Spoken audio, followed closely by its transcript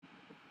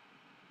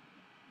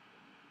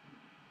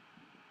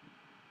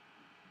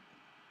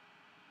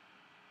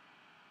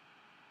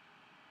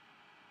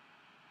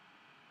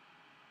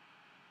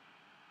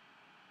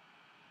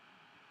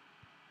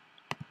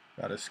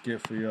Got a skit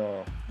for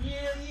y'all. Yeah,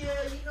 you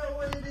know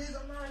what it is.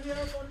 I'm out here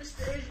up on the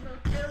stage and I'm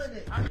killing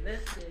it.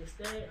 Listen,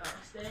 stay up.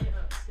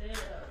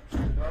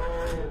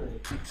 Oh,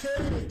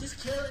 killing it,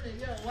 just killing it.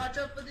 Yo, watch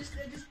out for this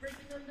niggas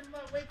breaking under my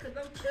way, cause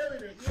I'm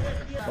killing it.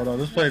 Yeah. Hold on,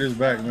 let's play this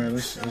back, man.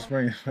 Let's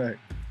bring it back.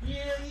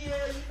 Yeah, you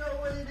know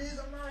what it is.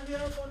 I'm out here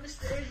up on the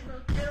stage and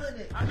I'm killing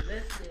it.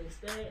 Listen,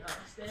 stay up.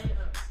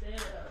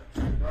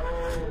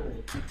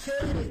 Oh,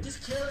 killing it,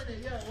 just killing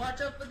it. Yo,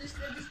 watch out for this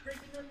niggas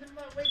breaking under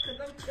my way, cause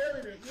I'm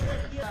killing it.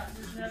 Yeah.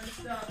 Just never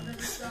stop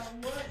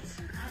what?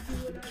 I do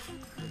what I do.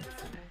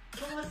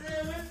 Come on, say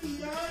it with me,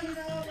 yo. You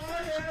know, I'm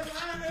out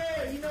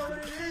here. You know what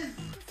it is.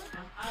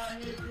 I'm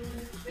out here doing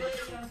this big.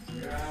 I'm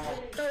doing this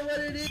big. You know what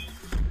it is.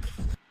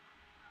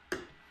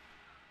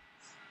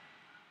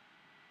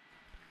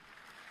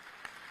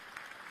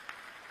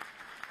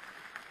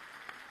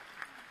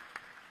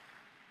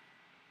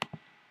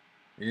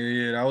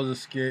 Yeah, that was a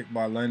skit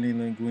by Lenny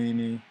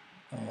Linguini,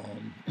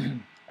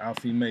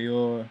 Alfie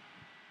Mayor,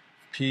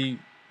 Pete,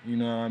 you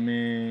know what I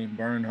mean,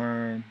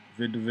 Bernhardt,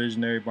 Vid the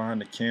Visionary behind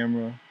the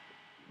camera,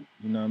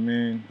 you know what I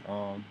mean,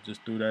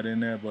 just threw that in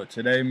there. But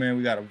today, man,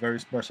 we got a very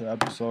special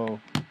episode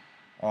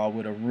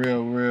with a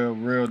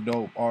real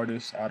dope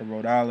artist out of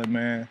Rhode Island,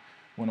 man.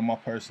 One of my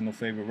personal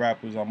favorite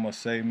rappers, I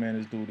must say, man.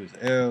 This dude is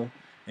ill,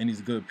 and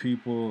he's good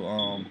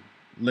people.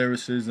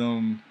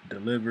 Lyricism,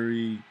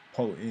 delivery,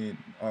 potent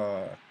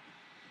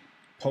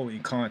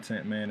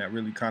content, man, that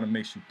really kind of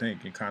makes you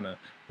think and kind of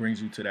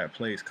brings you to that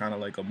place, kind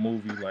of like a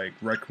movie like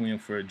Requiem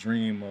for a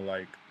Dream or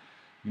like,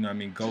 you know what I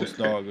mean, Ghost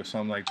Dog or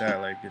something like that.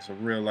 Like, it's a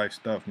real life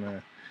stuff,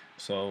 man.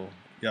 So,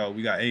 yo,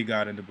 we got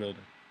A-God in the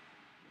building.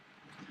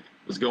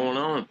 What's going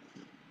on?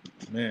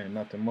 Man,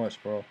 nothing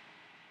much, bro.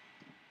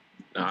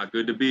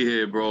 Good to be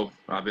here, bro.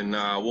 I've been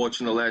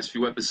watching the last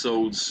few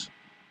episodes.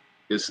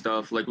 Good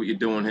stuff, like what you're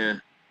doing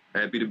here.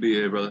 Happy to be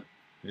here, brother.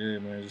 Yeah,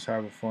 man, just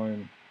having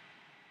fun.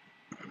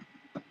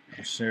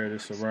 Share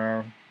this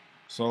around.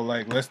 So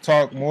like, let's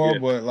talk more,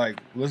 but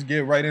like, let's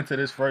get right into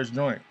this first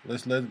joint.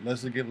 Let's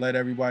let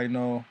everybody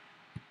know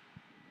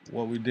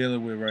what we're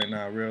dealing with right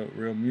now.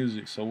 Real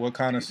music. So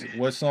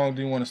what song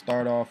do you want to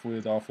start off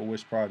with? Off of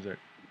which project?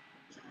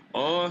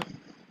 You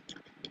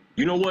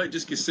know what?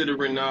 Just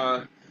considering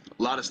a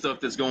lot of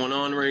stuff that's going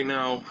on right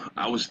now,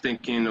 I was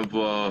thinking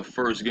of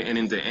first getting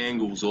into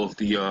Angles off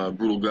the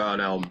Brutal God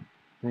album.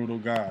 Brutal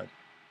God.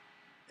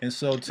 And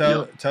so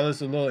tell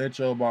us a little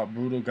intro about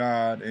Brutal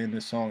God and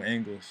the song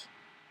Angles.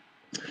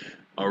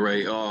 All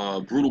right,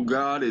 Brutal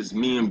God is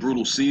me and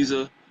Brutal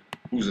Caesar,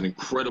 who's an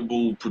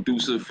incredible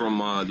producer from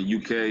the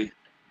UK,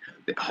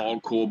 that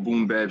hardcore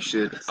boom bap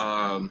shit.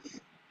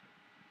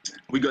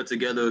 We got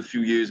together a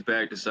few years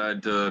back,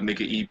 decided to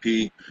make an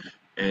EP,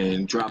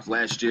 and dropped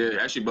last year,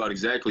 actually about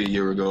exactly a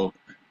year ago.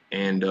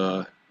 And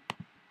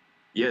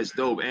yeah, it's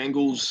dope.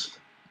 Angles,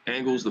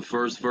 the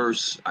first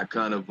verse, I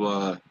kind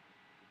of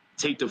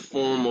take the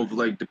form of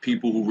like the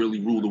people who really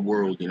rule the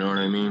world, you know what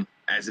I mean?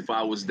 As if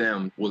I was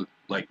them, with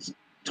like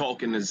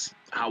talking as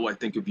how I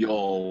think of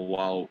y'all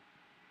while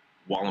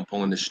I'm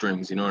pulling the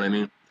strings, you know what I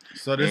mean?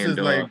 So this is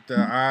like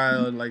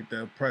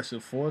the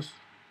oppressive force?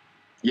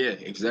 Yeah,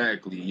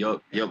 exactly.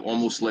 Yup.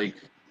 Almost like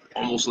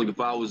if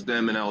I was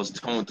them and I was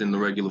taunting the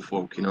regular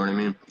folk, you know what I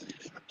mean?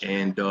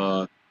 And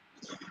what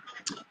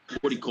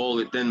do you call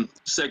it? Then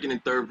second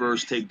and third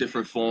verse take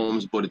different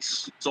forms, but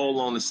it's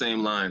all on the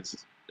same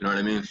lines, you know what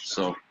I mean?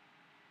 So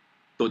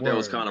thought that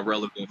was kind of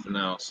relevant for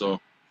now, so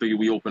figured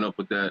we open up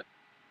with that.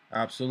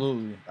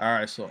 Absolutely. All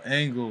right, so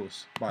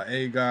Angles by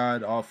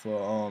A-God off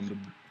of the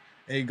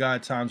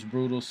A-God times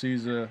Brutal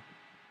Caesar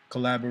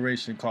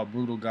collaboration called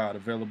Brutal God,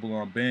 available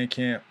on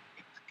Bandcamp.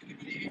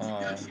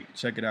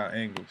 Check it out,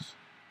 Angles.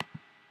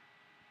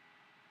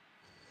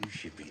 You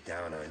should be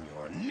down on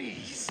your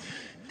knees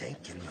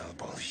thanking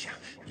Malbolgia.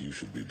 You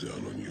should be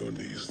down on your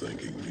knees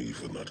thanking me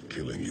for not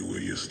killing you where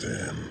you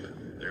stand.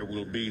 There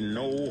will be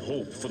no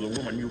hope for the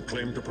woman you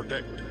claim to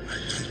protect. I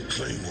don't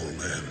claim, old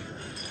man.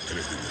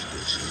 Anything that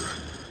hurts her,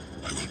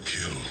 I will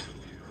kill.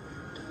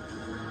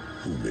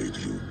 Who made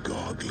you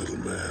God, little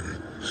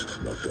man?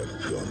 Not that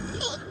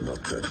gun,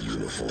 not that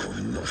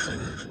uniform,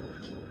 nothing.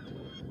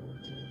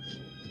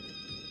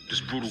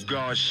 This Brutal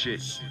God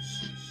shit.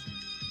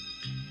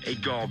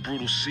 A-God,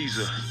 Brutal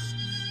Caesar.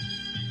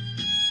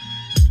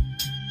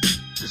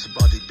 This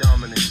about the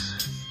dominance.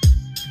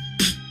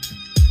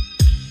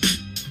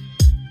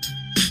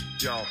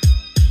 Yo,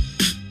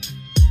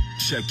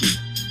 check it.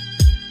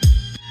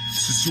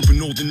 Since you've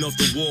been old enough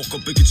to walk,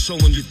 I've been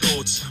controlling your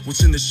thoughts.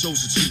 What's in the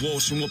shows that you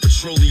watch and what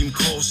petroleum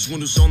costs.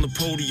 When who's on the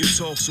podium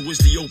talks, so where's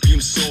the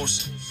opium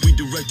source? We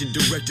directed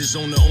directors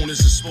on the owners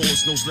of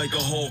sports. Nose like a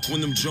hawk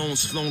when them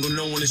drones flown to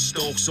no one that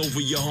stalks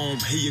over your home.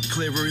 Hear you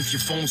clearer if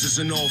your phones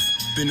isn't off.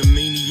 Been a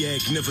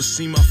maniac, never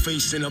seen my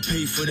face and I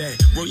pay for that.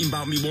 Writing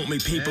about me won't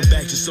make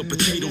paperback, just a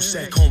potato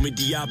sack. Call me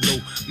Diablo,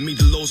 made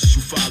the laws that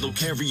you follow.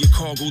 Carry a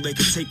cargo that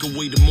could take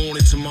away the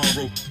morning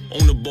tomorrow.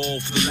 On the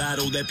ball for the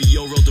lotto, that be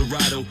your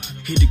Eldorado.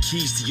 Hit the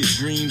keys to your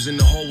dreams in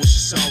the hole with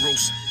your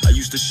sorrows. I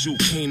used to shoot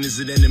cannons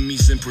at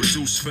enemies and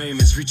produce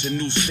famines. Reach a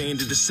new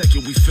standard the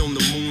second we filmed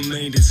the moon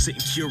landing.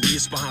 Sitting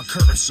curious behind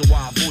curtains, so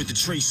I avoid the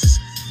traces.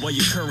 While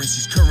your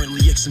currency's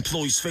currently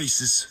ex-employees'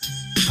 faces.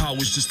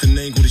 Power's just an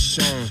angle that's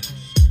shown.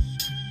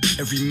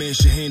 Every man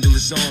should handle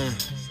his own.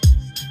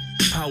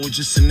 Power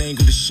just an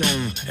angle that's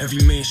shown.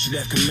 Every man should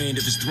have command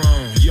of his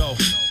throne. Yo.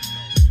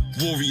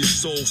 Warrior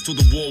souls till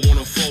the war won't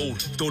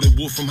unfold. Throw the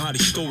wood from how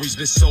these stories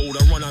been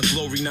sold. I run out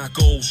glory, not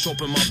gold.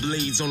 Sharpen my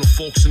blades on the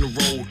forks in the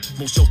road.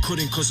 Most y'all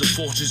couldn't cause of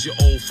fortunes you're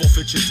old.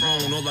 Forfeit your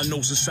throne. All I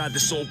know's inside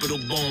this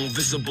orbital bone.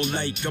 Visible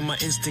light, got my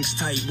instincts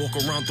tight. Walk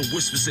around the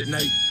whispers at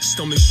night.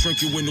 Stomach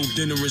shrinking with no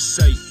dinner in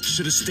sight.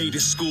 Should've stayed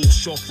in school.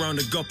 Shark round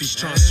the guppies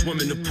trying to swim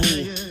in the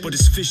pool. But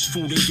it's fish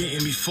food ain't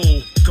getting me full.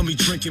 Got me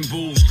drinking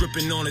booze,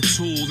 gripping on a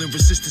tool. In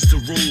resistance to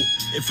rule.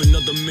 If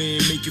another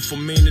man make it for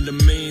man and the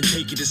man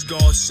take it, as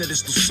God said,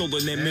 it's no soul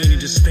in that man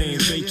need to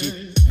stand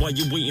vacant. While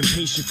you're waiting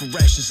patient for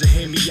rations and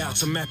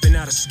hand-me-outs, I'm mapping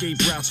out escape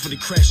routes for the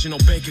crashing on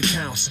bank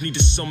accounts. Need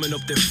to summon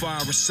up that fire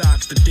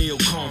aside, 'cause the day'll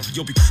come.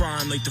 You'll be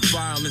crying like the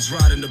violins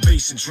riding the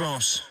bass and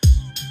drums.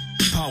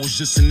 Power's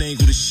just an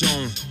angle that's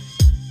shown.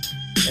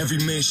 Every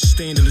man should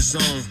stand on his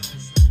own.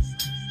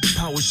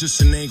 Power's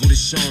just an angle that's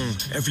shown.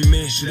 Every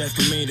man should have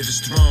command of his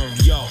throne.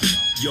 Yo.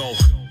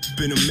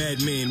 Been a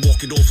madman,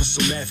 walking off of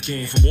some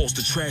Afghan. From walls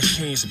to trash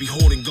cans, to be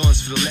holding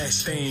guns for the last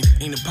stand.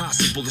 Ain't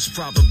impossible, it's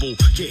probable.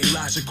 Getting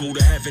logical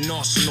to have an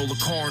arsenal of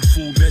car and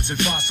food, meds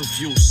and fossil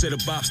fuels. Set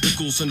up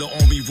obstacles under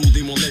army rule,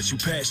 they won't let you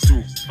pass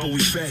through. But we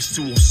fast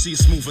too, see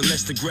us moving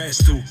less the grass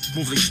do.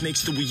 Move like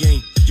snakes till we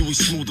ain't. You ain't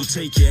smooth, will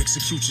take you.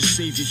 Execute your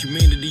savior,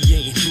 humanity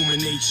ain't in human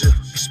nature.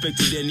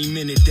 Expected any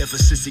minute,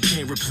 deficits it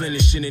can't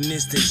replenish in an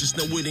instant. Just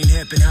know it ain't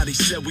happen how they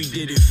said we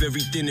did it.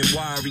 Everything in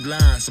wiry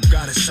lines, I've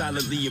got it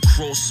silently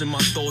across in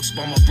my thoughts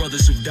by my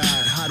brothers who died.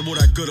 Hide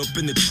what I got up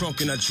in the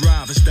trunk and I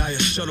drive. It's dire,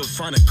 shut up,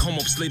 find a come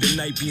ups late at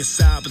night, be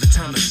inside by the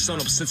time the sun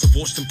up. Since I've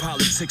watched in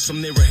politics, I'm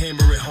near a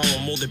hammer at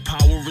home. All that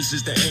power is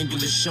the angle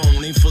that's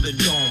shown, ain't for the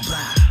dome.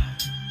 Blah.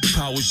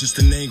 Power's just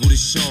an angle that's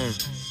shown.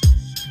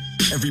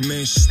 Every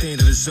man should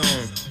stand at his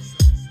own.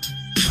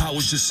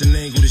 Power's just an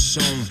angle that's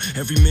shown.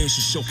 Every man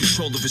should show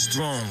control of his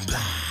throne. Blah.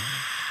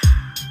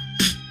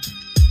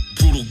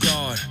 Brutal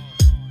God,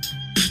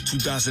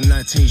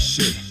 2019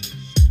 shit.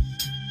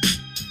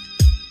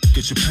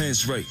 Get your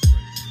pants right.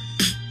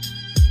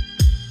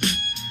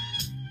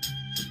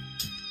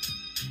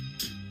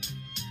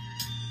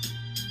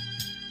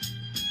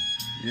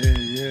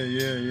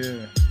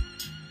 Yeah.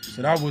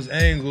 So that was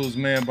Angles,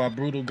 man, by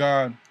Brutal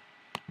God,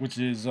 which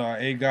is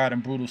A God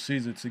and Brutal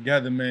Caesar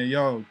together, man.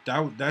 Yo,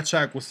 that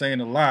track was saying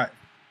a lot.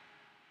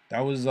 That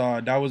was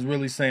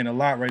really saying a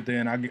lot right there,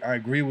 and I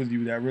agree with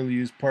you. That really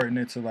is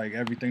pertinent to like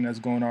everything that's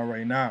going on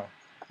right now.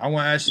 I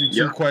want to ask you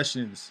two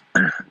questions.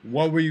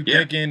 What were you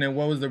thinking, and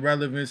what was the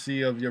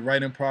relevancy of your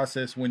writing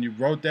process when you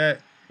wrote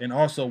that? And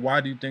also,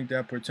 why do you think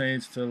that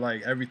pertains to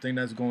like everything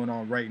that's going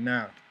on right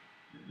now?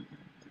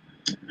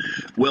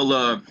 Well,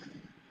 I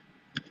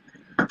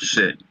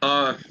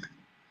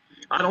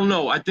don't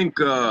know. I think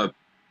that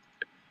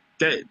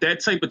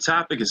type of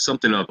topic is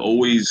something I've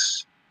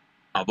always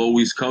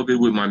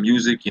covered with my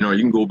music. You know,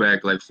 you can go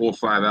back like 4 or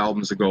 5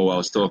 albums ago. I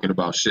was talking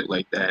about shit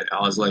like that.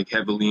 I was like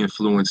heavily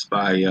influenced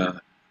by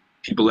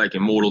people like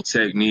Immortal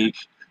Technique,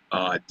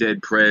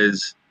 Dead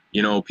Prez,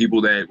 you know,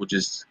 people that were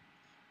just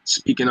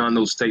speaking on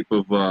those type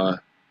of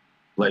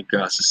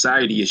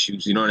society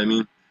issues, you know what I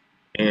mean?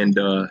 And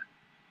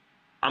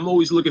I'm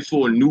always looking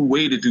for a new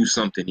way to do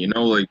something, you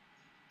know, like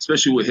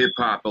especially with hip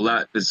hop.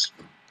 There's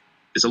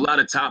a lot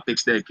of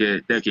topics that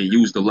get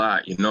used a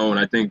lot, you know. And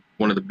I think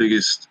one of the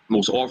biggest,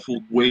 most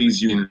awful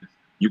ways you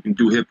can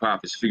do hip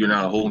hop is figuring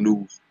out a whole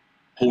new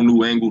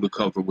angle to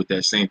cover with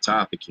that same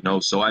topic, you know.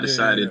 So I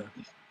decided.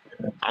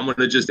 I'm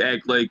gonna just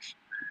act like,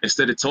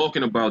 instead of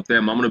talking about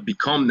them, I'm gonna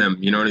become them,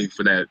 you know,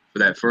 for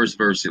that first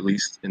verse at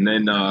least. And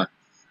then the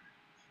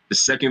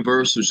second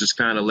verse was just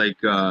kind of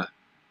like I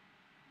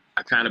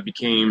kind of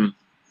became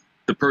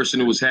the person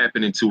it was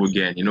happening to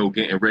again, you know,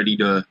 getting ready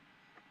to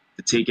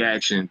take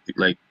action,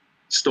 like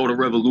start a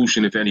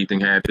revolution if anything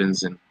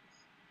happens. And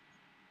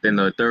then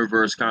the third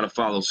verse kind of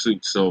follows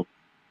suit. So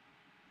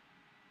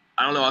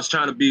I don't know. I was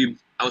trying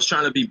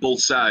to be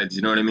both sides.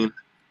 You know what I mean?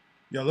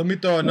 Yo, let me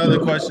throw another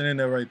question in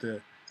there right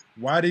there.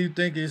 Why do you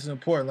think it's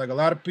important? Like a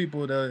lot of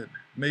people that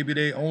maybe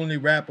they only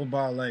rap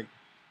about like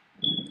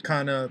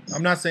kind of,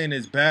 I'm not saying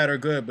it's bad or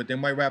good, but they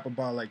might rap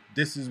about like,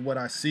 this is what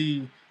I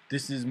see,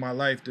 this is my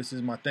life, this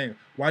is my thing.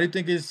 Why do you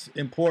think it's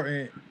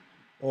important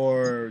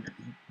or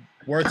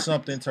worth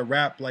something to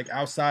rap like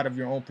outside of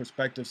your own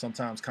perspective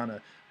sometimes, kind of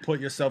put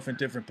yourself in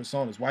different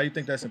personas? Why do you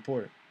think that's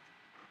important?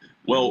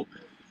 Well,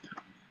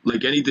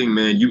 like anything,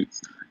 man,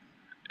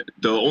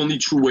 the only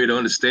true way to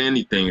understand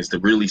anything is to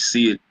really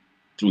see it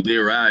through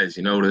their eyes,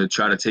 you know, to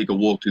try to take a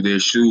walk through their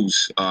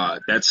shoes.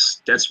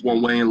 That's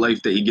one way in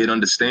life that you get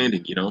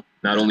understanding, you know,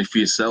 not only for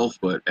yourself,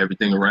 but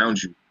everything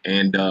around you.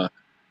 And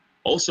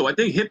also, I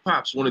think hip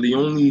hop's one of the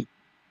only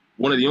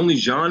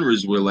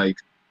genres where like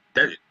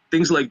that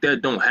things like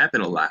that don't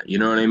happen a lot. You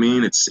know what I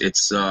mean? It's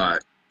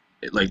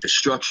like the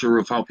structure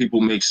of how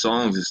people make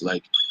songs is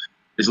like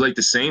like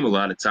the same a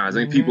lot of times.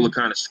 I think people are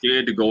kind of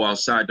scared to go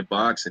outside the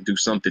box and do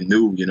something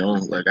new, you know.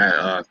 Like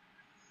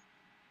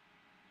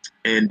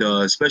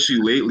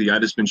especially lately, I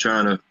just been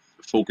trying to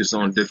focus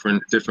on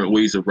different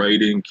ways of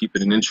writing, keep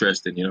it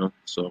interesting, you know.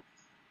 So.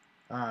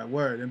 All right,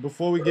 word. And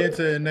before we get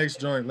to the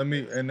next joint, let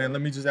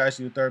me just ask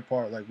you the third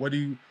part. Like,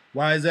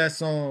 why is that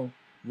song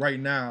right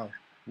now?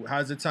 How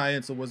does it tie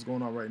into what's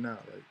going on right now?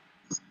 Like,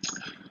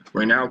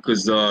 right now,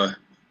 because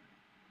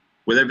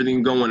with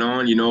everything going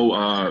on, you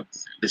know,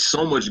 there's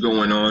so much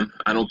going on.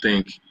 I don't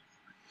think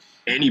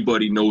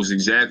anybody knows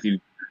exactly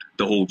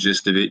the whole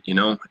gist of it, you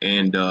know.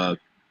 And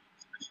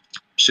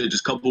just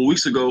a couple of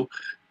weeks ago,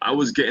 I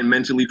was getting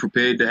mentally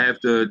prepared to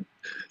have to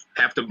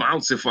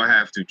bounce if I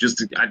have to.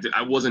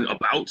 I wasn't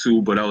about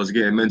to, but I was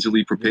getting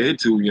mentally prepared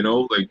to, you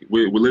know. Like,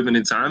 we're living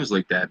in times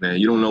like that, man.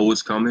 You don't know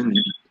what's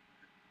coming.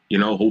 You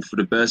know, hope for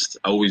the best.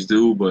 I always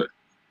do, but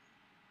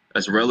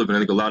that's relevant. I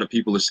think a lot of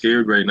people are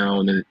scared right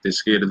now, and they're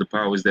scared of the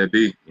powers that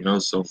be, you know,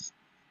 so.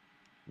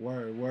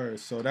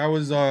 Word. So that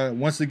was,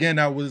 once again,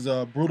 that was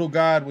Brutal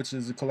God, which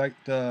is a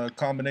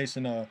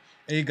combination of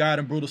A God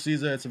and Brutal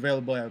Caesar. It's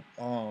available at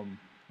on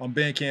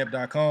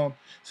Bandcamp.com.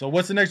 So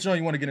what's the next joint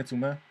you want to get into,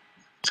 man?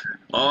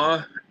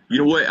 You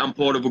know what? I'm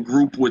part of a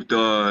group with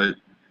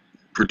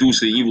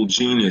producer Evil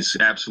Genius,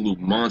 absolute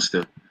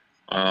monster,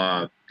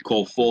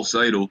 called False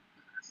Idol.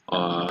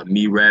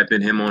 Me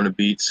rapping, him on the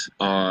beats.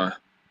 I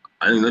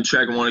think the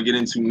track I want to get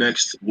into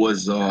next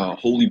was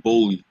Holy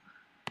Boly.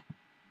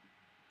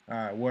 All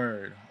right,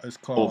 word. It's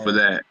called. Oh, for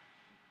that.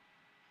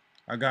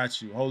 I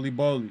got you. Holy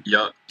Boly.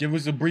 Yup. Give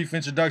us a brief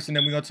introduction,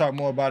 then we're gonna talk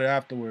more about it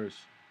afterwards.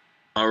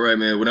 All right,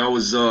 man. When I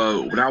was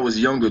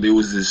younger, there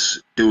was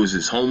this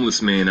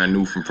homeless man I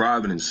knew from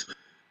Providence.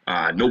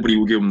 Nobody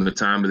would give him the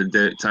time of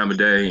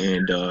day,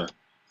 and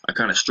I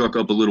kind of struck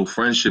up a little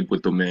friendship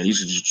with him, man. He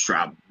used to just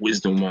drop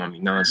wisdom on me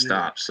nonstop.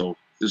 Yeah. So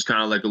it was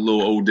kind of like a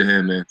little ode to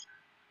him, man.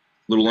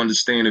 Little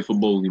understanding for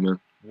Boly, man.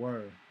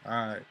 Word. All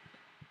right.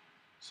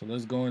 So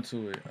let's go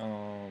into it.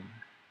 Where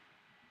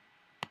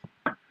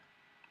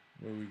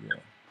we go?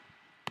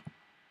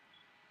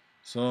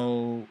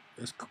 So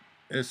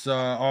it's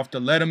off the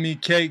Let 'Em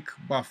Eat Cake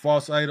by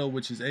False Idol,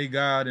 which is A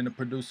God and the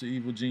producer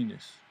Evil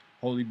Genius.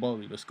 Holy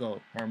Boly. Let's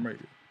go. Harm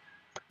Radio.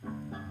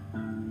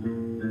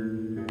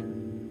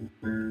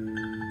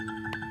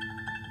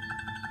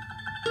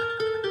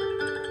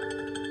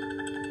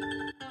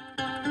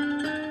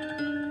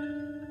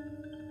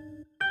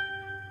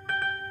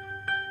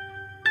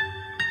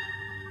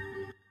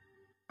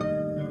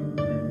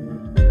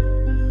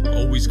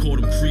 Always caught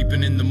him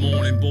creeping in the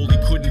morning. Boly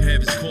couldn't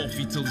have his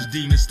coffee till his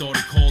demons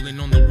started calling.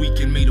 On the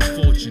weekend made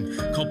a fortune,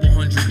 couple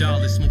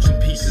 $100, smoked some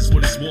pieces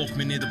with his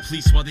Walkman near the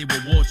police while they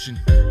were watching.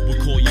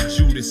 Would call you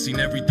Judas, seen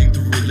everything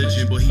through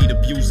religion, but he'd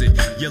abuse it,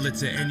 yell it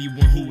to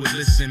anyone who would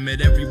listen.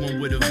 Met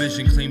everyone with a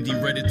vision, claimed he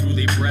read it through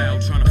their brow,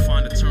 trying to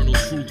find eternal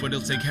truth, but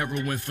he'll take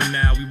heroin for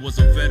now. He was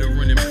a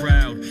veteran and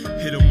proud,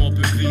 hit him up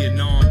in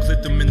Vietnam,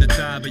 clipped him in the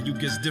thigh, but you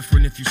guess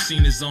different if you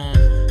seen his arm.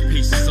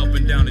 Paces up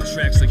and down the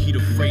tracks like he the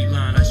freight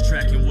line. I was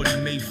tracking what he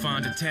may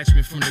find,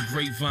 attachment from the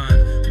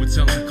grapevine. Would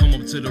tell him come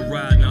up to the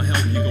ride and I'll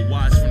help you. Get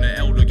wise from the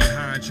elder, get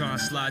high and try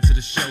and slide to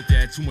the shelter.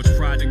 Had too much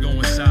pride to go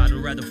inside, I'd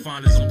rather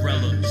find his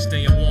umbrella.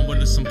 Staying warm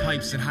under some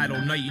pipes and hide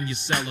all night in your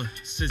cellar.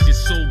 Says your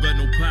soul got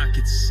no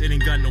pockets, it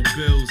ain't got no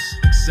bills,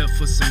 except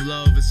for some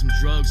love and some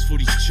drugs for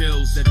these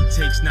chills that he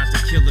takes not to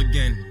kill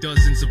again.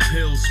 Dozens of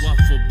pills, swap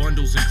for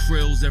bundles and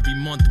krills every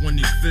month when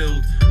they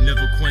filled.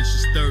 Never quench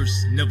his thirst,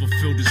 never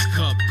filled his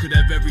cup. Could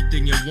have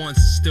everything at once,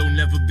 still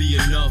never be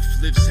enough.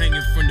 Lives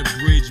hanging from the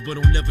bridge, but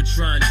he'll never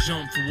try and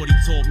jump. For what he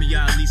taught me,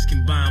 I at least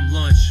can buy him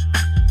lunch.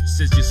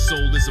 Says your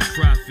soul is a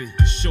prophet,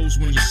 it shows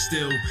when you're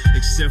still.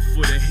 Except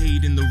for the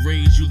hate and the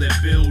rage you let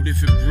build.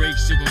 If it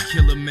breaks, you're gonna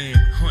kill a man,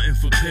 hunting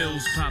for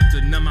pills. Pop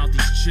to numb out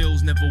these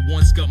chills, never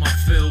once got my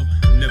fill.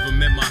 Never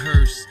met my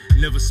hearse,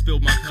 never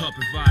spilled my cup.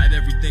 If I had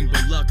everything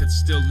but luck, I'd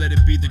still let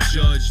it be the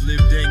judge.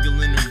 Lived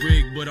dangling the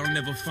rig, but I'll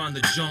never find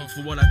the junk.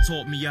 For what I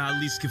taught me, I at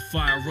least could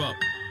fire up.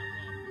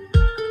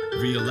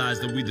 Realize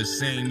that we the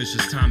same, it's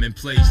just time and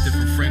place.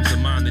 Different frames of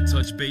mind that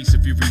touch base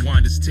if you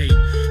rewind his tape.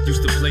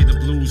 Used to play the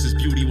blues, his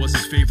beauty was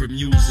his favorite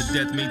muse. The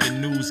death made the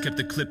news, kept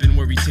the clipping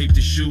where he taped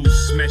his shoes.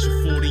 Smash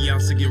a 40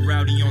 ounce to get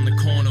rowdy on the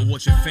corner.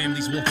 Watching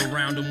families walk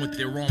around him with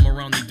their arm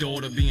around their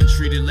daughter. Being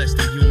treated less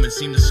than human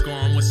seemed to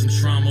scar him with some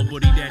trauma.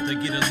 But he'd act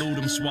like it elude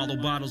him, swallow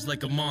bottles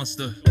like a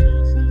monster.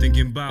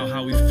 Thinking about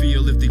how he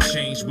feel if they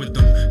changed with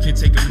them. Can't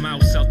take a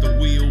mouse out the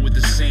wheel with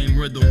the same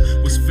rhythm.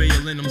 Was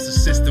failing him's the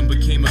system,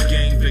 became a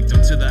gang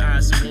victim. To the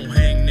eyes who won't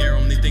hang near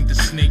him, they think the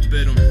snake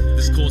bit him.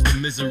 This caused the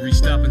misery,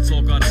 stop and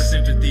talk out of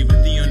sympathy.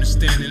 With the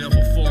understanding of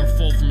a far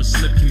fall from a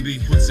slip can be.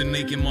 Puts an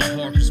ache in my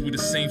heart, cause we the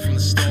same from the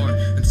start.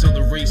 Until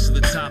the race to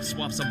the top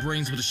swaps our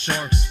brains with the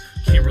sharks.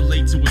 Can't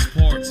relate to his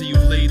part till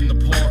you've laid in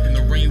the park and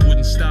the rain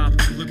wouldn't stop.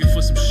 Looking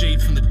for some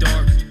shade from the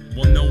dark.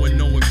 Well, knowing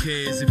no one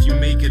cares if you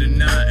make it or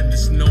not, and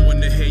just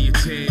knowing to hear your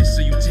tears,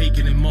 so you take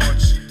it in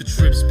March. The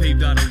trips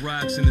paved out of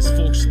rocks and it's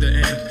forks at the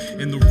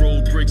end. And the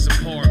road breaks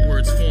apart where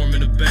it's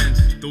forming a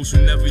bend. Those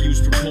who never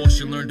use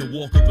precaution learn to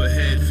walk up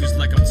ahead. Feels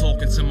like I'm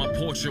talking to my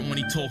portrait when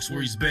he talks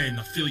where he's been.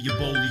 I feel you,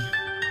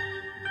 Boldy.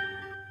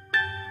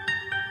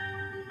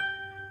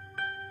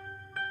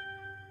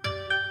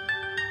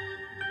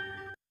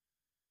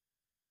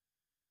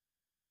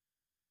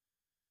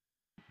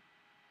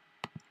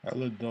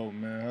 Hella dope,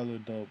 man. Hella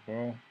dope,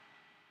 bro.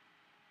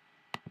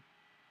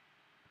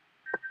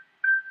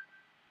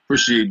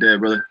 Appreciate that,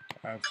 brother.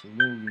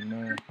 Absolutely,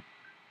 man.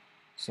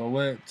 So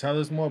what? Tell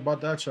us more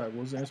about that track.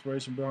 What was the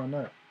inspiration behind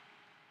that?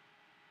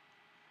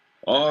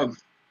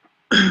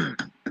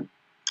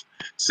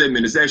 Said,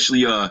 man, it's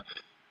actually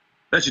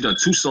done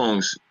two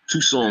songs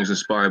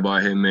inspired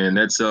by him, man.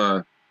 That's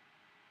something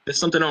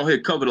I don't hear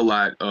covered a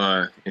lot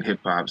in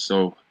hip hop.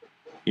 So,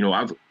 you know,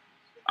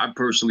 I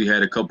personally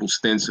had a couple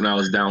stints when I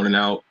was down and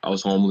out. I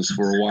was homeless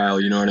for a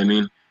while, you know what I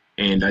mean?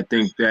 And I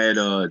think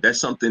that that's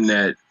something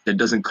that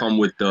doesn't come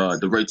with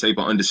the right type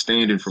of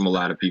understanding from a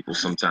lot of people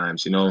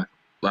sometimes, you know?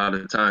 A lot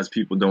of times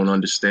people don't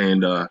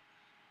understand the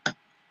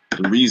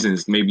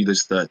reasons, maybe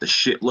just the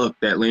shit luck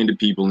that landed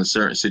people in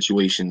certain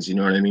situations, you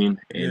know what I mean?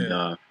 And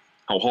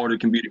how hard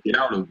it can be to get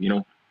out of, you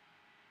know?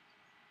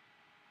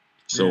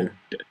 So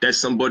that's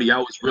somebody, I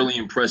was really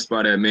impressed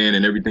by that man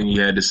and everything he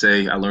had to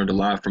say. I learned a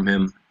lot from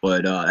him.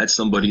 But that's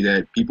somebody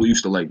that people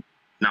used to like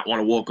not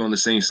want to walk on the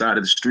same side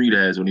of the street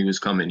as when he was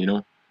coming, you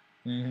know?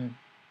 Mm-hmm.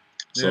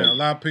 So, yeah, a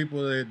lot of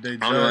people, they judge.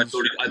 I don't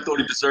know, I thought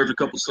he deserved a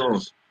couple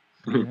songs.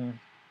 Mm-hmm.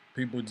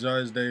 People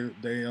judge, they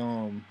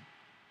you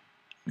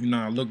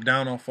know, look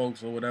down on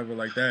folks or whatever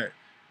like that.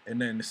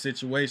 And then the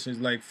situations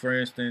like, for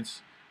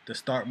instance, the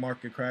stock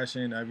market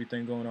crashing,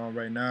 everything going on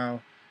right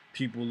now,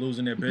 people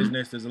losing their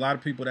business. There's a lot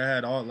of people that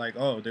had all like,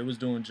 oh, they was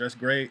doing just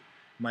great,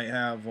 might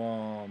have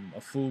a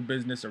food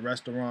business, a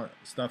restaurant,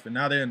 stuff, and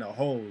now they're in the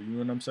hole. You know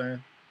what I'm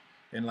saying?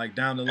 And like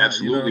down the line,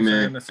 absolutely, you know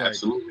what I'm man. saying? It's like,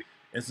 absolutely.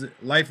 It's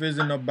life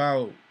isn't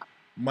about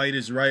might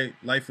is right.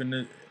 Life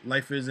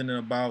isn't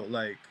about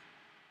like,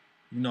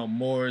 you know,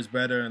 more is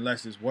better and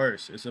less is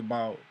worse. It's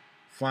about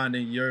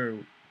finding your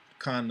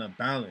kind of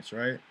balance,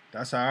 right?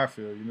 That's how I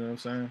feel. You know what I'm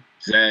saying?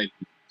 Exactly.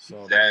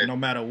 So no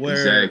matter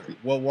where,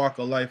 what walk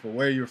of life or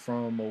where you're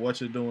from or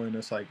what you're doing,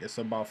 it's like it's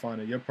about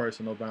finding your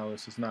personal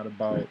balance. It's not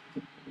about.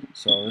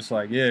 So it's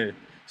like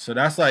So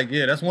that's like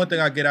that's one thing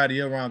I get out of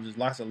your rhymes is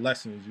lots of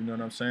lessons. You know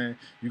what I'm saying?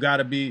 You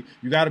gotta be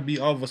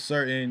of a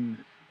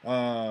certain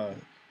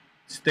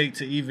state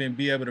to even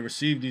be able to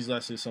receive these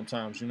lessons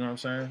sometimes. You know what I'm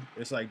saying?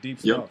 It's like deep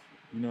stuff.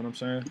 You know what I'm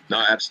saying?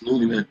 No,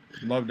 absolutely, man.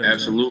 Love that.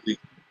 Absolutely.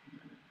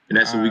 Man. And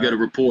that's what we got to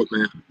report,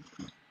 man.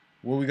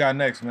 What we got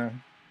next,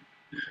 man?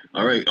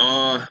 All right.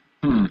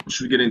 What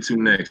should we get into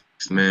next,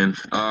 man?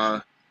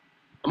 I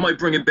might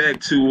bring it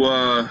back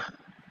to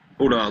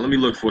hold on, let me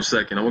look for a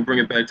second. I'm gonna bring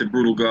it back to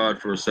Brutal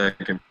God for a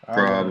second,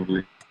 probably.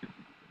 Right.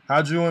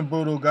 How'd you and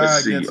Brutal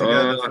God get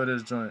together for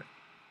this joint?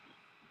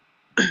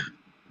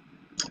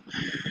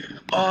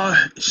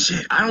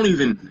 Shit, I don't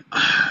even.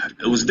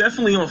 It was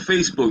definitely on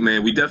Facebook,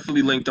 man. We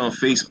definitely linked on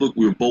Facebook.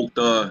 We were both.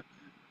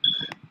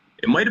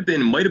 It might have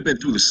been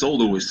through the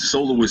Soloist.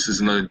 Soloist is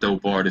another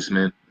dope artist,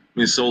 man.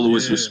 Me and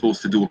Soloist was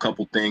supposed to do a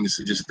couple things.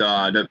 Just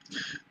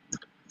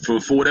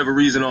for whatever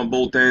reason on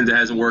both ends, it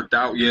hasn't worked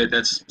out yet.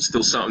 That's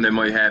still something that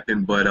might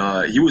happen.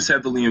 But he was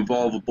heavily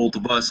involved with both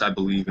of us, I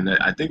believe, and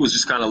I think it was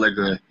just kind of like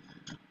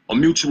a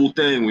mutual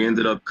thing. We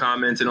ended up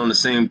commenting on the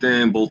same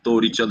thing. Both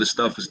thought each other's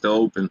stuff was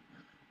dope, and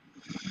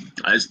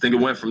I just think it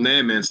went from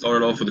there, man.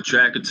 Started off with a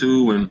track or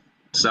two and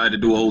decided to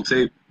do a whole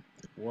tape.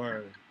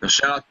 Word. Now,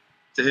 shout out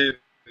to him,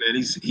 man.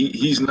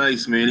 He's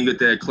nice, man. He got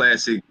that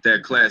classic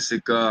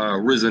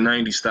RZA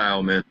 90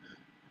 style, man.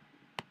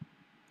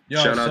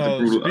 Yo, shout out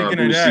to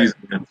Brutal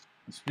Season, man.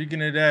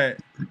 Speaking of that,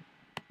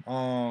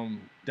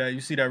 that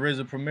you see that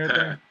RZA premiere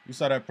thing? You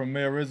saw that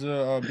premiere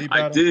RZA beat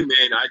battle? I did,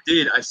 man. I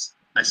did.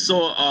 I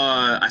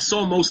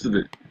saw most of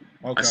it.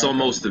 Okay, I saw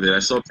most of it. I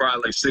saw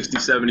probably like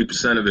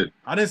 60-70% of it.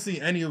 I didn't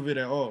see any of it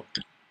at all.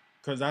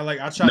 Cause I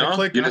tried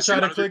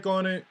to click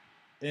on it,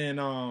 and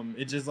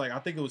it just like I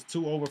think it was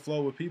too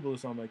overflow with people or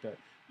something like that.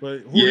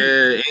 But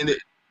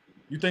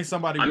you think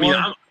somebody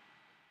won?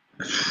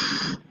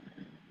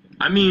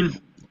 I mean,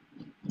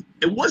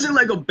 it wasn't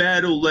like a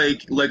battle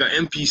like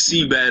an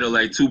NPC battle,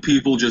 like two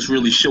people just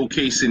really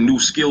showcasing new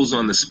skills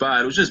on the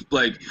spot. It was just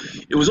like,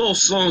 it was all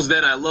songs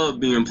that I love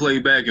being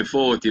played back and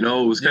forth, you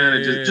know? It was kind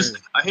of just,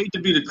 I hate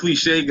to be the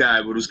cliche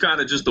guy, but it was kind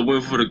of just a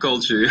win for the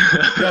culture. Yo,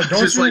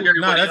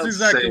 that's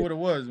exactly say. what it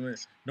was, man.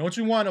 Don't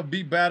you want a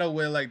beat battle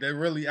where like they're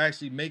really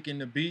actually making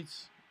the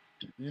beats?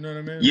 You know what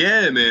I mean?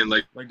 Yeah, man.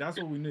 Like that's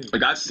what we need.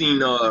 Like I've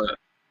seen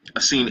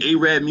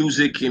A-Rad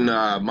Music and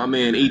my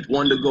man 8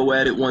 Wonder go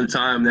at it one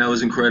time. That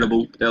was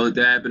incredible. That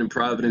happened in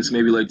Providence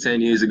maybe like 10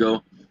 years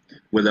ago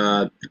with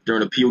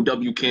during a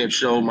POW camp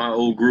show, my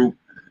old group,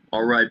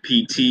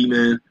 RIPT,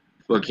 man.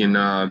 Fucking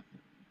yeah,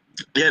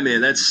 man,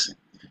 that's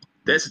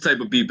the type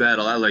of beat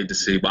battle I like to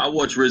see. But I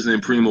watch RZA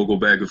and Primo go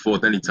back and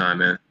forth anytime,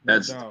 man.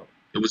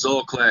 It was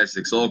all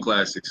classics, all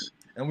classics.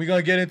 And we're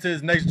gonna get into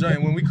his next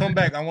joint. When we come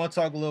back, I want to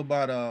talk a little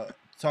about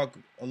talk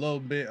a little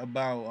bit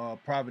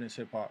about Providence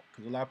hip hop,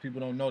 because a lot of people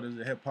don't know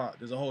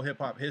there's a whole hip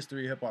hop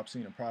history, hip hop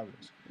scene in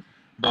Providence.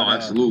 But Oh,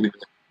 absolutely.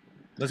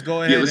 let's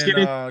go Yeah, ahead let's get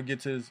in. and get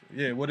to this.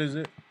 Yeah, what is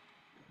it?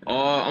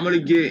 I'm gonna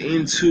get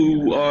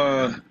into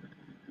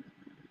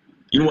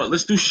you know what?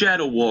 Let's do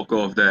Shadow Walk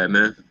off that,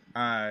 man.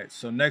 All right,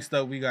 so next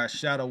up we got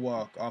Shadow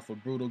Walk off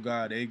of Brutal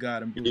God, A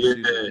God, and Brutal Yeah,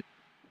 Caesar.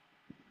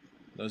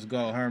 Let's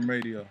go, Herm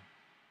Radio.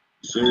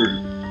 sir.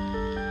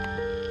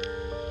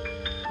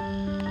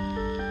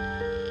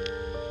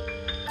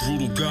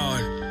 Brutal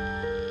God.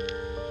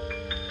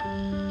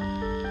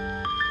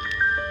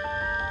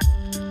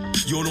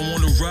 You don't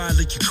wanna ride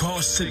like your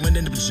car sick, might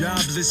end up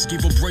jobless.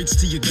 Give up rights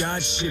to your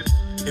godship.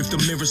 If the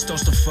mirror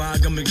starts to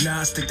fog, I'm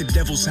agnostic. The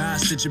devil's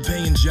hostage, a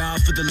paying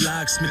job for the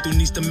locksmith who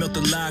needs to melt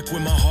the lock.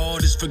 Where my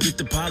heart is, forget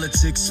the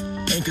politics.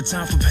 Ain't got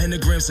time for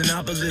pentagrams and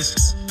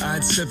obelisks. I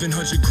had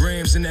 700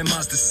 grams in that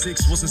Mazda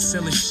 6. Wasn't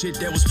selling shit,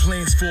 that was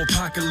plans for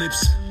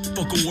apocalypse.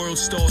 Fuck a world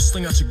star,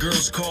 sling out your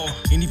girl's car.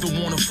 Ain't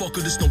even wanna fuck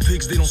her, there's no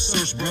pigs, they don't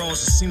search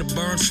bras. I seen her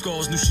burn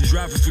scars, knew she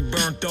drive if we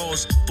burnt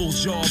doors. Full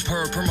jaw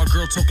per my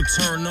girl talking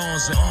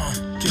turn-ons.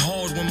 Get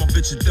hard when my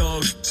bitch a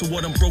dog. So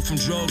what, I'm broke from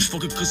drugs,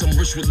 fuck it cause I'm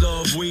rich with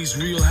love. Waves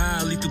real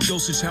high, lethal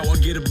dosage, how I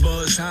get a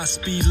buzz. High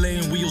speed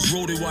lane, wheels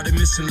rolled while they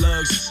missing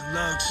lugs.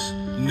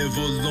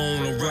 Never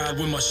alone, I ride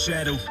with my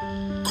shadow.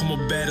 Come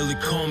up battle it,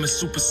 calm and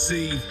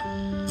supersede.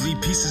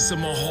 Leave pieces of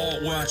my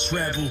heart where I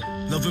travel.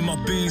 Loving my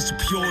beings too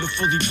pure to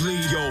fully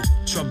bleed. Yo,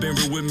 try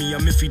bearing with me,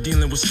 I'm iffy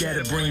dealing with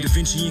scatterbrain. Da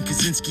Vinci and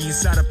Kaczynski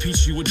inside a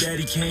Peachy with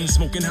Daddy Kane.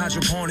 Smoking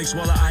hydroponics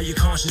while I eye your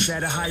conscience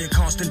at a higher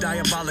constant.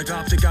 Diabolic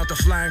optic out the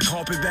flying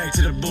carpet back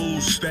to the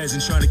booze.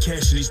 Spazzing trying to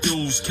cash in these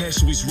dues.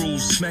 Cash always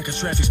rules. Smack a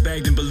traffic's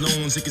bagged in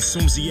balloons. It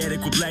consumes the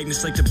attic with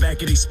blackness like the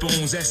back of these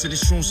spoons. Acid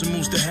is shrooms and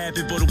moves to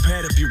habit, but will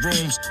pad up your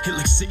rooms. Hit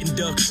like sitting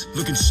ducks.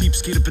 Looking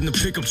sheepskin up in the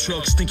pickup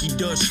truck. Stinky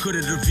Dutch,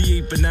 coulda the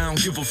V8, but now I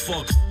don't give a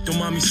fuck. Don't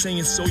mind me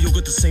saying so, you'll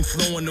get the same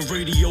flow on the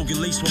radio. Get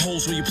laced with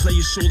holes where you play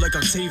your show like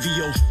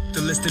Octavio.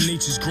 The less the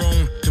nature's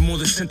grown, the more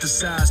they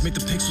synthesize. Make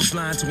the pixels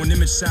line to an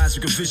image size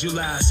we can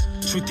visualize.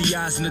 Trick the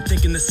eyes into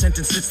thinking the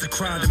sentence fits the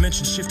crime.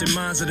 Dimension shifting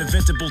minds that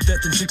invented both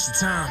death and 60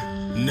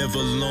 time. Never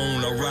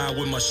alone, I ride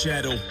with my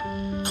shadow.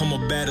 Come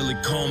a battle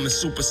it calm and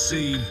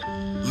supersede.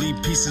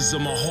 Leave pieces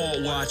of my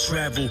heart while I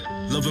travel.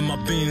 Loving my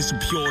beings too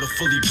pure to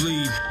fully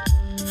bleed.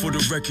 For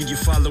the record,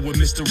 you're following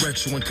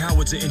misdirection. When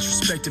cowards are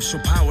introspective, show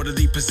power to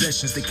lead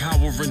possessions. They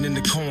cowering in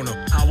the corner.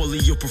 Hourly,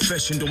 your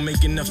profession don't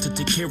make enough to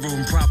take care of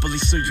them properly,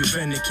 so your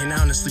vendor can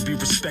honestly be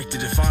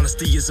respected. If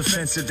honesty is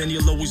offensive, then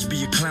you'll always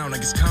be a clown. I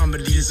guess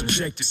comedy is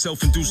objective.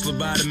 Self-induced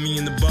lobotomy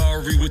in the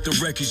Bowery with the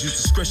records.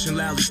 Use discretion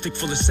loudly, stick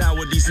full of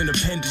sour. These an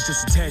appendage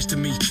just attached to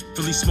me.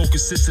 Philly smoke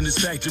assist in his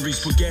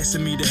factories. Put gas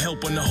in me to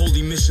help on the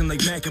holy mission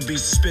like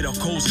Maccabees. Spit out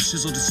coals and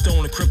chisel the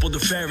stone and cripple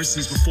the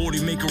Pharisees before they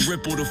make a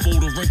ripple to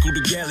fold or wrinkle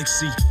the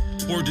galaxy.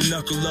 Word to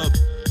knuckle up,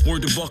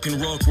 word to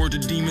fucking rock, word to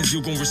demons you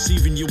gon'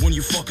 receiving you when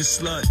you fucking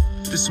slut.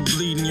 This will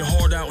bleeding your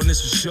heart out and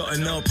this will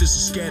shutting up. This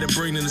will scatter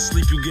brain and the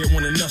sleep you get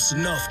when enough's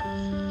enough.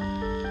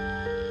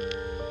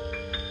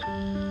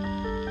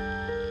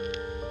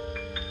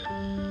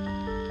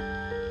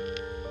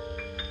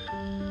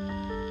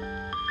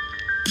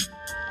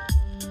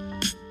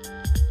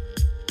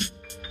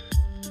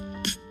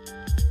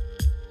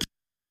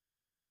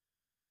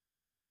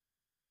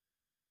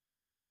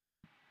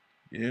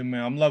 Yeah,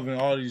 man, I'm loving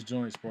all these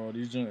joints, bro.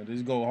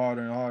 These go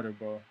harder and harder,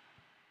 bro.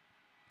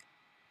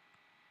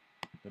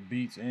 The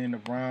beats and the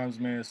rhymes,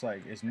 man, it's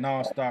like it's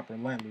non-stop,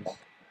 relentless.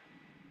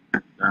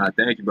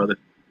 Thank you, brother.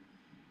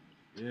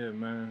 Yeah,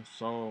 man.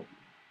 So,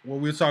 what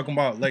we're talking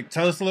about, like,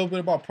 tell us a little bit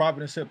about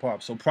Providence hip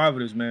hop. So,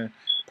 Providence, man,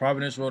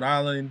 Providence, Rhode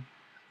Island.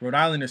 Rhode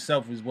Island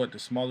itself is what, the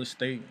smallest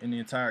state in the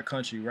entire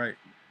country, right?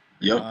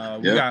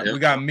 Yep. We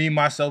got me,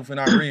 myself, and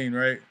Irene,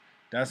 right?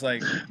 That's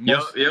like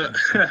most,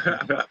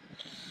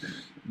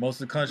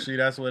 most of the country.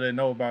 That's what they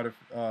know about it.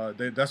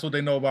 That's what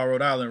they know about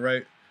Rhode Island,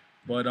 right?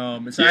 But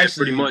it's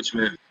actually pretty much,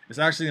 man. It's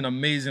actually an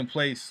amazing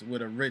place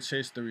with a rich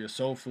history, a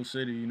soulful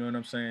city. You know what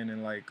I'm saying?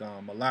 And like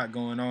a lot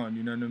going on.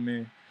 You know what I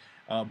mean?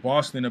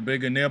 Boston, a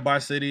bigger nearby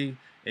city,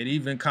 it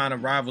even kind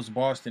of rivals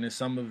Boston in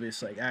some of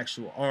its like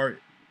actual art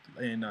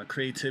and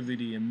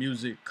creativity and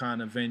music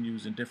kind of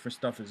venues and different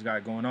stuff it's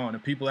got going on.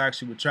 And people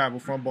actually would travel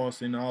from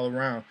Boston all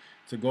around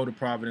to go to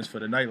Providence for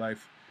the nightlife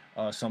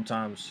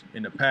sometimes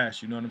in the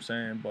past. You know what I'm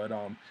saying? But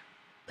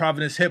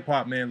Providence hip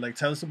hop, man, like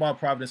tell us about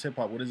Providence hip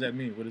hop. What does that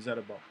mean? What is that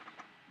about?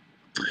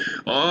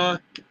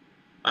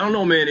 I don't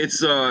know, man. It's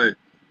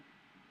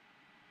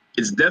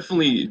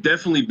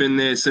definitely been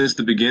there since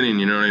the beginning.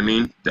 You know what I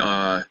mean?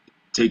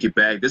 Take it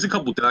back. There's a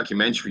couple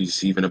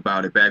documentaries even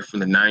about it back from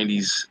the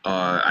 '90s.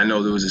 I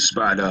know there was a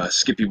spot,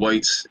 Skippy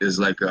White's is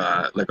like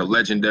a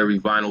legendary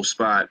vinyl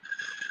spot.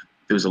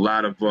 There was a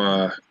lot of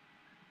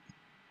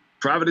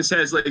Providence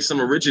has like some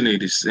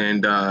originators,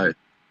 and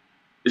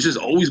it's just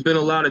always been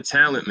a lot of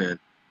talent, man.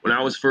 When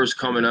I was first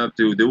coming up,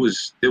 dude, there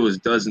was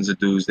dozens of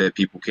dudes that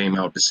people came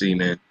out to see,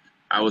 man.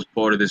 I was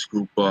part of this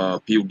group,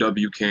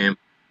 POW Camp.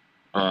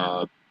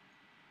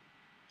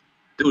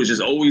 It was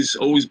just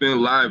always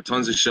been live,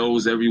 tons of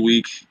shows every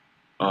week.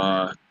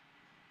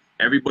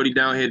 Everybody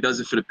down here does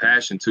it for the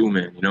passion too,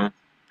 man. You know,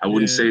 I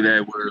wouldn't say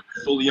that we're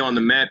fully on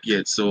the map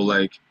yet. So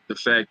like the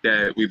fact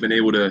that we've been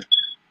able to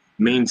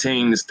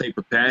maintain this type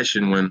of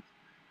passion when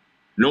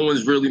no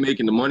one's really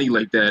making the money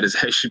like that is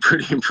actually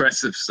pretty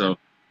impressive. So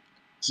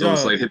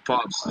it's like hip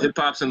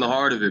hop's in the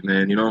heart of it,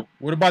 man. You know.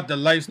 What about the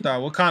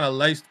lifestyle? What kind of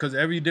lifestyle? Because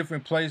every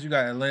different place, you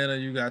got Atlanta,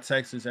 you got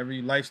Texas.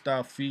 Every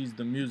lifestyle feeds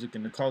the music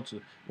and the culture.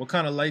 What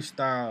kind of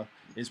lifestyle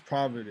is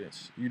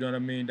Providence? You know what I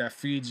mean? That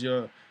feeds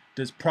your.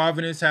 Does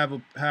Providence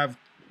have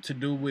to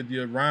do with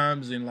your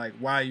rhymes and like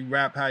why you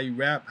rap, how you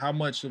rap? How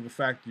much of a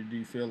factor do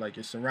you feel like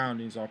your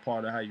surroundings are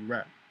part of how you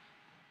rap?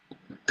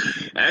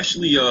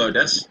 Actually,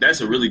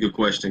 that's a really good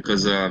question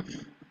because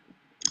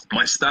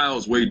my style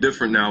is way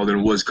different now than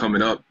it was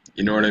coming up.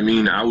 You know what I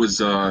mean? I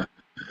was one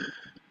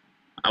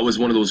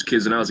of those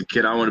kids when I was a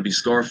kid. I wanted to be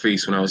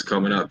Scarface when I was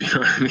coming up. You know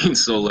what I mean?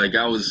 So like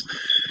I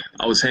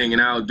was hanging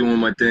out, doing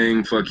my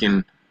thing,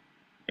 fucking,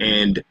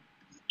 and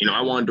you know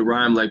I wanted to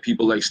rhyme like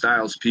people like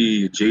Styles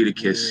P,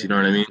 Jadakiss. You know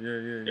what I mean?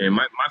 Yeah. And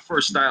my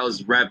first style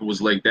as a rapper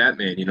was like that,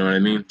 man. You know what I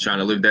mean? Trying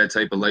to live that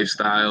type of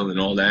lifestyle and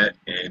all that,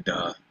 and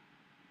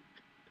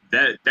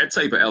that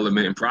type of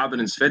element in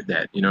Providence fit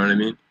that. You know what I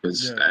mean?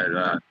 Because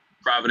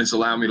Providence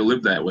allowed me to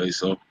live that way,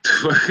 so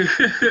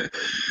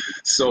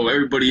so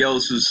everybody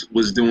else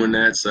was doing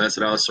that, so that's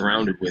what I was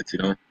surrounded with, you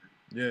know.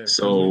 Yeah.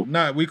 So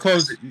we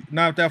close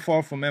not that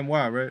far from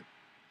NY, right?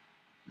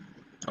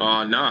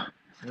 Nah.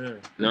 Yeah.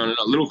 No,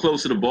 a little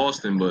closer to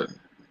Boston, but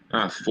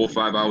 4 or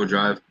 5 hour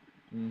drive.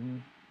 Mm-hmm.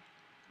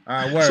 All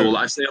right, word. So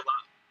I say a lot.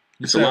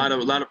 It's a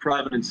lot of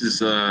Providence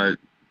is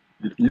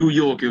New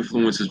York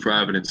influences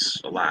Providence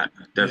a lot,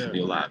 definitely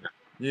a lot.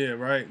 Yeah,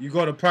 right. You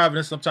go to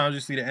Providence, sometimes you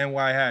see the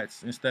NY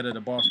hats instead of the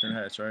Boston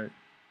hats, right?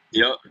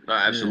 Yep,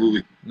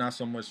 absolutely. Yeah, not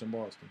so much in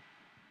Boston.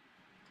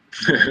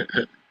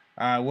 All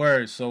right,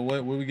 word. So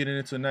what we getting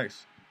into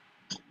next?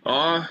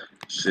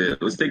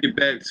 Shit. Let's take it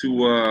back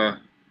to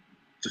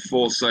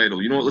Falsetto.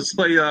 You know what? Let's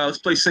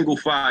play Single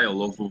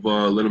File off of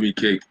Little Meat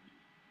Cake.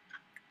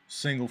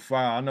 Single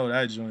File. I know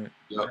that joint.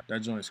 Yep. That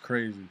joint is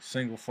crazy.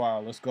 Single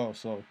File. Let's go.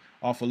 So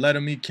off of Let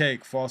 'Em Eat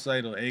Cake,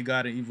 Falsetto, A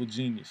God and Evil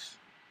Genius.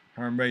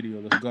 Herm Radio.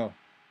 Let's go.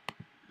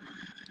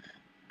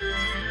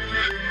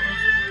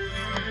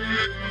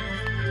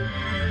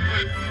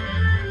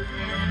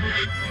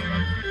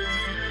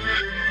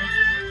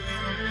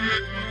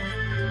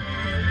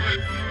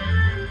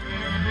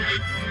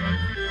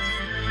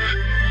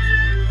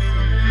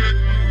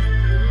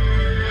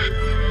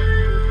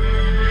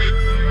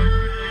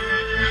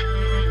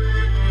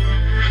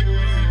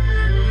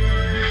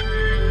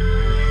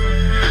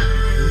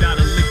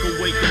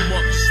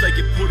 Like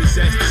it put his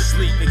ass to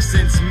sleep. Makes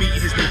sense to me.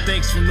 Here's no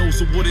thanks from those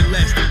who wouldn't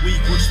last a week.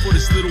 Works for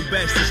this little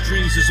bastard's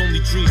dreams. There's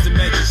only dreams the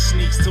magic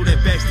sneaks. Till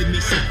that bastard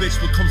meets some bitch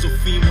becomes a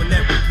fiend when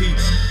that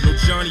repeats. No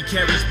Johnny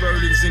carries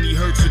burdens and he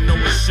hurts with no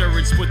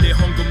insurance. But their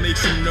hunger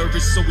makes him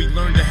nervous, so he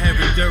learned to have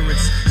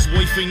endurance. His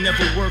wife ain't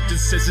never worked and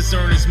says his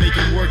earnings make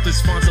him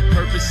worthless. Finds a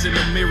purpose in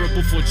the mirror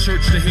before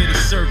church to hear the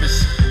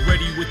service.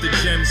 Ready with the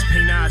gems,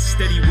 paint eyes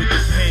steady with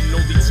the pen.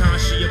 Only time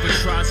she ever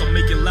tries on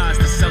making lies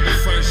to sell her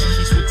friends. She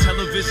keeps with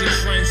television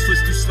trends,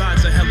 flips through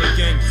slides of hell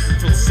again.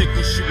 Felt sick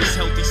when she was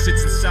healthy,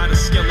 sits inside a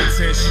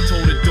skeleton. She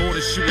told her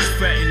daughter she was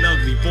fat and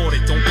ugly. Bought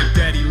it, don't think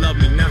daddy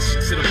loved me. Now she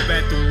to the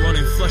bathroom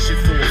running, flushing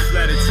for a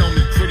flatter. Tell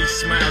me pretty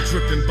smile,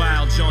 dripping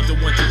bile. John Doe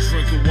went to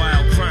drink a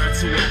while, crying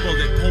to a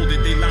bullet, pulled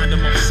it. They lined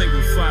him up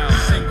single file,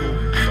 single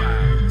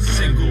file,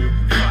 single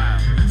file,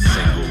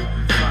 single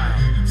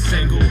file,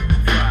 single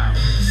file,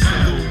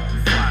 single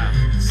file,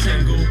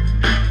 single.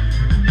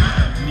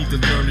 Need to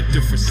learn a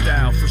different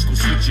style. First go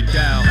switch your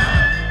dial.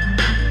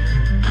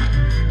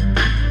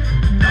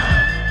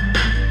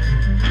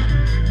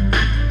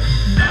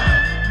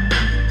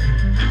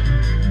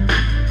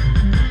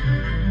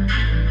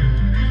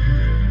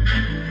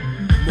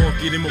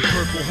 Get him a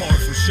purple heart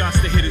from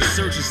shots to hit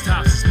insurgents'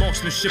 tops. His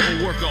marksmanship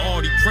a work of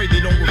art. He prayed they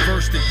don't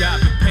reverse the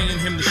dot. But paying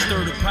him to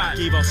stir the pot.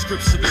 Gave out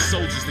scripts to the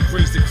soldiers that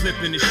grazed the clip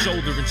in his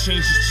shoulder and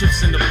changed his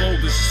chips into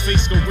boulders. His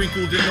face go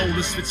wrinkled and older.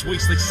 Spits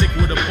waist like sick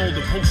with a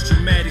boulder.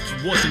 Post-traumatic, he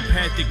was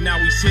empathic.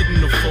 Now he's hitting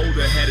the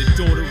folder. Had a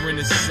daughter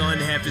and a son.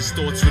 Half his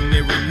thoughts were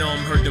near and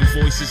numb. Heard them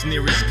voices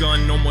near his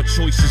gun. No more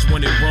choices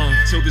when it rung.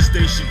 Till this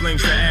day she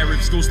blames the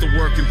Arabs. Goes to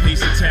work and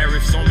pays the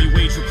tariffs. Army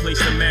wage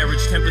replaced the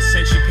marriage. 10%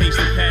 she pays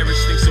the parish.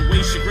 Thinks a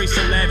way she grace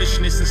her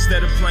lavishness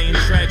instead of playing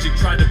tragic.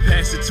 Tried to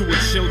pass it to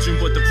her children,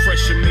 but the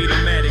pressure made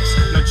them addicts.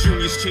 Now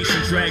Junior's chasing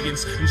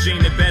dragons, and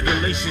Jane had bad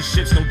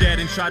relationships. No dad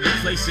and tried to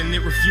place it, and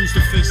it refused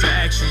to face her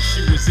action.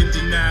 She was in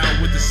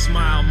denial with a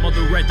smile.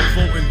 Mother at the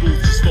voting booth,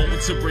 just voting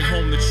to bring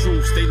home the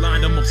truth. They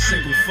lined them up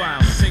single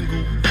file,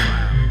 single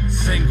file,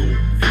 single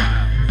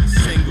file,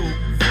 single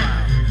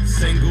file,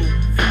 single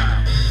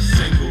file,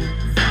 single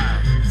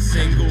file,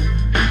 single.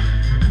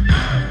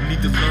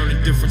 Need to learn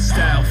a different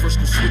style. First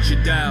go switch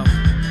your dial.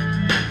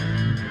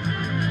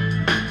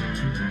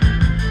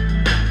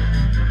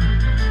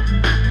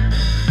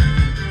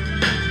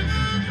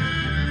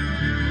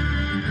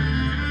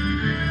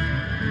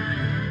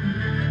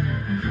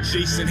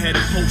 Jason had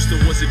a poster,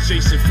 was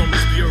adjacent from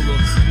his bureau.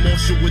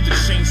 Marshall with the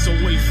chainsaw,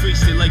 way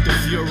faced it like the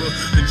Fuhrer.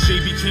 Then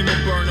Jay became a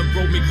burner,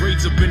 broke me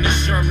grades up in the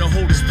Sherm to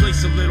hold his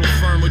place a little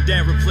firmer.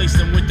 Dad replaced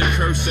him with the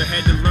cursor,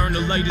 had to learn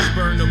to light his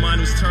burner. Mine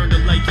was turned to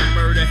like and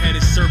murder, had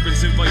his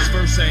serpents and vice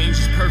versa. Ain't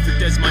just perfect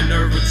as my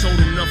nerve. I told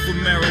him enough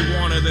with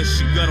marijuana, then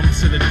she got him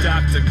to the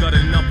doctor. Got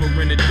an upper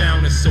and a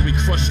downer, so he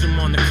crushed him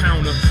on the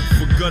counter.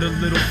 Forgot a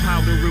little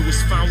powder, it was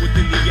found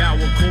within the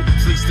hour. Called the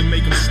police to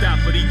make him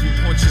stop, but he threw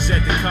punches at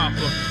the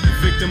copper.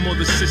 Victim of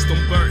the system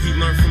burnt, he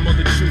learned from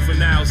other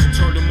juveniles and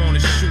turned him on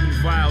to shooting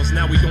vials.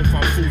 Now we don't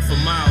find food for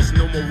miles.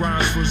 No more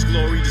rhymes for his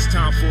glory, just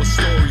time for a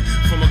story.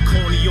 From a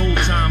corny old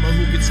timer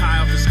who gets high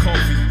off his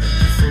coffee.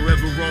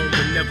 Forever roam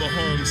but never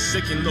home,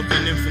 sick and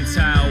looking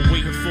infantile,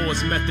 waiting for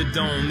his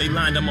methadone. They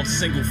lined him up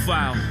single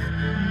file.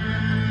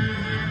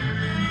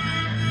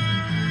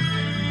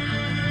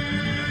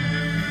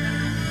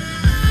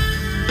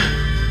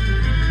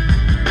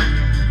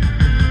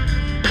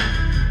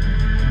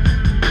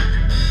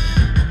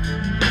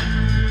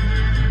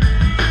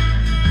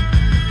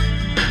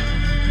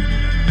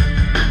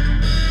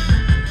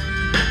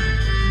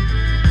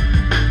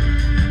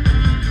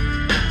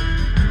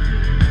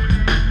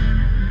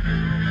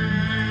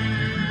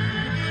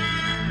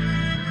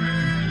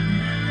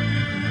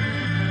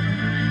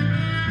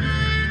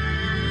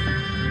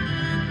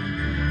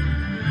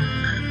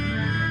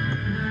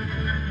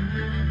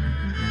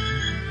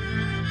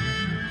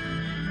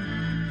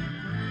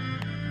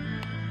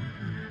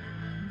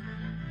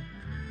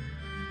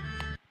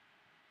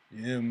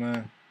 Yeah,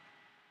 man.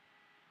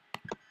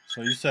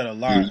 So you said a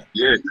lot.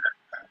 Yeah.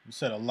 You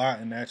said a lot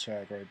in that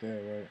track right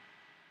there,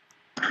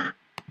 right?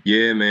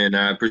 Yeah, man.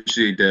 I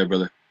appreciate that,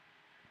 brother.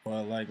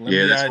 But like, let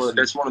me ask you,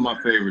 that's one of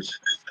my favorites.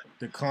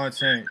 the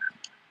content.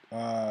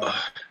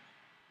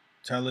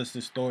 Tell us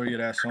the story of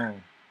that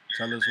song.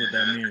 Tell us what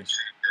that means.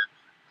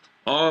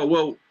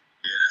 Well,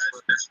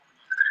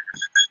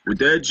 with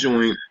that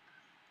joint,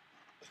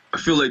 I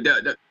feel like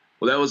that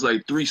was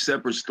like 3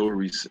 separate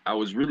stories. I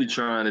was really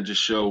trying to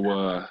just show,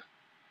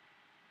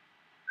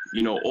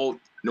 no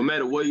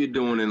matter what you're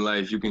doing in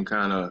life, you can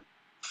kind of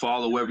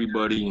follow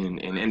everybody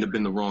and end up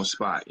in the wrong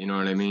spot. You know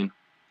what I mean?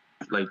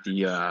 Like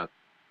the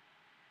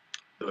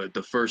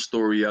first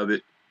story of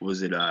it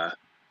was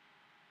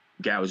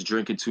guy was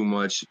drinking too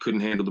much,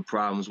 couldn't handle the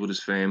problems with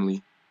his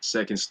family.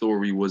 Second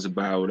story was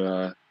about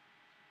a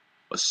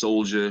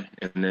soldier,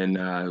 and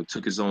then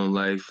took his own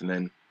life, and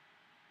then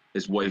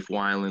his wife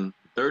wilding.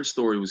 Third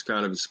story was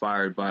kind of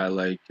inspired by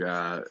like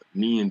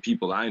me and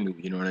people I knew,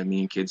 you know what I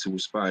mean? Kids who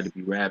aspired to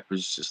be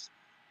rappers just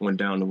went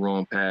down the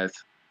wrong path,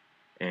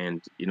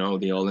 and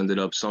they all ended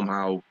up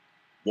somehow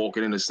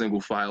walking in a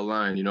single file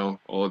line,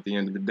 all at the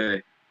end of the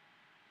day.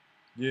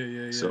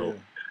 Yeah. So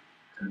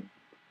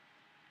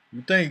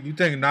you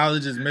think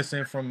knowledge is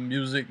missing from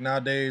music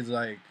nowadays?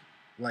 Like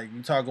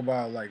you talk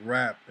about like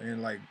rap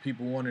and like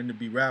people wanting to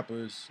be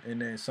rappers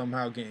and then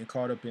somehow getting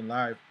caught up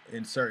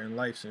in certain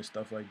lives and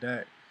stuff like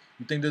that.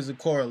 You think there's a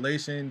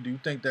correlation? Do you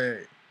think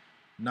that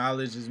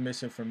knowledge is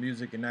missing from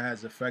music and that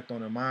has effect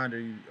on the mind,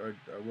 or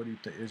what do you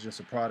think? It's just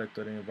a product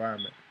of the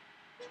environment?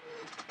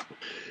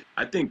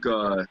 I think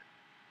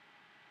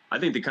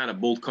they kind of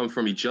both come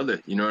from each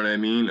other. You know what I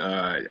mean?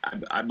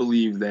 I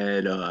believe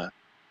that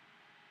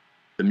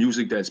the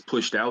music that's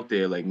pushed out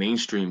there, like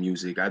mainstream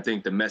music, I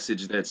think the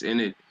message that's in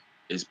it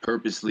is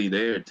purposely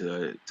there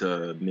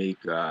to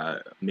make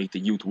the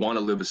youth want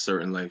to live a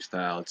certain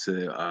lifestyle,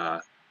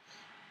 to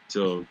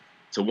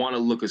want to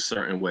look a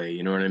certain way.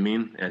 You know what I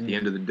mean? At the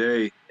end of the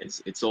day,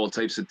 it's all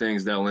types of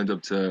things that'll end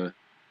up to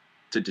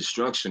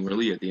destruction.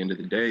 Really, at the end of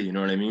the day, you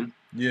know what I mean?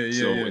 Yeah.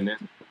 So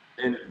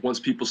and once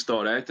people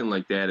start acting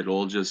like that, it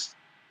all just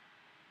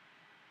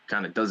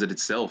kind of does it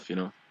itself,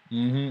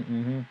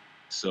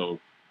 So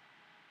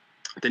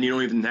then you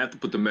don't even have to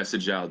put the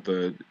message out;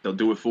 they'll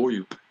do it for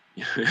you.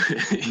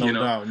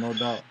 No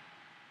doubt.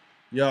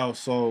 Yo,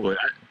 so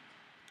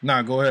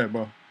go ahead,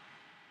 bro.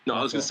 No,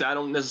 I was gonna say I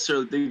don't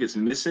necessarily think it's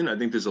missing. I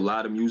think there's a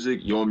lot of music,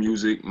 your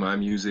music, my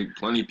music,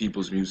 plenty of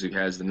people's music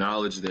has the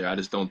knowledge there. I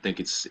just don't think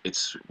it's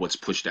what's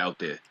pushed out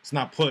there. It's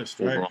not pushed,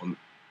 right? Overall.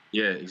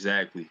 Yeah,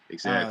 exactly.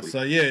 So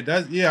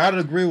I'd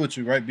agree with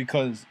you, right?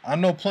 Because I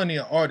know plenty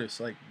of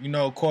artists, like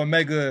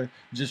Cormega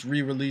just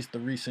re-released the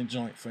recent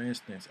joint, for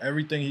instance.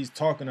 Everything he's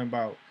talking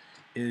about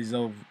is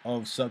of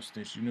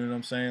substance. You know what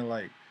I'm saying?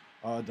 Like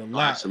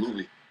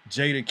absolutely.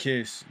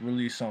 Jadakiss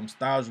released something,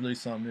 Styles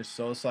released something.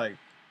 So it's like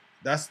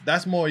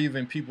that's more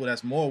even people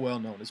that's more well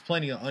known. There's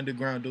plenty of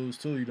underground dudes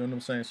too. You know what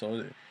I'm saying?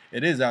 So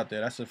it is out there.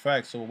 That's a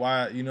fact. So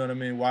why, you know what I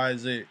mean? Why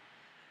is it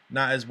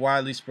not as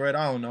widely spread?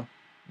 I don't know.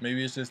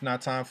 Maybe it's just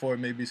not time for it.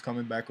 Maybe it's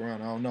coming back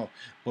around. I don't know.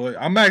 But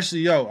I'm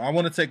actually, I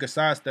want to take a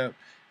sidestep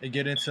and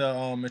get into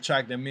a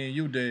track that me and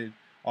you did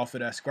off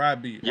of that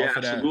Scribe beat. Yeah,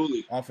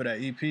 absolutely. Off of that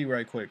EP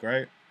right quick,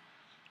 right?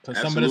 Because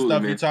some of the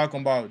stuff you're talking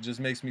about just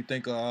makes me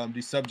think of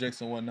these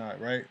subjects and whatnot,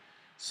 right?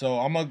 So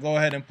I'm going to go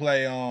ahead and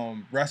play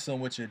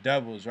Wrestling with Your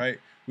Devils, right?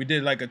 We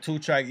did like a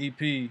 2-track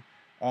EP.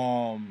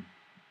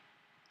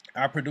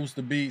 I produced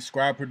the beat,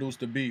 Scribe produced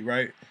the beat,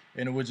 right?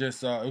 And it was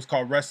just it was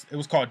called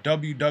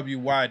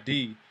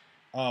WWYD,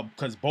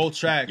 because both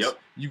tracks Yep.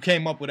 you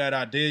came up with that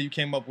idea. You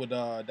came up with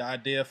the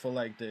idea for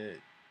like the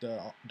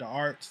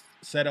art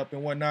setup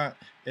and whatnot,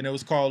 and it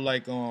was called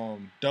like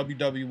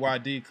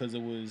WWYD because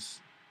it was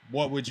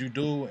what would you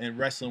do in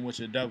wrestling with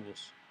your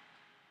devils,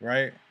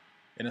 right?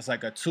 And it's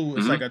like a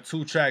it's like a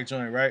 2-track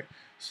joint, right?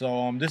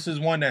 So this is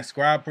one that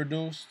Scribe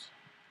produced.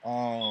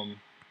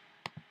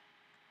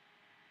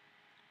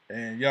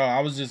 And yo,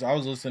 I was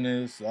listening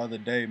to this the other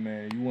day,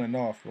 man. You went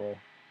off, bro.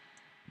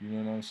 You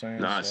know what I'm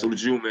saying? Nah, so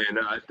did you, man.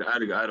 I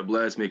had a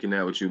blast making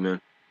that with you, man.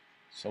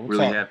 So we'll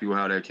really happy with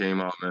how that came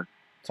out, man.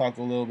 Talk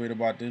a little bit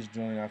about this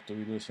joint after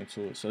we listen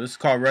to it. So this is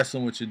called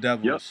Wrestling with Your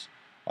Devils,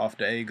 off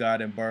the A God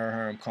and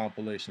Burnham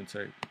compilation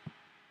tape.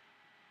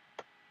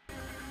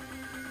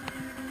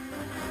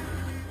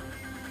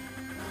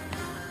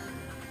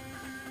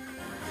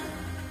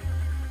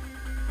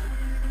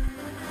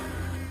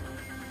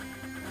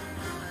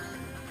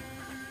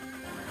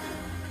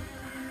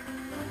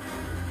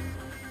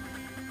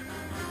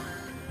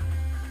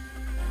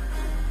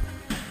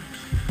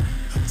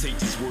 Take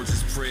these words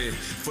as prayer,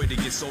 fight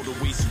against all the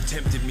ways you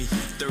tempted me.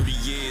 30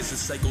 years and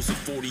cycles of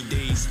 40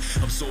 days.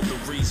 Absorb the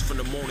rays from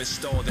the morning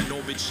star, then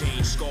orbit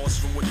change. Scars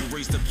from when you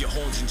raised up your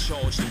horns and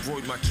charged and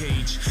broid my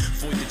cage.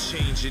 Void the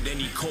change at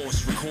any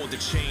cost, record the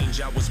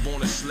change. I was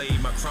born a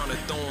slave, my crown of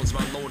thorns,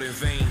 my lord in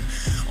vain.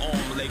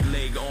 Arm, leg,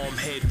 arm,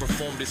 head,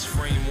 performed this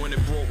frame. When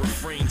it brought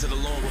refrain to the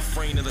long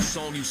refrain of the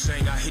song you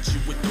sang, I hit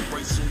you with the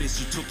right soon as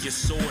you took your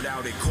sword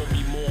out. It caught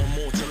me more and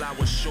more till I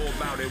was sure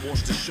about it.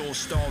 Watched the shore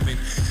starving.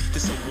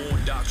 This a war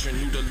doctrine,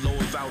 knew the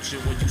Lord voucher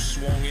when you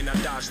swung in. I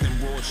dodged them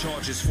raw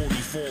charges,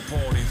 44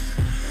 pardon.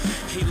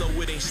 Halo,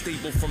 it ain't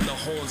stable from the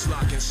horns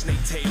locking.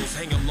 Snake tails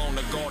hang along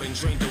the garden,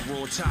 drain the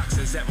raw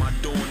toxins at my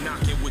door,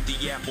 knocking with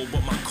the apple,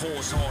 but my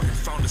core's hardened.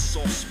 Found a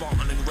soft spot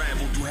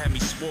unraveled, you had me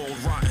spoiled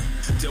rotten.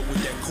 Dealt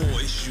with that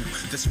core issue,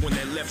 that's when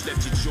that left your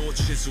jaw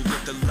chiseled.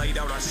 Let the light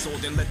out I saw,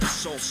 then let the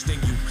salt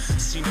sting you.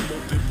 Seen them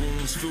open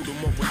wounds, filled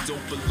them up with dope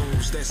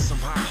balloons. There's some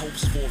high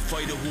hopes for a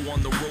fighter who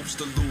on the ropes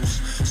to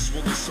lose.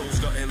 Swollen souls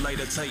gotten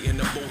lighter, tighten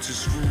the bolts and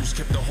screws.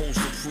 Kept the holes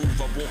to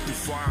prove, I walked through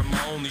fire in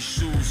my only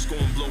shoes.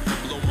 Going blow for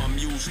blow, my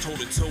muse toe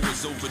to toe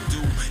is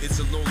overdue. It's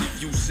a lonely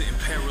view sitting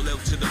parallel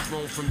to the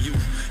throne from you.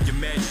 Your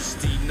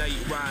Majesty, night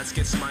rides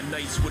against my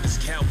knights with his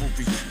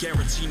cavalry.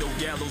 Guarantee no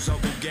gallows, I'll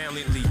go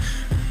gallantly.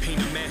 Paint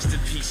a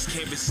masterpiece,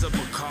 canvas up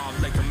a carve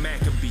like a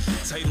Maccabee.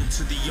 Title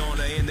to the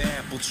honor and the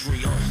apple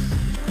tree.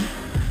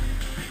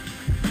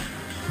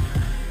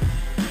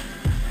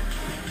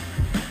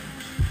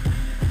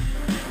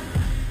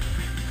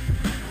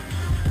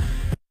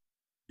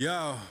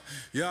 Yo,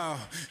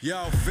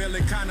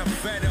 feeling kinda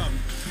fed up.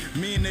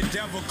 Me and the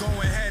devil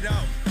going head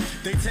up.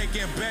 They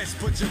taking bets,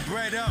 put your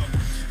bread up.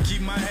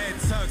 Keep my head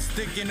tucked,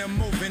 sticking and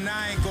moving,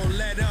 I ain't gon'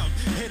 let up.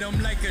 Hit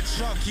him like a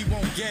truck, he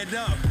won't get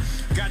up.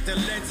 Got the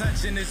lead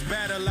touch in this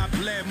battle, I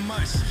bled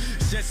much.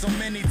 Shed so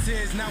many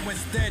tears, now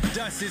instead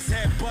dust. His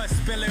head bust,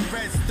 spilling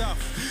red stuff.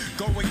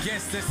 Go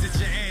against us, it's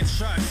your ain't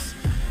trust.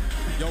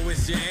 Yo,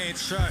 it's your ain't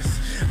trust.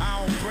 I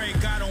don't break,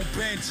 I don't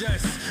bend,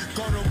 just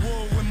go to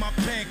war with my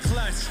pen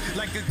clutch.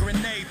 Like a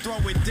grenade, throw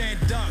it, then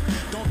duck.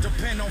 Don't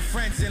depend on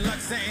friends and luck,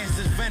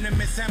 sentences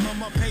venomous. Hammer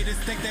my haters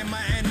think they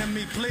my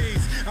enemy,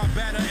 please. I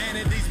battle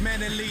entities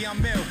mentally,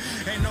 I'm ill.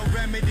 Ain't no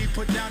remedy,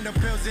 put down the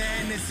pills and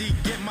Hennessy.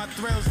 Get my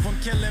thrills from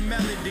killing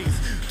melodies.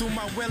 Through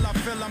my will, I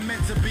feel I'm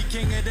meant to be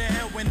king of the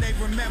hill when they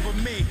remember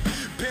me.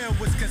 Pill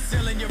was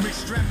concealing your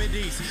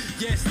extremities,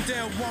 yet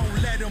still won't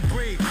let them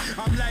breathe.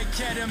 I'm like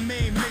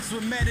ketamine mixed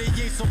with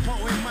Medellin, so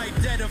potent might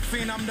dead a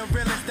fiend. I'm the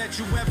realest that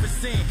you ever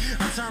seen.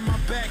 I turn my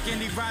back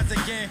and he rides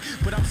again,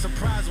 but I'm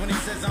surprised when he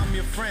says I'm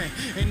your friend.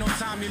 Ain't no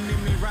time you need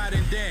me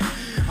riding dead.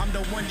 I'm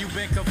the one you've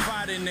been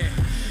confiding in.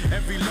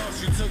 Every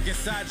loss you took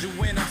inside you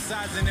win. I'm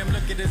sizing him,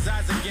 look at his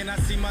eyes again. I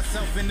see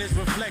myself in his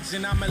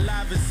reflection. I'm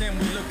alive as sin.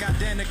 We look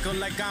identical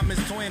like I'm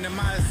his twin. Am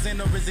I a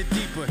sin or is it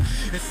deeper?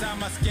 Inside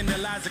my skin there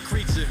lies a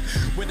creature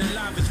with the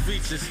livest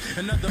features.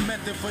 Another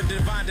method for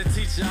divine to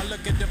teach you. I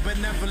look at the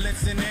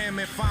benevolence in him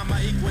and find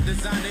my equal.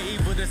 Design the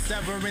evil, the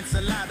severance,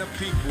 a lot of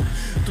people.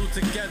 Through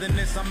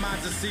togetherness, our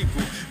minds a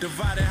sequel.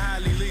 Divided,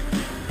 highly lethal.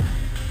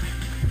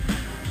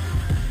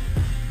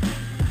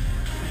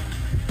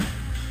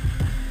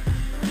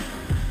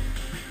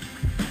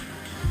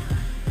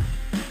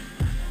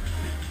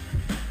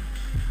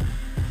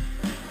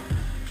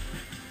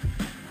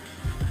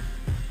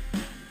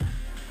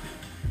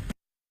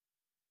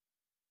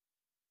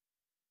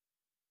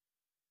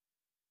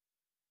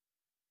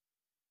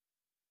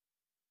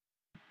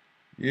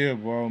 Yeah,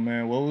 bro,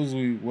 man.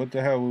 What the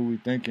hell were we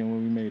thinking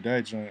when we made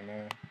that joint,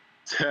 man?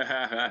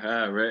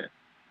 Right.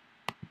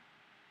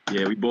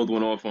 Yeah, we both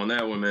went off on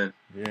that one, man.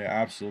 Yeah,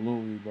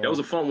 absolutely, bro. That was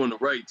a fun one to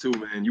write too,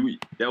 man.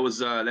 That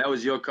was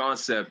your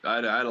concept. I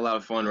had a lot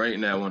of fun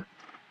writing that one.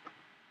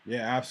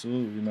 Yeah,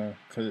 absolutely, man.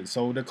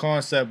 So the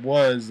concept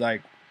was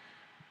like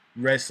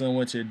wrestling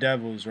with your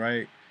devils,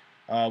 right?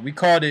 We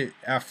called it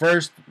at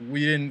first.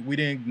 We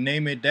didn't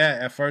name it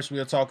that. At first, we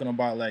were talking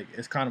about like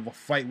it's kind of a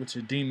fight with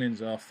your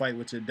demons, or a fight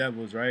with your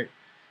devils, right?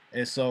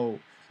 And so,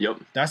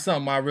 Yep. that's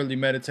something I really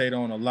meditate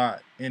on a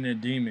lot, inner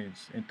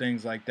demons and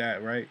things like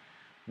that, right?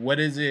 What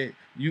is it?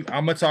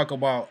 I'm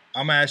gonna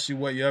ask you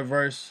what your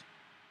verse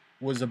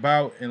was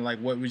about, and like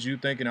what was you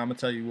thinking. I'm gonna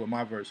tell you what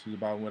my verse was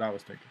about and what I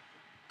was thinking.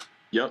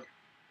 Yep.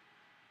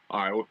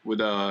 All right.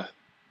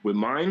 With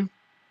mine,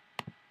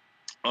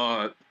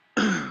 what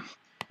do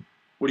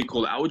you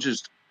call it? I would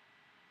just,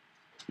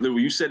 Lil,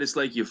 you said it's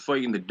like you're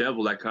fighting the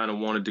devil. I kind of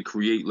wanted to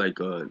create like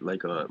a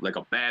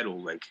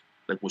battle, like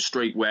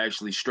we're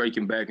actually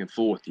striking back and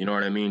forth. You know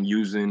what I mean?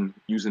 Using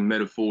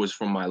metaphors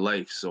from my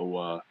life.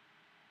 So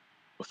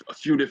a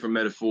few different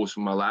metaphors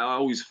from my life. I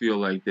always feel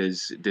like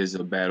there's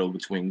a battle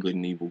between good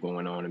and evil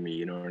going on in me.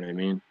 You know what I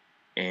mean?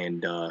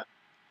 And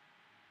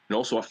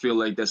also I feel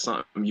like that's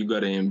something you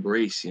gotta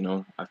embrace. You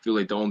know, I feel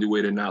like the only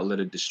way to not let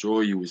it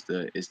destroy you is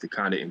to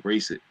kind of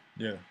embrace it.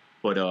 Yeah.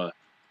 But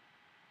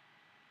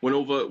went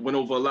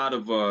over a lot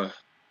of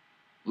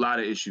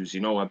issues. You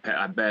know,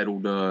 I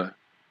battled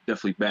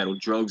definitely battled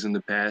drugs in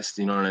the past.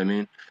 You know what I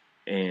mean?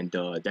 And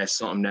that's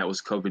something that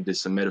was covered.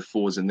 There's some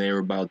metaphors in there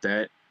about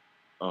that.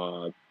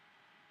 What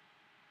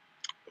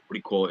do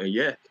you call it? And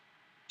yeah,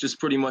 just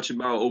pretty much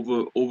about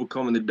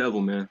overcoming the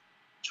devil, man.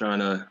 Trying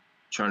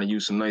to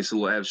use some nice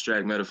little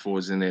abstract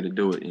metaphors in there to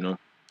do it. You know?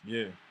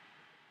 Yeah.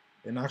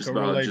 And I Just can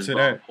about- relate just to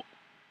about- that.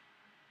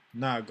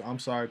 Nah, I'm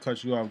sorry, to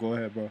cut you off. Go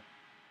ahead, bro.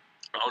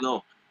 I don't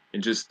know.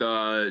 And just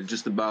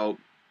about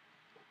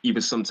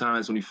even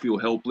sometimes when you feel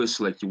helpless,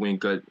 like you ain't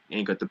got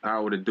the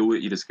power to do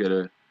it, you just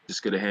gotta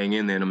hang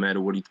in there no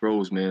matter what he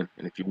throws, man.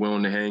 And if you're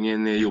willing to hang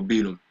in there, you'll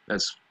beat him.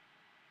 That's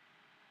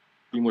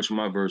pretty much what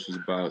my verse was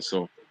about.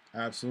 So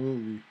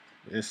Absolutely.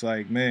 It's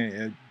like,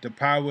 man, the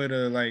power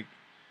to like,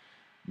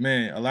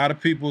 man, a lot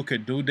of people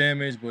could do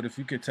damage, but if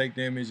you could take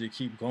damage and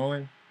keep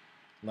going,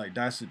 like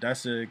that's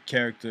a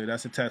character,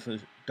 that's a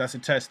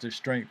test of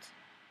strength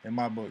in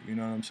my book. You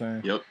know what I'm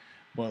saying? yep.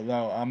 But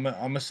I'm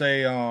gonna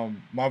say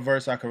my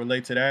verse, I can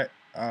relate to that,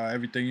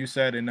 everything you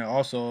said, and then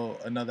also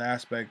another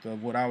aspect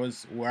of where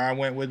I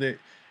went with it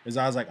is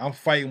I was like, I'm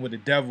fighting with the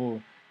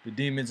devil, the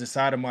demons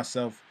inside of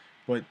myself,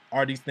 but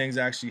are these things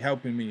actually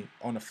helping me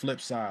on the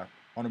flip side,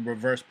 on the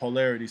reverse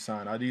polarity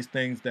side? Are these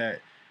things that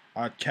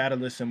are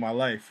catalysts in my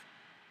life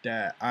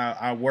that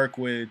I work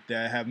with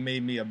that have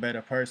made me a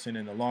better person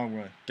in the long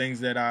run?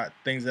 Things that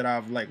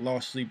I've like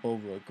lost sleep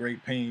over,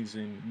 great pains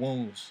and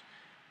wounds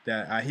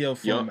that I heal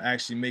from,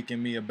 actually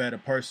making me a better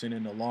person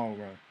in the long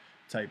run,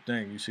 type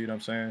thing. You see what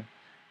I'm saying?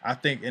 I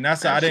think, and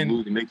that's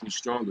Absolutely, make me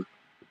stronger.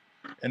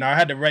 and I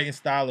had the writing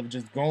style of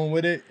just going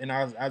with it. And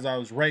as I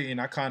was writing,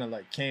 I kind of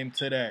like came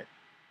to that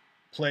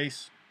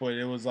place, but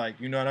it was like,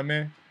 you know what I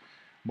mean?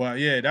 But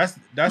yeah,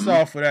 that's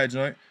all for that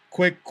joint.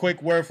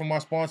 Quick word from our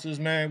sponsors,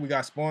 man. We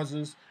got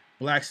sponsors.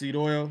 Black Seed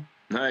Oil.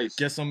 Nice.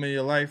 Get some in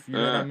your life. You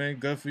know what I mean?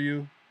 Good for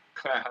you.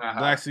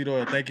 Black Seed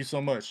Oil. Thank you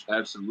so much.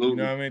 Absolutely. You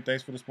know what I mean?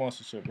 Thanks for the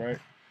sponsorship, right?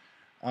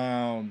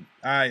 All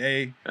right,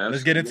 hey, let's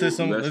Absolutely. get into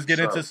some. That's Let's get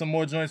what's into up. some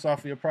more joints off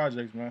of your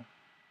projects, man.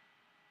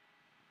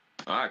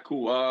 All right,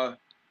 cool.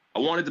 I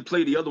wanted to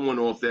play the other one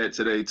off that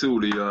today too.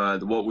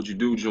 The What Would You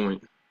Do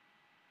joint.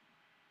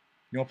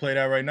 You gonna play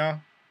that right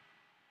now?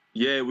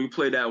 Yeah, we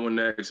play that one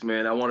next,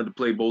 man. I wanted to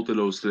play both of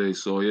those today,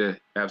 so yeah,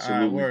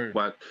 absolutely. word.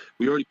 But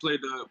we already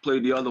played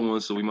the other one,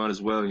 so we might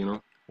as well, you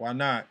know, Why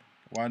not?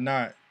 Why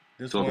not?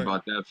 This talk one,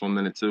 about that for a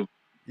minute too.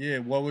 yeah.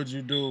 What would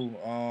you do?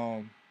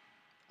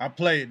 I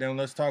play it. Then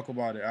let's talk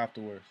about it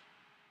afterwards.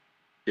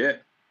 Yeah.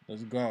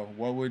 Let's go.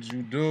 What would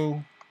you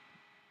do?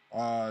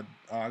 I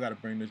gotta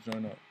bring this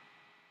joint up.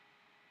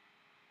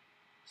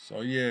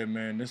 So yeah,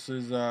 man, this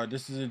is a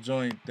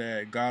joint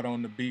that God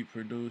on the Beat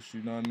produced.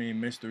 You know what I mean?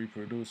 Mystery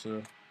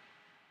producer,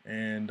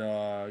 and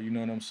you know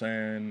what I'm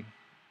saying.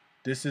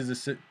 This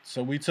is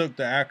so we took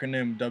the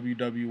acronym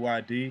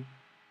WWYD,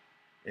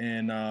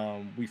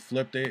 and we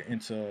flipped it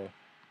into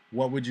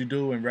What Would You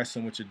Do and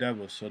Wrestling with Your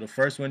Devils. So the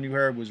first one you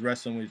heard was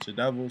Wrestling with Your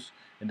Devils,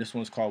 and this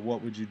one's called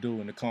What Would You Do,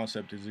 and the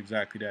concept is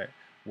exactly that.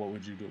 What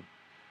would you do?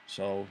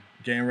 So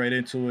getting right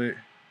into it.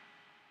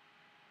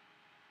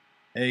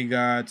 A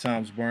God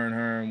times Burn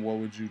Herm, what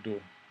would you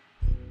do?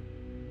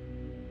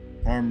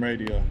 Herm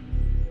Radio.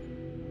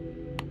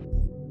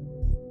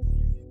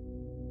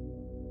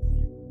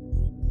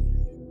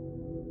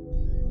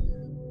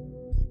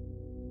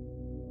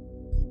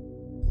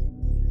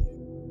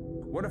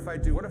 What if I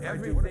do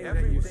everything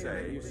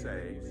that you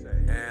say,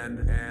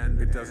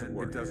 and it doesn't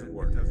work?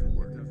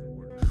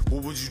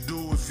 What would you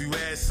do if you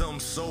had something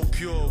so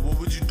pure? What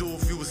would you do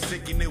if you was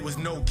sick and there was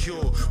no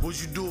cure? What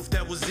would you do if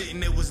that was it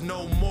and there was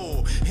no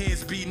more?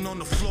 Hands beating on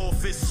the floor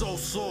if it's so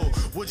sore.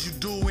 What'd you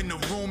do in the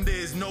room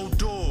there's no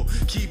door?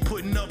 Keep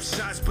putting up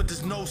shots but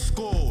there's no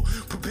score.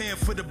 Preparing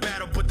for the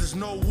battle but there's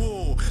no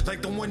war.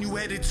 Like the one you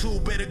headed to,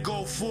 better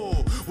go for.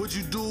 What'd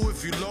you do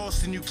if you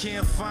lost and you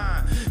can't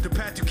find the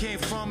path you came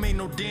from? Ain't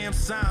no damn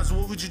signs.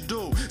 What would you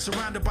do?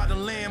 Surrounded by the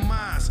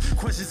landmines.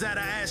 Questions that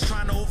I ask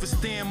trying to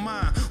overstand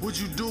mine. What'd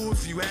you do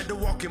if you had had to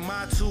walk in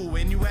my too,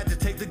 and you had to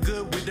take the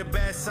good with the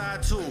bad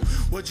side too.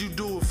 What'd you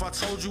do if I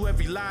told you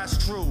every lie's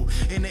true?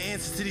 And the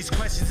answer to these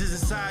questions is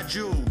inside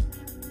you.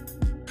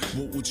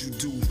 What would you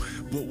do?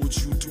 What would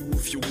you do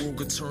if your world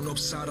could turn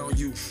upside on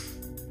you?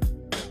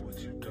 What would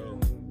you do?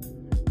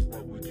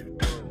 What would you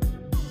do?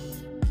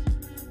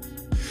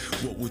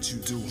 What would you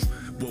do?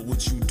 What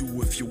would you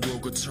do if your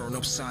world could turn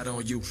upside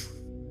on you?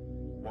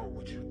 What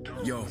would you do?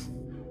 Yo.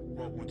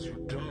 What would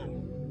you do?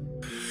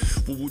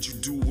 What would you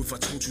do if I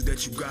told you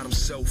that you got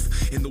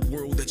himself in the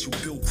world that you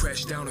built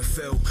crashed down and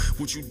fell?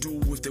 What'd you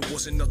do if there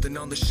wasn't nothing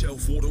on the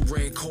shelf? Water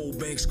ran cold,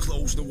 banks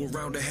closed, no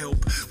around to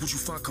help. Would you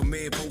find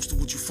command post or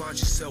would you find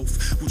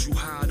yourself? Would you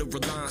hide or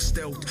rely on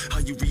stealth? How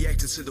you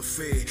reacted to the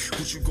fear?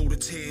 Would you go to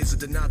tears or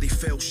deny they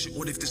fell? Shit,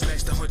 what if this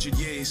lasts 100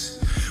 years?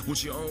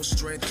 Would your own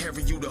strength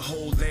carry you the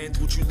whole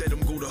length? Would you let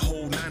them go the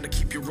whole 9 to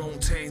keep your own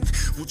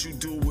 10th? Would you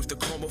do if the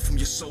karma from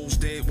your soul's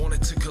dead?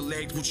 Wanted to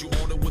collect, would you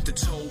honor what the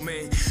told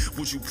man?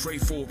 Would you pray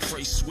for a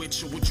praise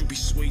switch, or would you be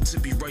swayed to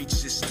be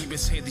righteous?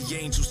 Demons hand the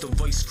angels the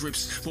vice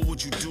scripts. What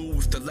would you do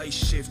if the light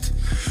shift?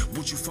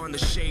 Would you find the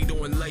shade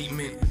or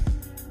enlightenment?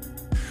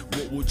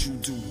 What would you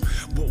do?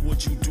 What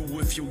would you do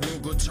if your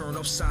world could turn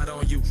upside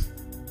on you?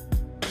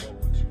 What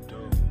would you do?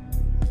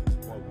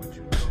 What would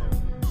you do?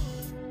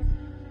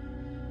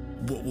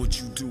 What would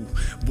you do?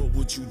 What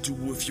would you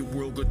do if your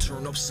world could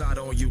turn upside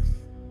on you?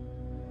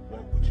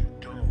 What would you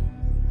do?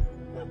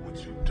 What would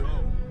you do?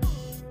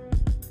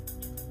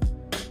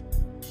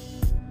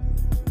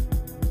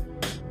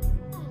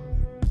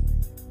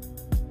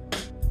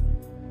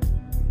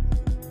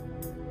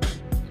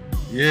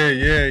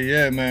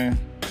 Yeah, man.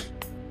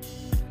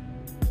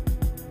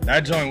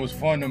 That joint was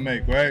fun to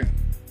make, right?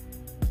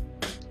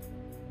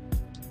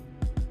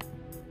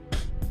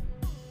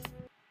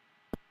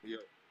 Yeah.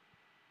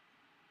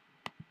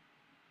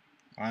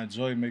 I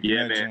enjoy making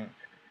that man. joint.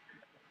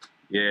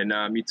 Yeah,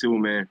 nah, me too,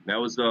 man. That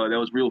was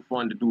real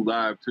fun to do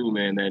live too,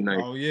 man, that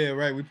night. Oh yeah,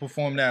 right. We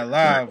performed that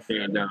live.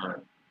 And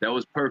that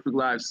was perfect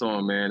live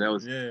song, man. That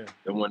was Yeah.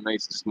 that one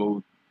nice and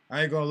smooth.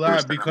 I ain't gonna lie,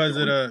 First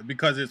time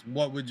because it's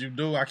what would you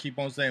do? I keep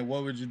on saying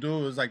what would you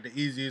do? It's like the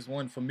easiest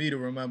one for me to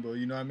remember.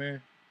 You know what I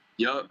mean?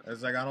 Yup.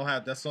 It's like I don't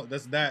have that's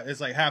that.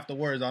 It's like half the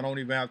words I don't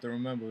even have to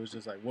remember. It's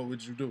just like what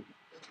would you do?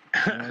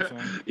 You know what I'm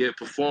saying? Yeah,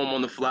 perform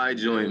on the fly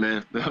joint,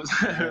 man.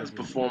 That was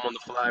perform on the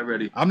fly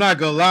ready. I'm not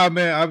gonna lie,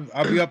 man.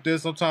 I be up there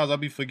sometimes. I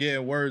be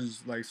forgetting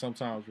words like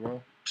sometimes,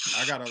 bro.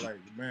 I gotta like,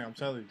 man. I'm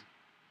telling you.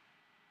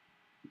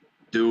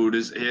 Dude,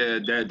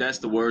 that's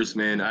the worst,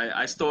 man.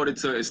 I started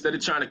to, instead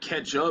of trying to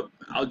catch up,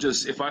 I'll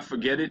just, if I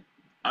forget it,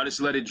 I'll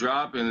just let it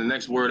drop, and the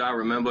next word I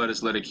remember, I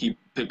just let it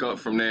pick up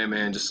from there,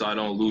 man, just so I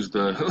don't lose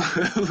the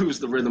lose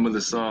the rhythm of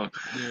the song.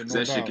 Yeah,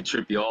 That shit can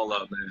trip you all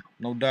up, man.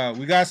 No doubt.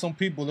 We got some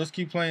people. Let's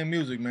keep playing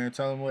music, man.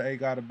 Tell them what A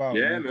got about.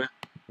 Yeah, man.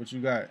 What you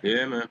got?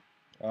 Yeah, man.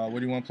 What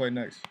do you want to play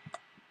next?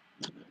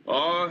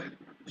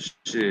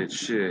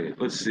 Shit.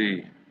 Let's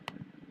see.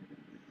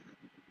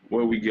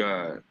 What we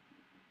got?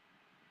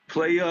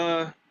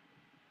 Let's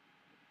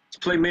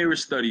play Mirror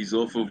Studies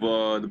off of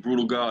the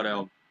Brutal God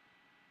album.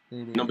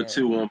 Number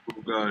 2 on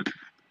Brutal God.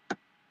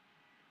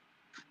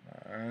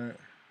 Alright.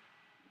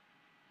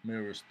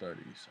 Mirror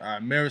Studies.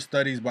 Alright, Mirror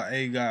Studies by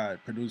A God,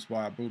 produced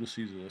by Brutal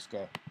Caesar. Let's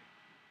go.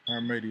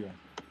 Harm Radio.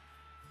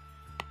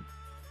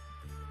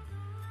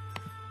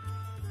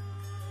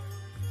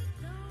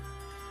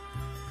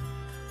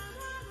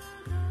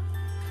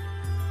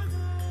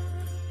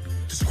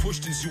 There's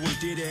questions you ain't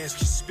dare to ask.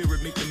 Your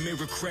spirit make the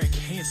mirror crack.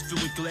 Hands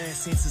filled with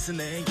glass, answers in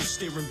the angle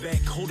staring back.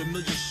 Hold a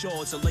million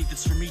shards, a light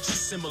that's from each is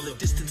similar.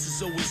 Distance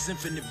is always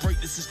infinite,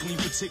 brightness is clean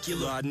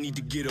particular. I need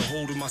to get a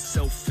hold of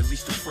myself, at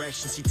least a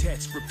fraction. See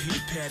tats,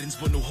 repeated patterns,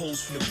 but no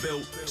holes from the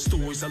belt.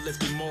 Stories I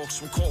left in marks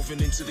from carving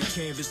into the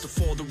canvas. The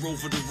farther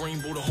over the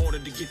rainbow, the harder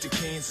to get to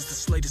Kansas. The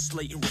slightest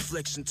light and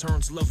reflection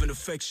turns love and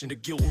affection to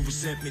guilt and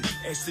resentment.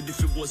 Asked it if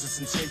it was its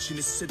intention.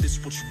 It said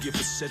this what you give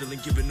for settling,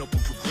 giving up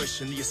on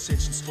progression. The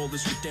ascension's fall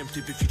is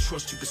redemptive if you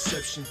trust your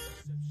perception.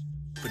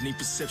 Beneath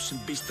perception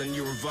based on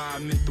your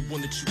environment, the one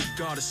that you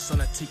regard as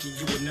son, I take it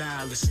you a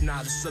nihilist.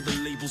 Nihilist other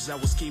labels I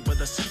was gave by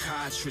the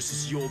psychiatrist.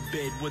 It's your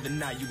bed, whether or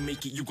not you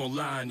make it, you gon'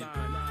 lie in it.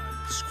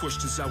 There's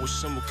questions I wish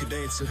someone could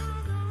answer,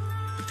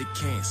 but they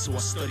can't, so I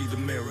study the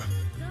mirror.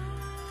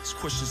 There's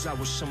questions I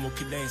wish someone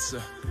could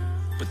answer,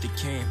 but they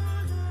can't.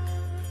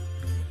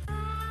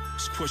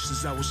 There's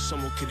questions I wish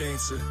someone could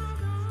answer,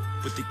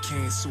 but they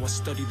can't, so I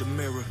study the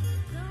mirror.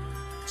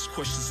 There's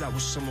questions I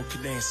wish someone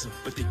could answer,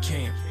 but they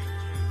can't.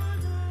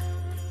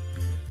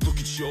 Look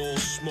at you all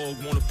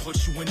smug, wanna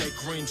put you in that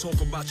green.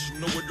 Talk about you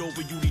know it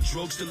over, you need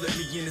drugs to let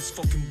me in. It's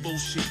fucking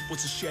bullshit.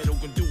 What's a shadow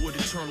gonna do with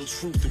eternal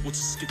truth? And what's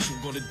a schizo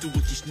gonna do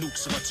with these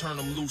nukes if I turn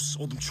them loose?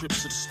 All them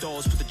trips to the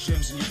stars, put the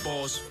gems in your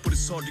bars. But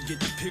it's hard to get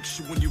the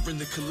picture when you're in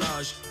the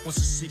collage. Once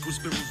the secret's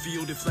been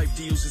revealed, if life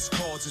deals its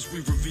cards as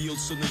we revealed,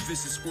 so the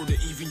visits were to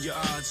even your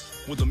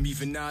odds. Well, them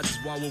even odds is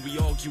why when we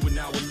argue an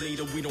hour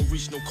later, we don't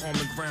reach no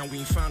common ground, we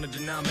ain't found a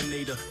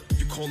denominator.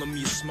 You calling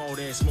me a smart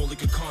ass, more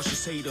like a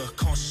conscious hater.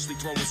 Consciously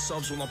throwing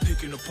subs while I'm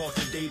picking apart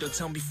the data.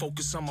 Tell me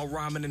focus on my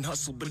rhyming and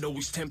hustle, but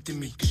always tempting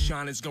me. Cause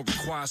shining's gonna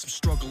require some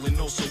struggle and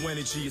also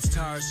energy. It's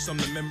tiresome,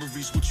 the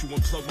memories which you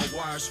unplug my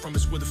wires from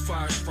is where the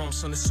fire's from.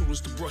 Son, as soon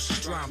as the brush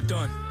is dry, I'm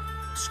done.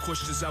 There's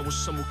questions I wish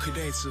someone could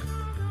answer,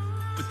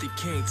 but they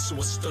can't, so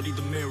I study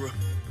the mirror.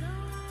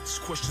 There's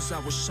questions I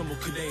wish someone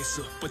could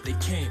answer, but they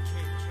can't.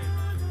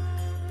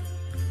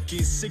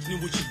 Getting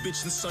sickening with your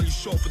bitch, and son, you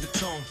sharp with the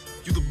tongue.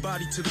 You the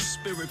body to the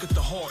spirit, got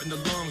the heart and the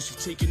lungs. You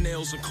taking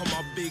nails and call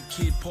my big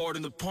kid,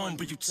 pardon the pun,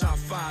 but you top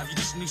 5. You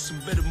just need some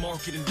better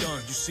marketing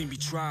done. You see me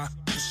try,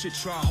 but shit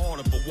try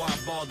harder, but why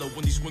bother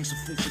when these wings are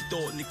food for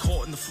thought and they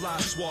caught in the fly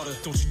swatter?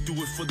 Don't you do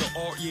it for the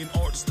art, you an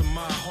artist of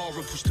my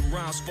horror. Push the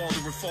rhymes farther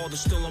and farther,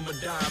 still I'ma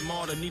die a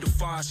martyr. Need a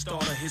fire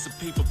starter, here's a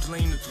paper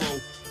plane to throw.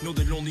 Know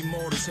that only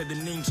martyrs had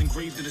their names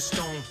engraved in a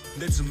stone.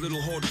 That's a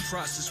little hard to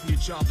process when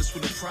you're jobless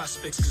with no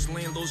prospects, cause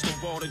landlords don't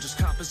bother, just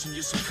coppers in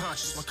your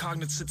subconscious. My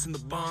cognate sits in the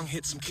bong,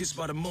 hits, I'm kissed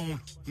by the moon.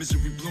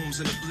 Misery blooms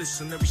in the bliss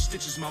and every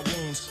stitch is my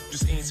wounds.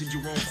 Just answered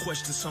your own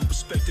question, some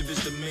perspective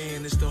is the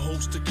man. It's the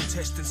host, the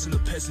contestants, and the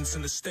peasants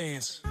in the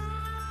stands.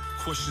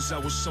 Questions I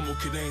wish someone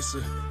could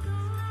answer,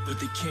 but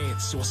they can't,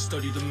 so I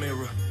study the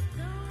mirror.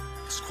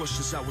 It's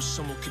questions I wish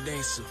someone could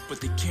answer, but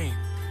they can't.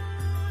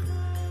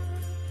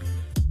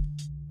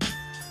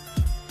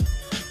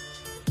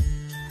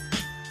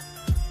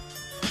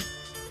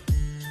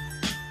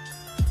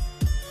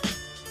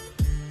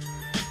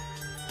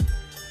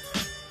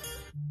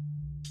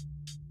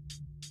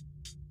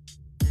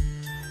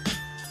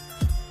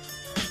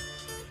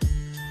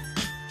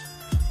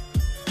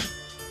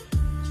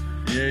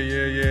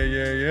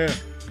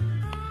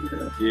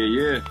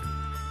 Yeah.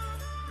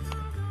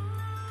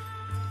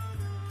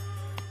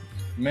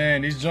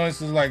 Man, these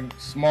joints is like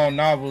small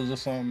novels or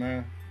something,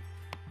 man.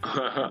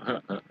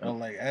 Or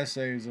like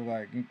essays or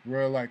like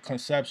real like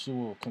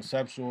conceptual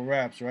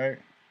raps, right?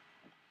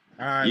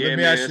 All right, Yeah, let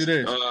me man, ask you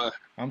this. uh,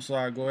 I'm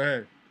sorry, go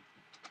ahead.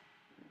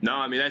 No,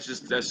 I mean that's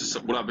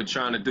just what I've been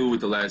trying to do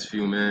with the last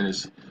few, man,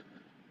 is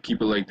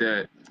keep it like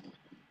that.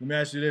 Let me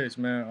ask you this,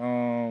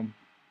 man.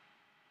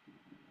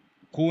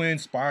 Who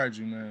inspired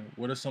you, man?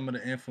 What are some of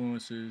the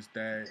influences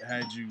that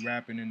had you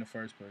rapping in the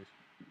first place?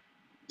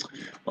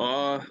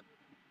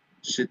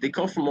 Shit, they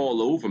come from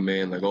all over,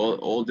 man. Like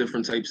all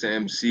different types of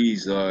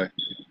MCs.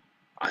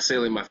 I say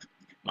like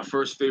my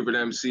first favorite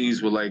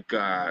MCs were like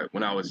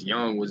when I was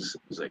young was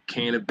like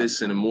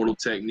Cannabis and Immortal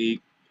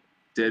Technique,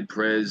 Dead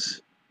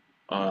Prez.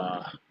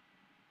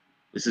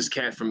 There's this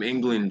cat from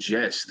England,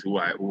 Jest, who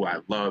I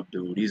love,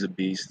 dude. He's a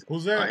beast.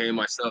 Who's that? I hate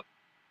myself.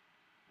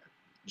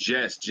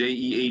 Jest,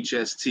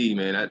 Jehst,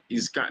 man.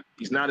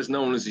 He's not as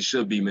known as he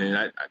should be,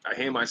 man. I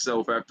hate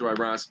myself after I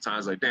rhyme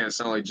sometimes. Like, damn, it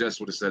sound like Jest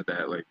would have said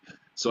that. Like,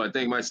 so I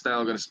think my style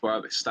gonna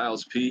inspire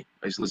Styles P.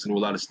 I used to listen to a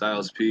lot of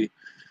Styles P,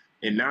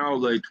 and now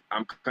like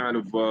I'm kind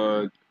of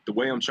the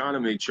way I'm trying to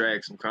make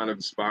tracks. I'm kind of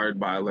inspired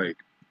by like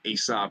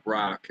A$AP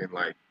Rock and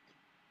like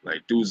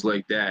dudes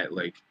like that.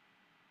 Like,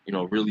 you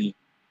know, really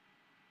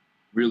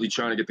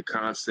trying to get the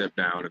concept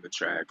down in the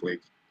track.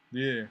 Like,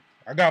 Yeah,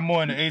 I got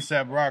more into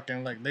A$AP Rock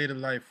and like later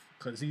life.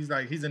 Cause he's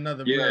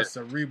another Yeah.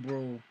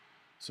 real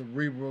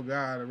cerebral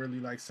guy that really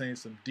like saying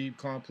some deep,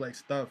 complex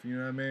stuff. You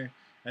know what I mean?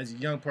 As a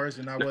young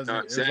person, I wasn't.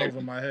 It was exactly.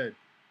 over my head.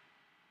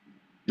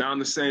 now I'm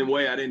the same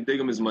way. I didn't dig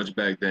him as much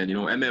back then. You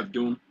know, MF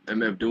Doom.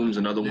 MF Doom's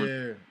another one.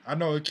 Yeah, I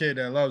know a kid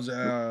that loves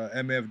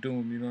MF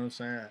Doom. You know what I'm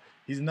saying?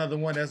 He's another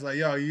one that's like,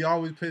 yo, he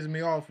always pisses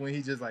me off when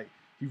he just like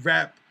he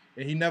rap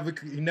and he never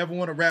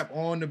want to rap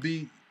on the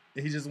beat.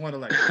 He just want to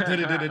like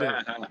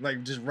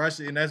like just rush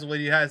it, and that's what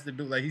he has to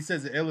do. Like he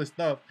says the illest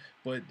stuff,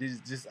 but it's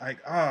just like,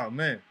 oh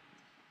man.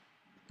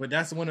 But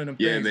that's one of them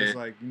Yeah, things. man. It's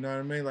like, you know what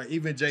I mean? Like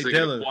even Jay It's like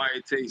an Dilla.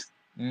 acquired taste.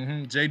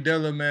 Jay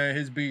Dilla, man,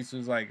 his beats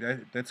was like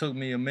that took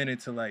me a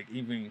minute to like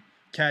even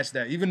catch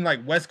that. Even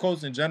like West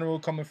Coast in general,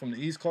 coming from the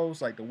East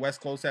Coast, like the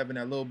West Coast having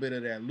that little bit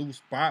of that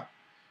loose pop.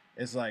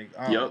 It's like,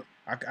 Yup.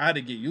 I had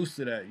to get used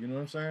to that. You know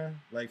what I'm saying?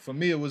 Like for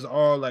me, it was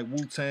all like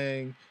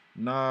Wu-Tang,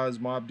 Nas,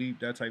 Mobb Deep,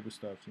 that type of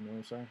stuff. You know what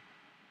I'm saying?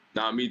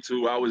 Nah, me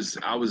too. I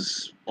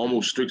was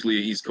almost strictly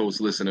an East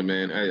Coast listener,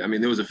 man. I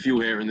mean, there was a few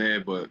here and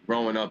there, but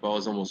growing up, I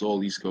was almost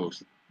all East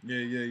Coast. Yeah.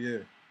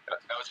 That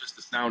was just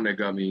the sound that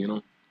got me, you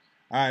know?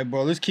 All right,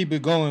 bro, let's keep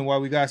it going while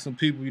we got some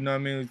people, you know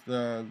what I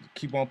mean?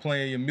 Keep on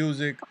playing your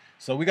music.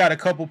 So we got a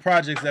couple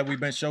projects that we've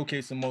been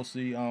showcasing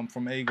mostly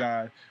from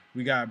A-God.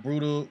 We got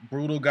Brutal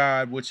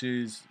God, which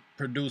is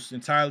produced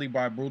entirely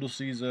by Brutal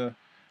Caesar,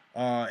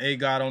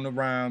 A-God on the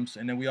rhymes,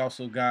 and then we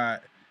also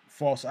got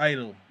False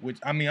Idol, which,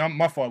 I mean,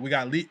 my fault. We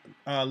got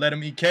Let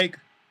 'Em Eat Cake.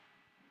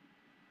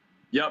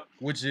 Yep.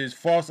 Which is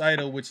False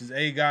Idol, which is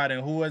A-God,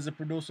 and who as a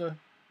producer?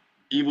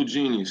 Evil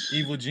Genius.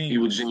 Evil Genius.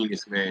 Evil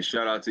Genius, man.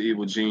 Shout out to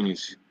Evil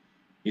Genius.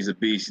 He's a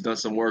beast. He's done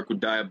some work with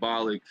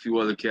Diabolic, a few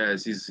other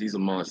cats. He's a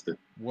monster.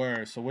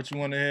 Word. So what you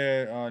want to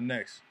hear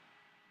next?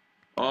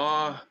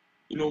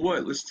 You know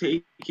what? Let's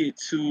take it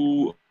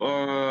to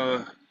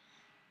well,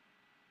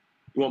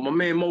 my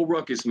man Mo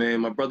Ruckus,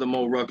 man. My brother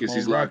Mo Ruckus.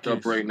 He's locked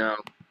up right now.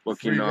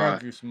 Free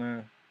Ruckus,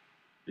 man.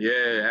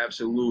 Yeah,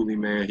 absolutely,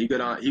 man. He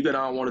got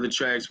on one of the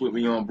tracks with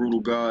me on Brutal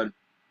God.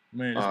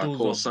 Man, this dude's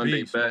called a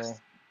Sunday beast, Best. bro.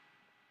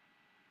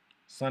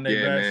 Sunday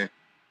Yeah, Best. man.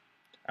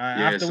 All right,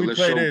 Yeah, after so we let's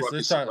play show this,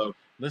 Ruckus some love.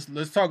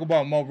 let's talk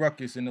about Mo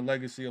Ruckus and the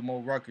legacy of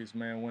Mo Ruckus,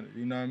 man. When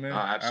you know what I mean?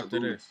 After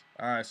Absolutely. this.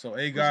 All right, so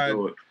Let's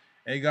do it.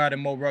 A God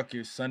and Mo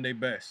Ruckus, Sunday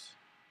Best,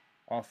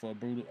 off the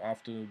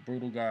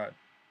Brutal God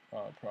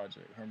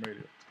project, Herm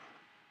Radio.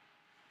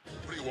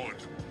 What do you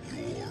want?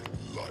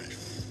 Your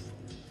life.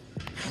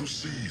 You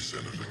see,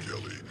 Senator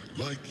Kelly,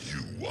 like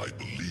you, I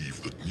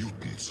believe that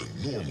mutants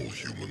and normal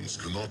humans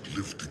cannot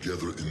live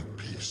together in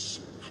peace.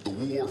 The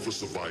war for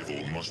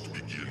survival must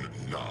begin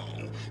now,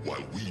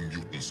 while we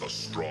mutants are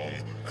strong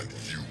and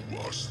you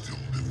are still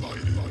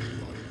divided.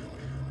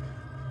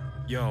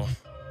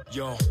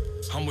 Yo,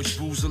 how much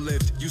booze are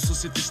left?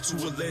 Useless if it's two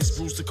or less.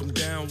 Bruise to come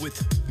down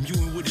with.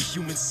 Mutant with a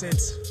human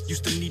sense.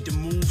 Used to need to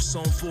move,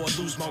 so before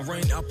I lose my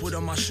rank, I put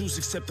on my shoes,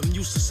 except I'm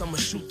useless, I'ma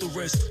shoot the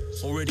rest.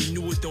 Already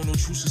knew it, though, no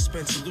true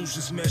suspense.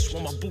 Illusions mesh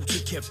while my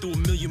boots are kept through a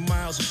million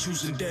miles of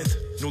choosing death.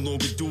 No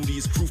longer duty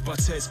is proof by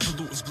test.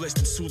 Pollutants blessed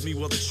and soothed me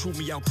while the true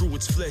me outgrew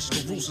its flesh.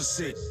 The rules are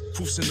set.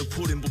 Proof's in the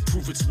pudding, but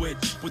prove it's wet.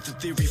 With the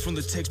theory from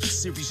the textbook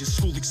series your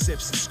school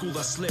accepts. In school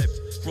I slept.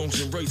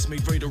 Wrongs and rights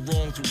made right or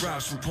wrong through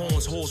raps from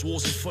pawns, whores,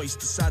 wars, and fights.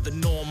 Decide the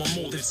norm, I'm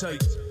more than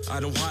tight. I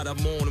don't hide, I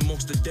mourn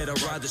amongst the dead. I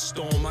ride the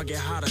storm. I get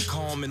hot, I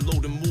calm and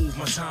load and move.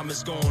 My time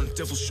is gone.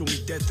 Devil show me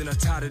death and I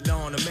tied it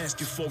on. I'm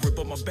asking for it,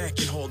 but my back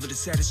can hold it.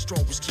 It's at its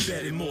strongest. Keep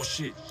adding more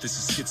shit. This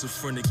is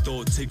schizophrenic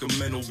thought. Take a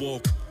mental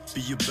walk.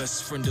 Be your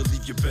best friend or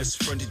leave your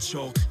best friend in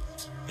chalk.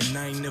 And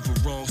I ain't never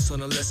wrong,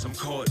 son, unless I'm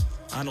caught.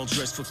 I don't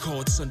dress for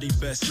court, Sunday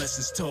best,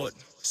 lessons taught.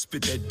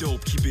 Spit that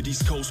dope, keep it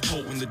East Coast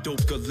potent. The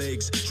dope got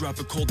legs, drop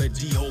it, call that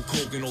D-Hulk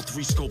Hogan. All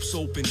three scopes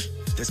open,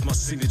 that's my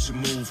signature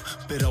move.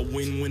 Bet I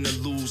win or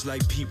lose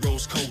like Pete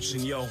Rose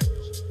coaching, yo.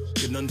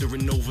 Get under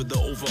and over the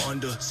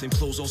over-under. Same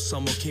clothes all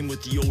summer, came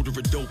with the odor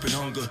of dope and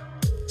hunger.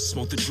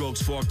 Smoke the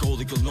drugs for I go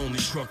like a lonely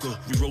trucker.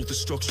 Rewrote the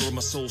structure of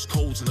my soul's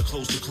codes and I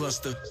closed the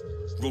cluster.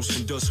 Rose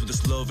from dust with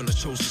this love and I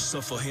chose to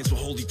suffer. Hands were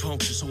holy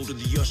punctures, holding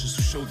the ushers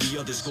who showed the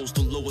others. Goes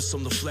to lower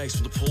some of the flags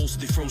from the poles,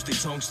 they froze their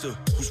tongues to.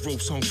 Whose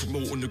ropes hung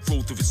promoting the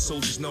growth of its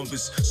soldiers'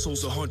 numbers.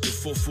 Souls a hunter,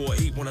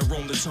 448 when I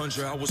roamed the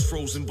tundra. I was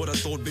frozen, but I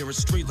thought bearing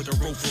straight like I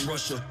wrote from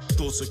Russia.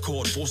 Thoughts are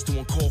caught, forced to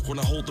uncork when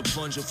I hold the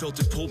plunger. Felt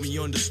it pull me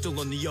under, still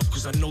on the up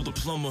cause I know the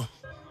plumber.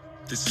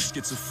 This is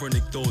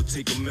schizophrenic thought,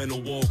 take a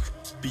mental walk.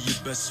 Be your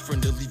best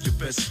friend or leave your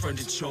best friend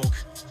in chalk.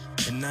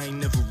 And I ain't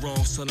never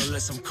wrong, son,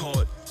 unless I'm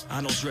caught.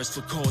 I don't dress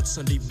for court,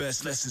 Sunday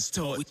best, lessons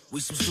taught. We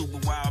some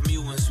stupid wild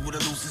mutants with a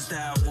lucid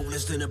style.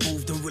 Ruthless in the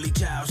booth, don't really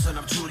child, son,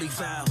 I'm truly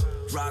foul.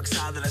 Rock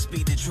solid, I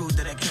speak the truth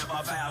that I kept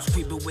my vows.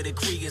 Creeping with a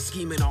Krieger,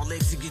 scheming on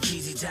legs to get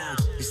cheesy town.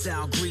 It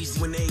sound greasy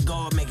when they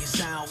guard, make it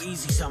sound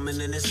easy.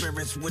 Summoning the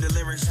spirits with the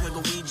lyrics like a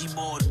Ouija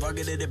board.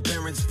 Rugged at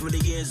appearance for the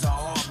years of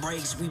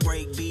heartbreaks. We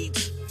break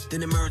beats,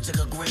 then emerge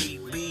like a great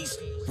beast.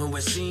 When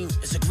we're seen,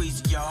 it's a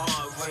increase in your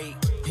heart rate.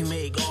 We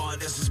make art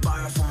that's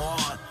inspired from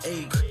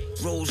heartache.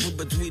 Rolls with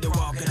between the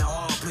rock and the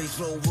hard place.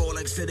 Flow roll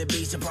like city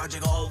beats, the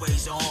project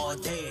always all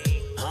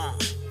day.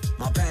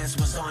 My past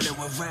was on it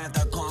with wrath.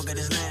 I conquered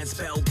this land,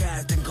 spell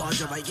cast and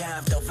conjure. I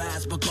have the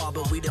vast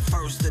macabre. We the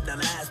first and the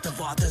last of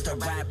authors to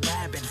rap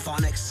rapid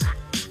phonics.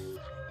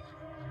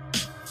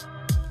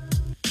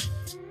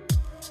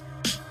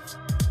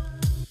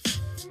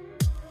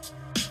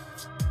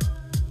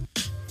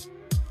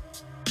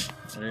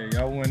 Yeah,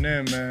 y'all went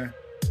in, man.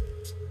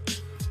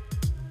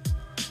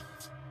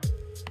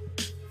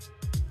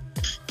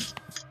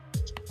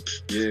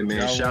 Yeah,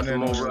 man. Shout out to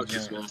Mo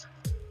Ruckus, man.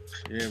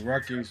 Yeah,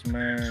 Ruckus,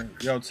 man.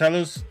 Yo, tell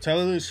us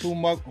who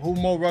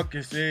Mo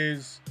Ruckus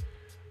is,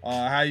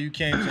 how you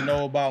came to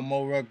know about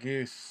Mo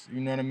Ruckus,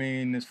 you know what I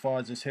mean, as far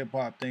as this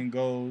hip-hop thing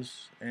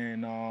goes,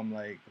 and,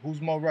 like, who's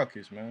Mo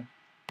Ruckus, man?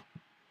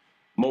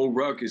 Mo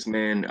Ruckus,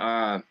 man.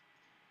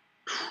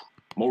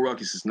 Mo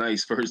Ruckus is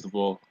nice, first of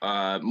all.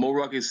 Mo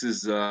Ruckus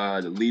is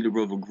the leader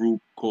of a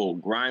group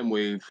called Grime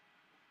Wave.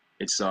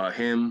 It's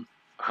him,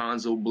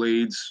 Hanzo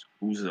Blades,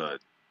 who's a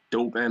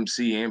dope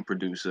MC and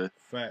producer.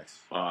 Facts.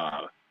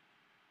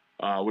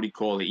 What do you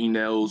call it?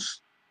 Enels.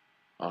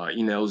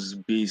 Enels is a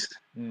beast,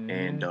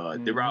 and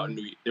they're out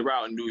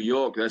in New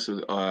York. That's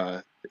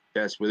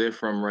where they're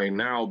from right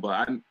now.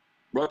 But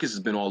Ruckus has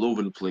been all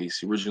over the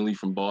place. Originally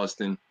from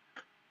Boston.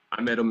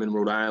 I met him in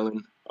Rhode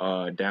Island.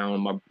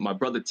 Down my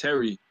brother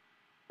Terry.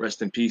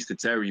 Rest in peace to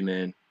Terry,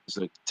 man. It's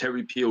a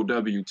Terry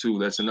POW too.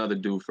 That's another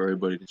dude for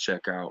everybody to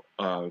check out.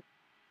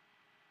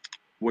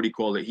 What do you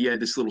call it? He had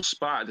this little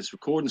spot, this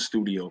recording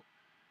studio.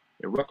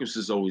 And Ruckus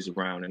is always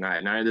around, and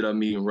I ended up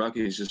meeting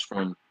Ruckus just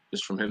from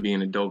him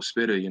being a dope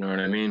spitter. You know what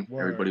I mean?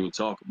 Word. Everybody would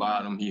talk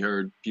about him. He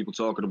heard people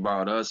talking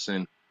about us,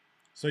 and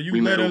so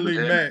you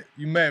literally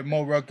met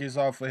Mo Ruckus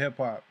off of hip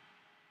hop.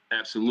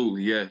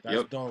 Absolutely, yeah.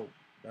 That's dope.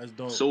 That's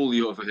dope.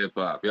 Solely off of hip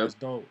hop. Yep. That's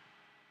dope.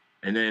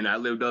 And then I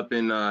lived up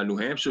in New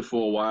Hampshire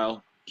for a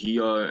while. He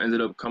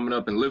ended up coming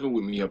up and living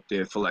with me up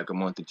there for like a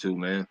month or two,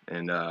 man.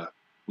 And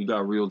we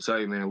got real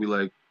tight, man. We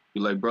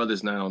like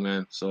brothers now,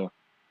 man. So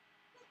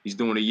he's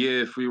doing a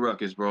year. Free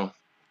Ruckus, bro.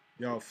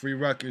 Yo, free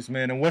Ruckus,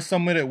 man. And what's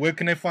some of it? Where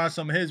can they find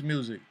some of his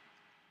music?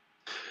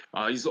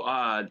 He's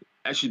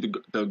actually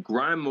the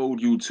Grime Mode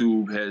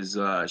YouTube has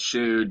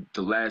shared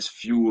the last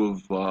few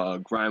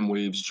of Grime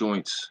Wave's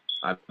joints.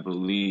 I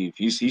believe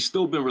he's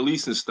still been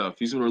releasing stuff.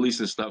 He's been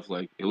releasing stuff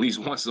like at least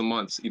once a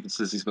month, even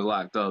since he's been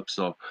locked up.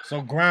 So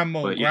Grime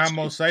Mode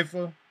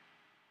Cypher.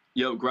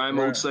 Yep, Grime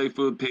Mode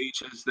Cypher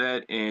page has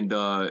that, and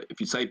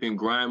if you type in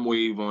Grime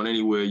Wave on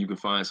anywhere, you can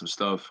find some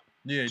stuff.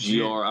 Yeah,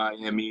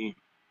 GRIME,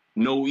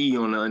 no E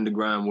on the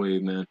Underground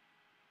Wave, man.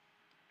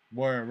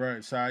 Word,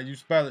 right. So you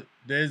spell it.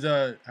 There's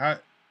a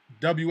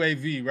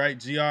WAV, right?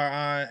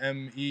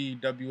 GRIMEWAV,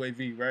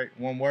 right?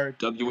 One word.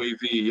 WAV,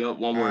 yep,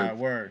 one word. All right,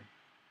 word.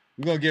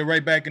 We're gonna get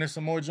right back into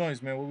some more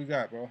joints, man. What we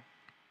got, bro?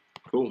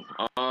 Cool.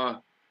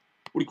 What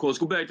do you call? Let's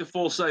go back to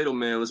Full Saito,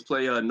 man. Let's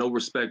play No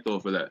Respect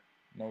off of that.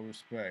 No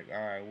Respect. All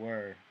right,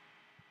 word.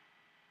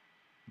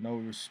 No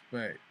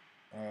Respect.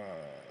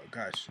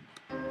 Got you.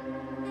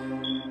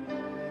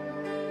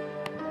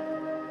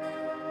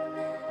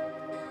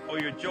 Oh,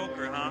 you're a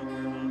joker, huh?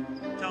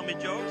 Tell me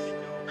jokes?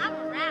 I'm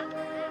a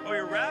rapper. Oh,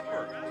 you're a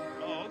rapper?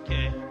 Oh,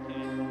 okay.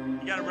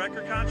 You got a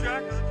record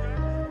contract?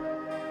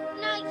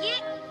 Not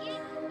yet.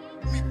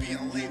 Me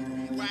being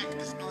labeled whack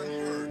is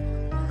unheard.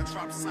 I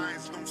drop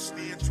signs, don't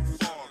stand too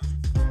far.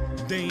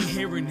 They ain't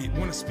hearing it,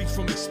 wanna speak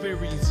from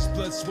experience.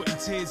 Blood, sweat, and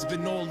tears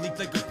been all leaked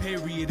like a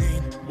period.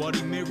 Ain't while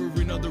they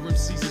mirroring other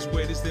MCs as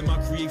wet as them, I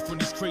create from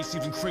these crates,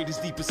 even crate as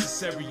deep as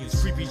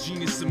Caesareans. Creepy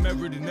genius, a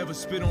merit, and never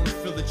spit on a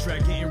filler track.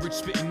 Getting rich,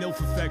 spitting ill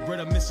for fact,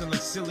 bread I'm missing like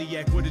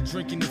celiac. With a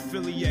drink in the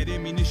Philly at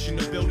ammunition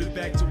to build it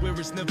back to where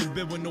it's never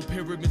been, with no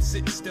pyramid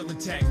sitting still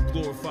intact.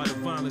 Glorify the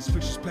violence,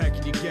 pictures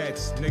packing your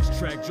gats. Next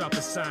track,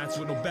 dropping science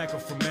with no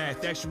backup for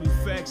math. Actual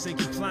facts ain't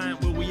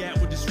compliant where we at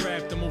with this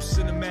rap. The most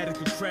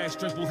cinematic of crash,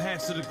 drink both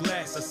halves of the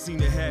glass. I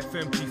seen it half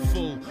empty,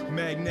 full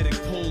magnetic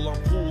pull on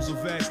pools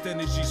of vast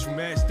energies from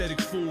aesthetic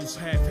fools.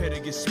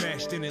 Half-headed get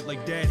smashed in it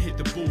like dad hit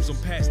the bulls. I'm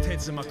past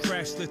tense in my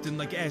crash lifting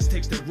like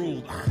Aztecs that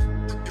ruled.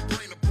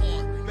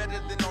 Better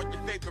than all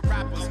your favorite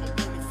rappers. I'm a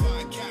bona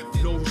fide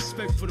captain. No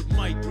respect for the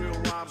mic. Real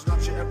rhymes,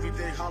 not your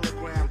everyday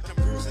hologram. I'm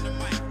cruising the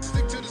mic.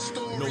 Stick to the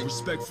story. No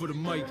respect for the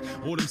mic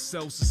or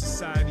themselves to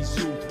society's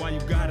youth. Why you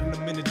got in a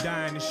minute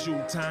dying to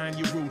shoot, tying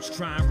your roots,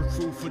 try and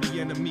recruit for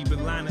the enemy, but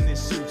lining their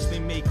suits. They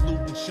make loot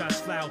and shots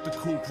fly out the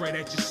coop right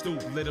at your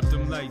stoop. Lit up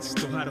them lights.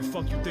 So how the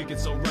fuck you think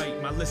it's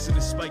alright? My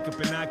listeners spike up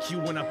in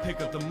IQ when I pick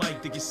up the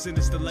mic. They get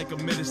sinister like a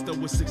minister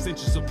with 6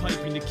 inches of pipe.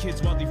 And the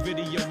kids while they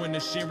video and they're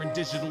sharing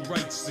digital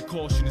rights. The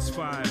caution is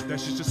 5. That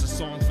shit's just a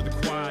song for the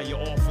choir. You're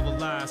all full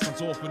of lies.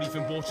 Sounds awkward,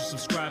 even bought your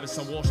subscribers.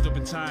 I'm washed up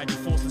and tired. You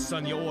forced the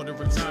sun, your order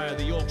retire.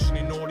 The auction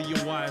in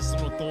audio wires, so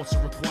no thoughts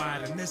are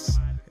required. And this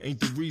ain't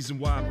the reason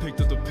why I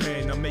picked up the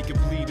pen. I make it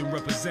bleed and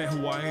represent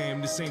who I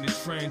am. This ain't a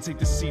trend. Take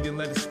the seed and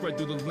let it spread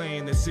through the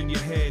land that's in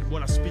your head.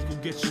 What I speak will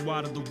get you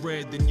out of the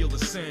red, then you'll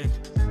ascend.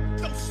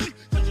 Don't sleep,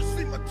 cause you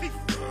sleep like teeth.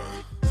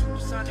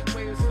 Supersonic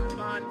waves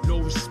combined. No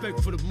respect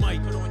for the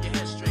mic. Put on your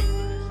head straight.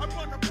 I'm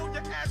gonna pull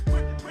your ass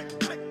quick,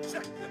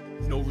 check.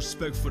 No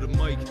respect for the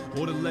mic,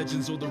 or the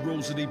legends, or the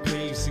roads that they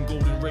paved. And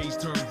golden rays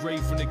turn gray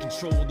from the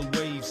control of the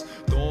waves.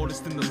 The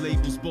artists and the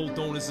labels, both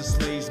owners are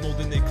slaves,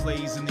 molding their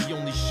clays in the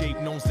only shape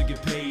known to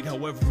get paid.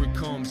 However it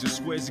comes, your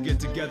squares to get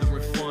together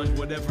and fun.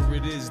 Whatever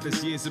it is,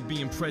 this years of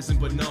being present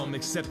but numb.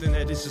 Accepting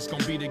that it's just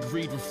gonna be the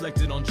greed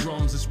reflected on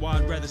drums. That's why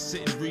I'd rather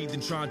sit and read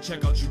than try and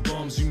check out you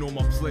bums. You know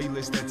my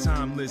playlist, that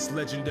timeless,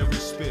 legendary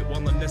spit.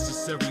 While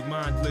unnecessary,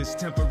 mindless,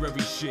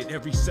 temporary shit.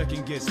 Every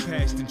second gets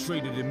passed and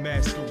traded and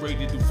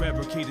masqueraded through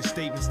fabricated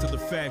statements to the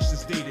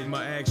fashions dated.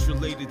 My acts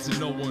related to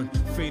no one.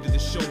 Faded the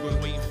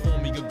shogun waiting for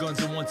me. Got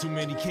guns in one too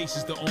many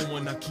cases to own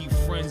one. I keep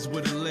friends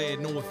with a lead.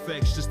 No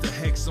effects, just a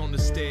hex on the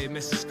stair.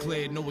 Message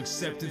cleared, no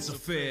acceptance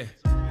affair.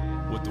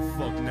 What the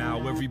fuck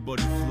now?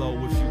 Everybody flow.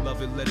 If you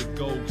love it, let it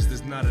go. Cause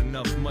there's not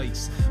enough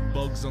mics.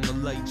 Bugs on the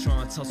light,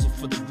 trying to tussle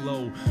for the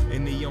glow.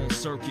 In their own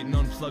circuit,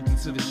 none plugged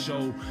into the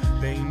show.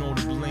 They ain't all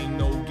to blame,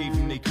 no. Gave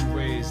them their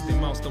careers. Their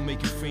mouths don't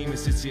make you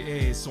famous, it's your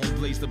ears. So I'm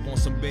blazed up on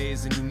some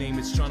bears, and you name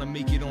it's trying to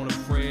make it on a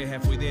prayer.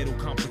 Halfway there, no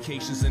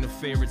complications in the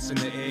fair. It's in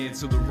the air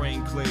till the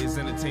rain clears.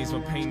 Entertains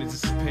my pain and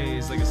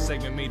disappears. Like a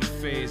segment made of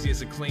fairs.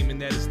 Yes, a claiming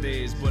that it's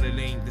theirs, but it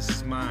ain't. This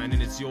is mine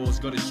and it's yours.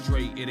 Got it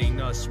straight. It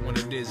ain't us. When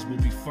it is, we'll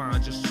be fine.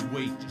 Just you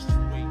wait. Just you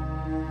wait.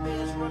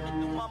 Bears running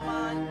through my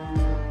mind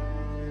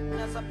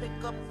as I pick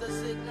up the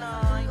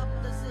Zig-9.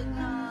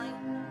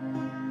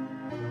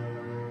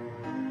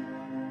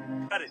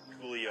 Got it,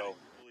 Coolio.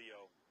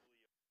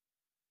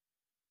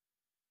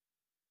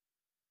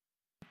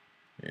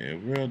 Yeah,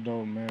 real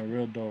dope, man.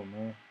 Real dope,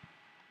 man.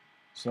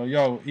 So,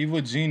 yo,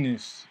 Evil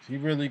Genius, he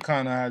really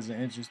kind of has an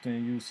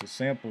interesting use of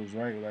samples,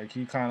 right? Like,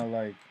 he kind of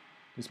like,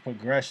 his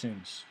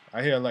progressions.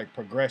 I hear, like,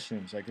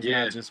 progressions. Like, it's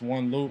not just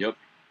one loop. Yep.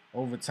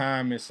 Over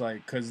time, it's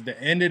like, because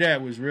the end of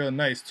that was real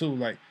nice, too.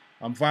 Like,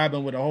 I'm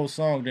vibing with the whole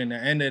song. Then the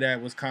end of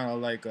that was kind of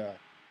like,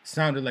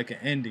 sounded like an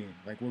ending.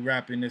 Like, we're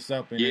wrapping this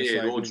up. And it's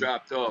like, it all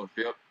dropped off,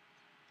 yep.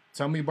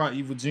 Tell me about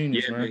Evil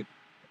Genius, man.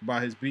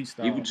 About his beat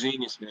style. Evil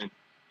Genius, man.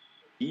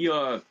 He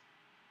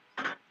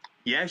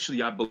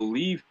actually, I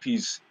believe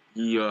he's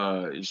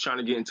he's trying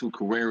to get into a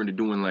career into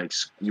doing like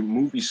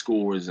movie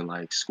scores and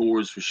like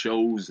scores for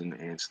shows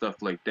and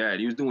stuff like that.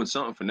 He was doing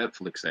something for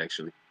Netflix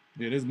actually.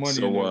 Yeah, there's money.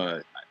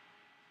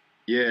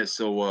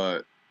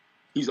 So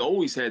he's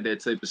always had that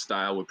type of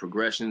style with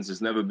progressions.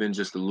 It's never been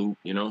just a loop,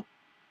 you know.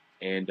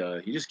 And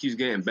he just keeps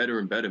getting better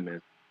and better,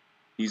 man.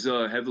 He's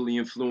heavily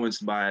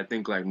influenced by I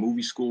think like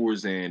movie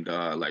scores and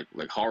like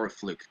horror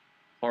flick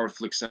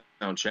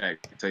soundtrack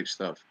type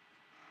stuff.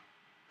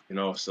 You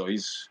know, so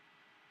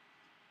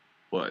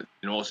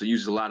also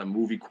uses a lot of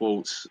movie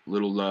quotes,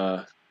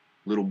 little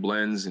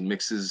blends and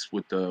mixes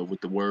with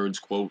the words,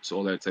 quotes,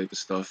 all that type of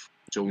stuff,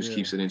 which always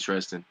keeps it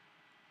interesting.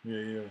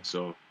 Yeah.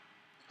 So,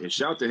 yeah,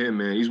 shout out to him,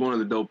 man. He's one of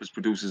the dopest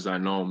producers I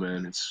know,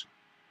 man.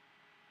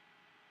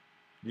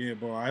 Yeah,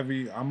 bro.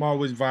 I'm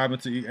always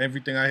vibing to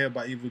everything I hear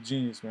about Evil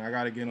Genius, man. I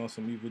gotta get on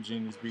some Evil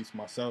Genius beats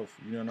myself.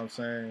 You know what I'm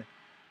saying?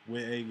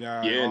 With A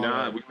God.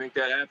 Yeah, we make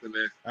that happen,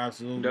 man.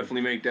 Absolutely. We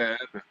definitely make that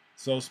happen.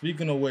 So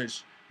speaking of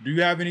which, do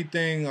you have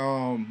anything?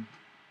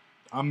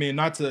 I mean,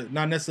 not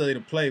necessarily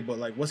to play, but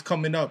like what's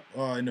coming up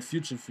in the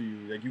future for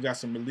you? Like you got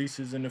some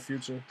releases in the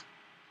future?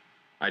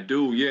 I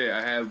do. Yeah,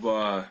 I have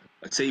a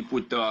tape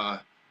with an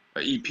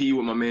EP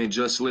with my man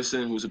Just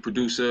Listen, who's a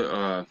producer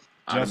out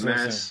of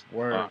Mass.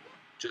 Word.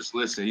 Just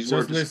Listen. He's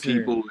worked with some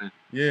people.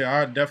 Yeah,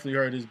 I definitely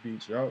heard his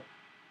beats, yo.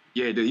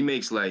 Yeah, dude,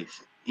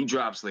 he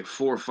drops like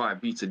 4 or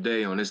 5 beats a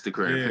day on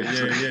Instagram.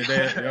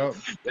 Yeah.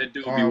 That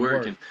dude be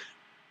working.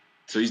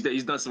 So he's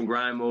done some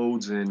grind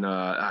modes, and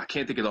I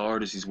can't think of the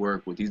artists he's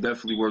worked with. He's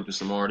definitely worked with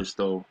some artists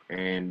though,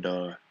 and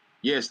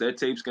yes, that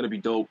tape's gonna be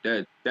dope.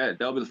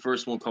 That'll be the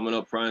first one coming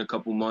up probably in a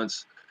couple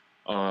months.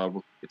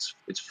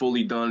 It's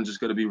fully done, just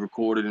gonna be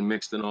recorded and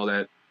mixed and all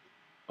that.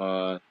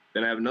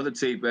 Then I have another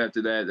tape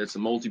after that. That's a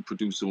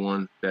multi-producer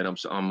one that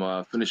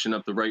I'm finishing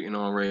up the writing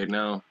on right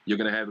now. You're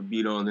gonna have a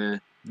beat on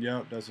there.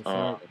 Yep, that's a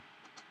fact.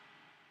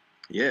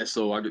 Yeah,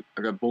 so I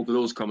got both of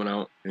those coming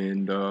out,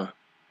 and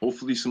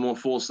hopefully some more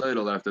Full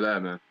Saddle after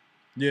that, man.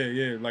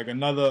 Yeah, like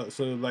another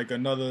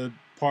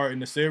part in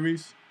the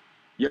series.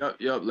 Yep,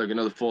 like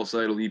another Full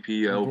Saddle EP,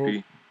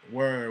 LP.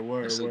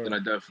 Word. That's something I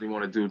definitely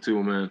want to do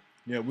too, man.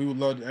 Yeah,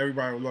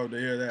 everybody would love to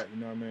hear that. You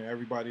know what I mean?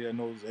 Everybody that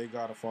knows A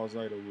God or Full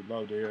Saddle would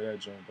love to hear that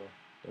joint, bro.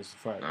 That's a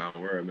fact. Nah,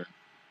 word, man.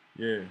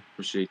 Yeah.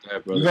 Appreciate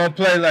that, brother. We're gonna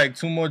play like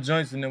 2 more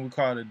joints and then we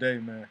call it a day,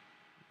 man.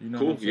 You know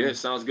cool. Yeah,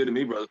 sounds good to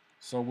me, brother.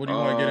 So what do you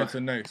want to get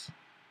into next?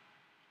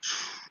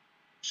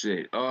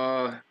 Shit.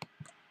 Let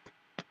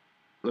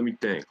me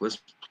think.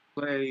 Let's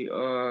play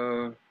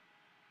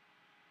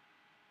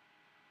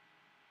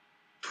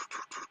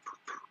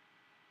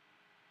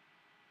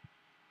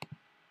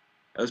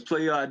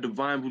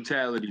Divine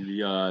Brutality,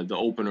 the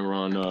opener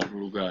on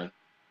Brutal God.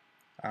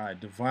 Alright,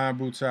 Divine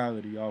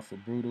Brutality off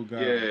of Brutal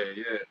God. Yeah.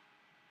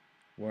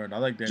 Word, I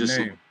like that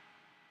name.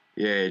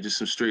 Just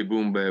some straight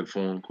boom bap for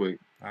him quick.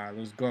 Alright,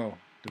 let's go.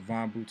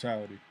 Divine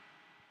Brutality.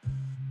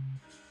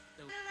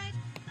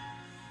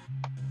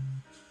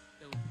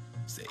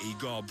 It's the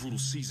A-God Brutal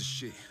Caesar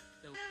shit.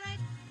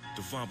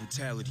 Divine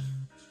Brutality.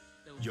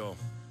 Yo.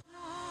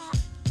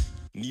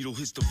 Needle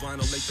hits the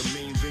vinyl like the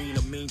main vein.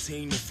 I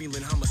maintain no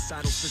feeling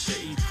homicidal since the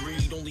 8th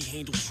grade. Only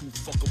handle truth,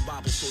 fuck a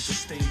Bible, so it's a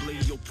stained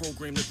blade. Your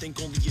program to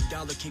think only a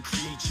dollar can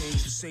create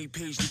change. The same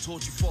page they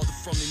taught you farther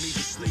from, they made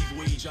the slave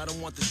wage. I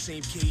don't want the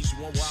same cage,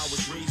 one where I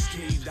was raised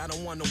caved. I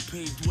don't want no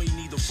paved way,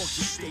 neither fuck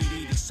your state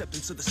aid.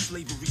 Acceptance of the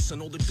slavery,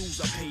 son, all the dues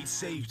I paid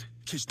saved.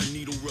 Kiss the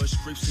needle rush,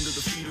 grapes into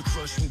the feeder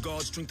crush. When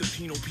gods drink the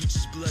Pinot,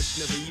 peaches blush,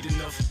 never eat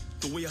enough.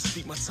 The way I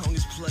speak, my tongue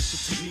is plush.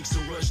 The techniques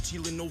are rushed,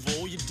 healing over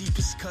all your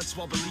deepest cuts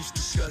while beliefs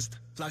discussed.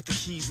 Lock the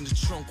keys in the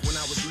trunk when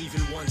I was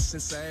leaving once.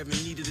 Since I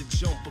haven't needed a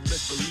jump, but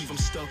best believe I'm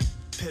stuck.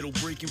 Pedal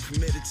breaking,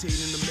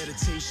 premeditating the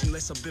meditation.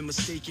 Lest I've been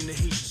mistaken, the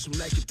hatred from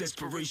lack of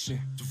desperation.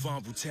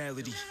 Divine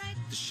brutality,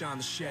 the shine,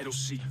 the shadow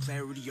see.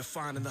 Clarity you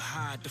find in the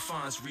high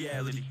defines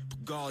reality.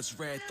 But God's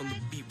wrath on the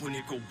beat when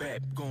it go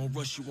back. Gonna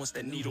rush you once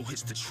that needle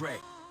hits the track.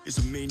 Is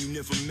a man you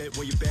never met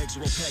while your bags are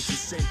all packed and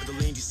sent. For the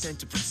land you sent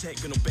to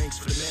protect, got no banks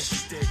for the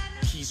master's dead.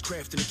 Keys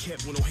crafted and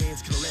kept when no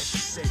hands can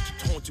elastic set.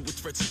 Keep haunted with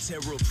threats of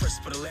terror,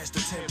 oppressed by the last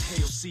attempt.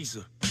 Hail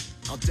Caesar.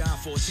 I'll die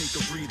for a take a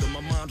breather.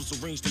 My mind was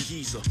arranged in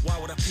Giza. Why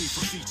would I pay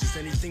for features?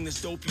 Anything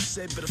that's dope you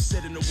said, but I've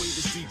said in a way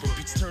that's deeper.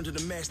 Beats turned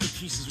into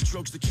masterpieces with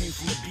drugs that came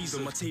from Ibiza.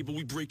 My table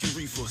we breaking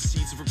reefer.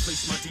 Seeds have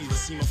replaced my dealer.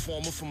 See my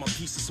farmer for my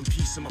pieces, some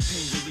peace and my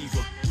pain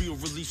reliever. Real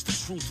release the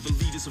truth of the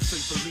leaders of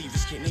faith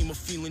believers. Can't name a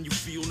feeling you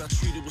feel, not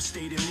treated with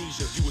state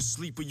amnesia. You a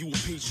sleeper, you a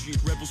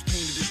patriot. Rebels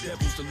painted as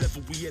devils. The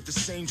level we at the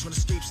same. Trying to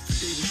escape since the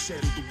day we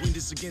settled. The wind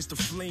is against the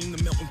flame.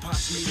 The melting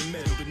pot's made of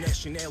metal. The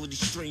nationality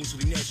strange, so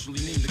they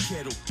naturally named the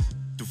kettle.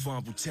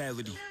 Divine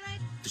brutality,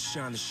 the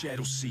shine, the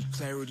shadow see.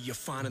 Clarity you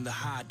find in the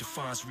high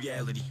defines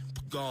reality.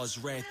 But God's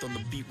wrath on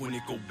the beat when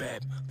it go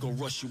bad. Go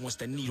rush you once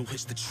that needle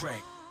hits the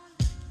track.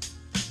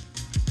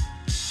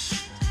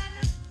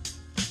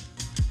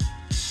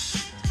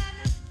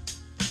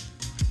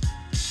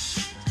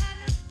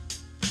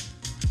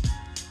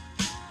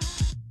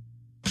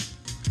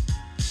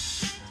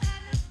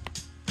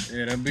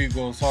 Yeah, that beat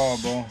goes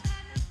hard, bro.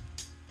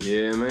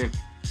 Yeah, man.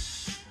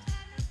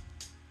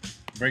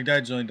 Break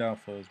that joint down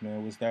for us,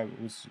 man. What's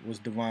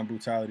Divine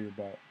Brutality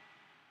about?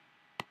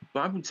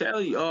 Divine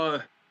Brutality,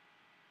 I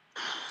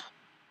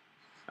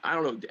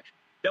don't know.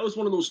 That was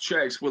one of those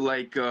tracks where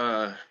like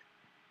I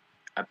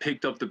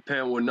picked up the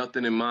pen with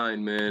nothing in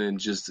mind, man, and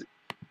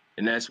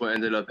that's what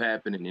ended up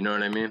happening. You know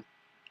what I mean?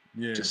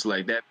 Yeah. Just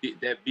like that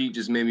beat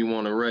just made me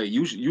want to write.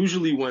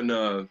 Usually when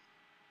I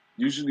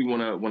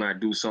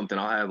do something,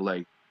 I'll have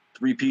like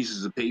 3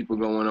 pieces of paper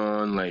going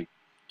on, like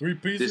 3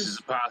 pieces. This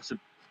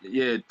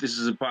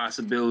is a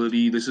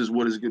possibility. This is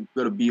what it's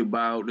gonna be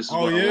about. This is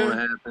what I want to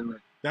happen.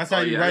 Like, that's how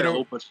you write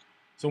a.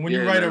 So when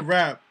you write a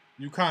rap,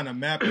 you kind of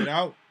map it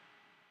out.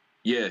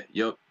 Yeah.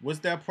 Yep. What's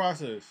that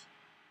process?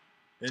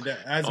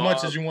 As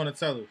much as you want to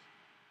tell us.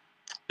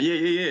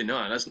 Yeah.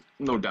 No, that's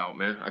no doubt,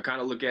 man. I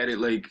kind of look at it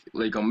like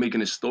I'm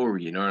making a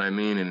story. You know what I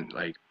mean? And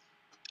like,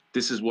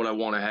 this is what I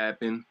want to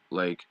happen.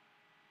 Like,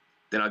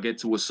 then I get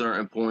to a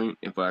certain point.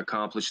 If I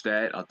accomplish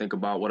that, I'll think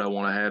about what I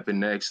want to happen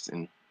next,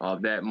 and I'll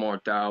have that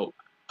marked out.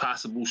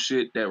 Possible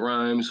shit that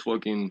rhymes,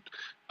 fucking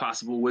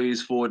possible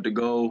ways for it to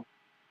go.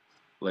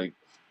 Like,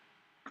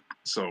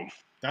 so.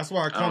 That's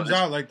why it comes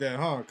out like that,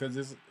 huh? Because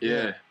it's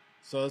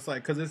So it's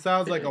like, because it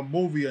sounds like a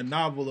movie, a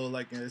novel, or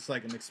like it's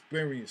like an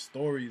experience,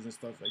 stories and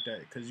stuff like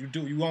that. Because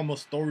you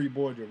almost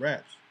storyboard your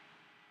raps.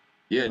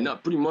 Yeah, no,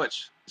 pretty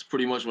much. It's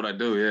pretty much what I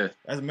do. Yeah.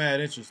 That's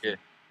mad interesting. Yeah.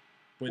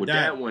 But with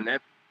that one,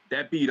 that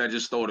beat I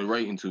just started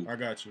writing to. I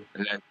got you.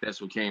 And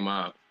that's what came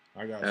out.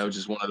 I got you. That was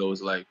just one of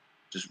those like,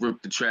 just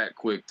rip the track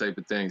quick type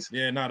of things.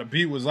 Yeah, the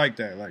beat was like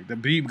that. Like the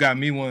beat got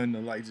me wanting to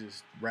like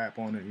just rap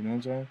on it. You know what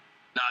I'm saying?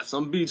 Nah,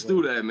 some beats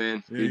do that,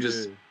 man. Yeah,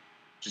 just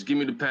give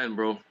me the pen,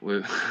 bro.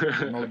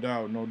 No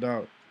doubt.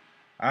 All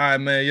right,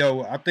 man.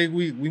 Yo, I think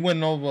we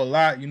went over a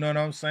lot. You know what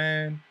I'm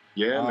saying?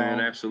 Yeah, man.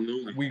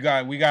 Absolutely. We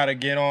got to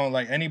get on.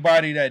 Like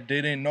anybody that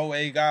didn't know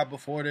A God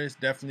before this,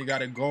 definitely got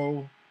to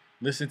go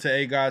listen to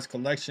A God's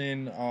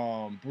collection,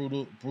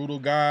 Brutal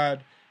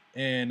God,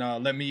 and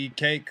Let Me Eat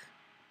Cake.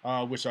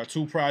 Which are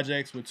 2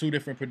 projects with 2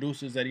 different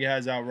producers that he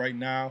has out right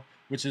now,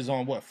 which is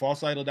on what,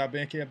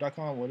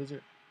 falseidol.bandcamp.com? What is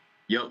it?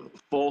 Yep,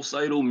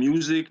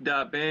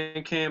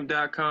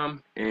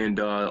 falseidolmusic.bandcamp.com, and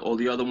all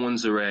the other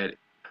ones are at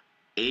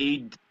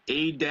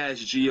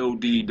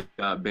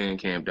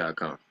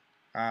a-god.bandcamp.com. All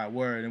right,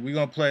 word. And we're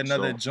gonna play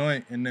another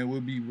joint, and then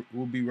we'll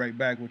be right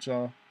back with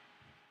y'all.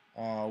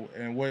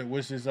 And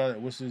what's this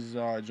joint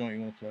you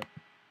wanna play?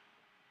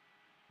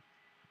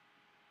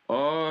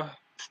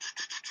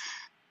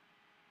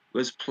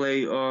 Let's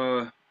play,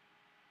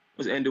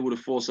 let's end it with a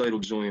False Idol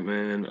joint,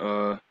 man.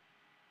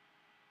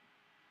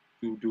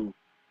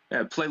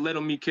 Yeah, play Let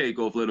 'Em Eat Cake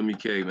off Let 'Em Eat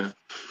Cake, man.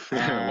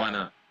 Why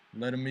not?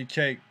 Let 'Em Eat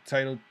Cake,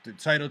 the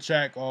title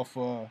track off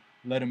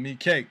Let 'Em Eat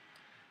Cake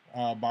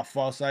by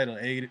False Idol,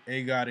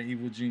 A God and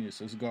Evil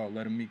Genius. Let's go,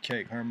 Let 'Em Eat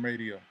Cake, Herm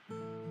Radio.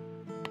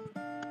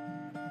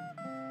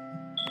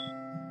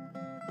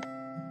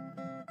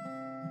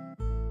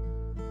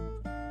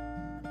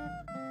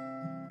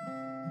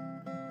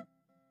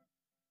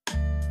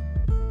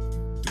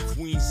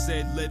 Queen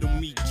said let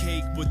them eat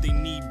cake, but they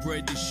need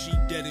bread. The sheep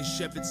dead and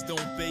shepherds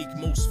don't bake.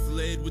 Most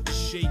fled with the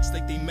shakes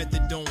like they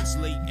methadones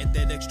late. At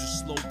that extra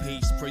slow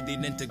pace, prayed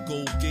they'd enter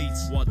gold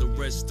gates. While the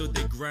rest stood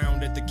their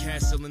ground at the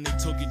castle and they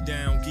took it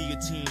down.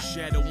 Guillotine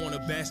shadow on a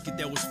basket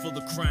that was full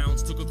of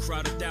crowns. Took a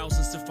crowd of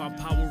thousands to find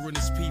power in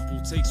his people.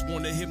 Takes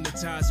one to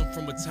hypnotize them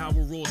from a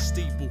tower or a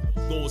steeple.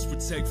 Laws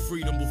protect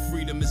freedom, but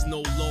freedom is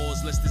no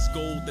laws. Lest this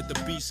gold that the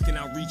beast can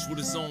outreach with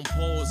his own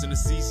paws. And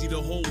it's easy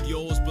to hold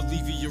yours,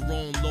 believe you're your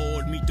own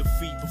lord. Meet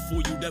defeat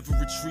before you'd ever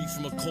retreat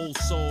from a cold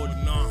sword.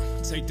 Nah,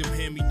 take them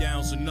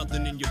hand-me-downs or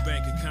nothing in your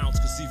bank accounts.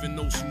 Cause even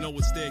those who know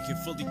it's there can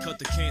fully cut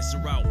the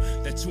cancer out.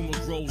 That tumor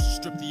grows,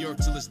 strip the earth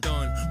till it's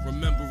done.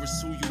 Remember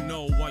it's who you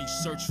know while you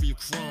search for your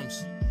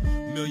crumbs.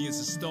 Millions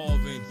are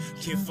starving,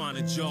 can't find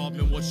a job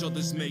and watch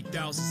others make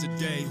thousands a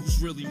day.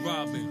 Who's really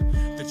robbing?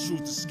 The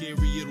truth is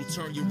scary, it'll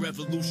turn you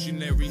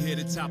revolutionary. Here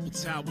to topple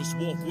towers,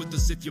 walk with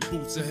us if your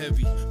boots are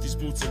heavy. These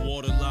boots are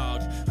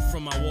waterlogged.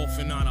 From my off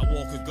and on, I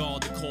walk a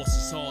guard. The course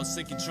is hard,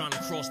 sinking trying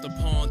to cross the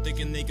pond.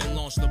 Thinking they can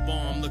launch the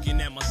bomb.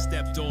 Looking at my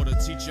stepdaughter,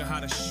 teach her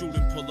how to shoot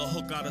and pull a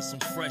hook out of some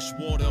fresh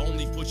water.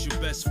 Only put your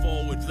best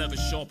forward, leather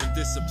sharp and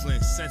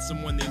discipline. Sense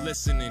them when they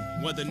listening,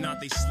 whether or not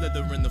they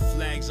slither in the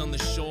flags on the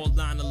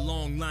shoreline. A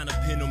long line of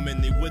pin them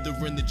and they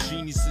withering. The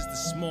geniuses, the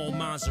small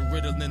minds are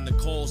riddling. The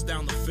calls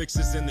down the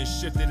fixes and then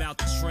shifted out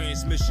the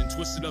transmission.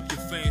 Twisted up your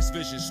fans'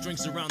 vision,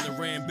 strings around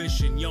their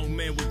ambition. Young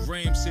man with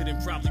grams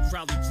hidden, probably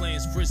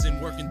plans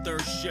prison. Working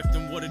third shift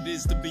and what it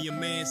is to be a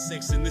man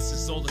sinks. And this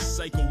is all a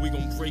cycle, we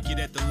gon' break it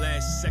at the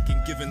last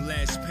second. Giving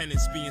last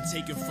penance, being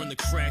taken from the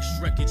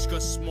crashed wreckage.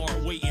 Got smart,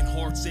 waiting,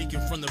 hearts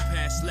aching from the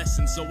past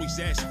lessons. Always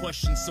ask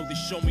questions so they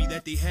show me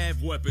that they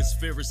have weapons.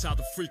 Fear is how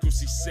the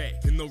frequency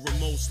set, and no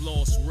remorse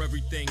lost where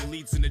everything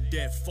leads into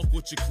death. Fuck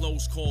what your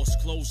clothes cost,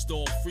 closed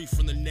off, free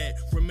from the net.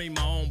 Remain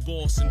my own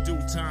boss in due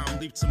time,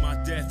 leap to my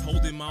death.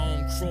 Holding my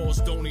own cross,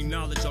 don't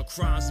acknowledge our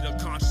crimes that are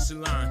conscious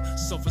in line.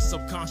 Suffer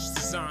subconscious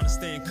design to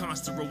stay in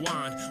constant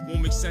rewind.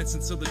 Won't make sense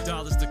until the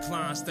dollars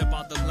decline. Step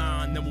out the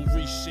line, then we'll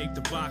reshape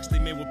the box they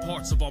made with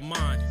parts of our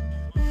mind.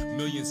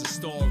 Millions are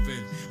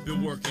starving,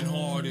 been working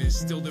hard and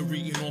still they're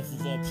eating off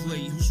of our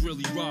plate. Who's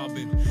really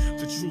robbing?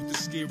 The truth is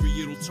scary,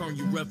 it'll turn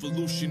you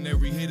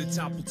revolutionary. Here to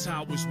topple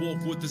towers,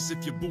 walk with us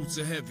if your boots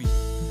are heavy.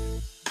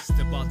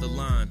 Step out the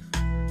line.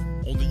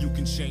 Only you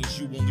can change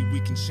you, only we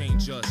can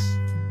change us.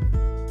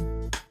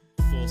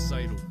 False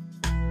idol.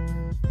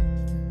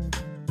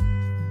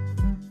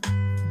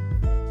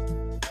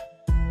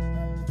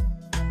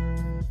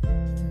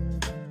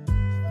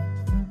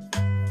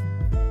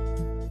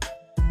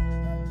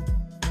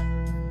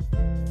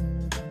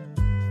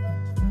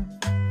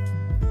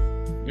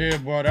 Yeah,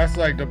 boy, that's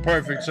like the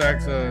perfect track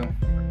to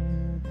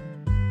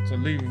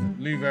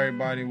leave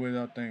everybody with,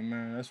 I think,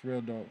 man. That's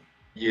real dope.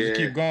 Yeah,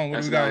 just keep going. What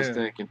that's do we got what I was here?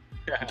 thinking.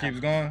 It keeps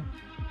going?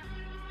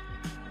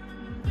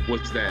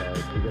 What's that?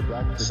 To get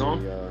back to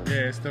Song? Yeah,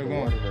 it's still the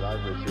going. warning that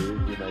I've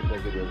received, you may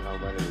take it with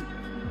however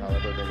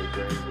many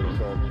grains of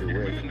salt you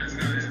wish.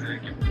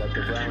 That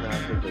the brown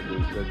acid that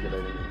is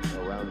circulating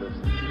around us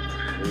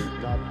is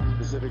not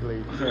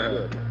specifically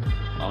good.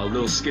 A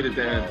little skidded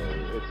down.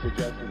 It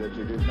suggested that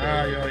you do.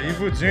 Nah, yo,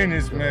 Evil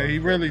Genius, man. He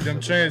really, them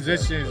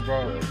transitions,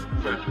 bro.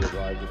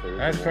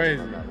 That's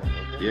crazy.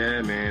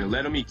 Yeah, man.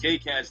 Let 'em Eat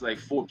Cake has like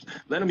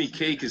Let 'em Eat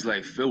Cake is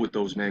like filled with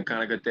those, man.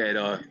 Kind of got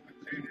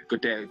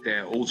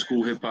that old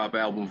school hip hop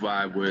album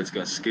vibe where it's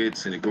got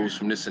skits and it goes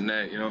from this and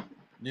that, you know.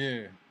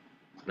 Yeah.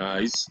 Nah,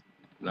 he's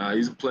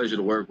a pleasure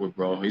to work with,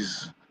 bro.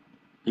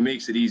 He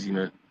makes it easy,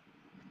 man.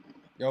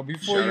 Yo,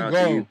 before Shout you out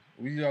go, to you.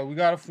 we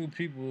got a few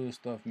people and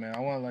stuff, man. I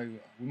want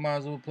we might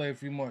as well play a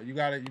few more. You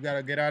gotta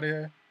get out of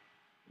here.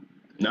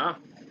 Nah.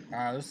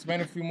 Alright, let's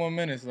spend a few more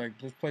minutes. Like,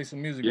 let's play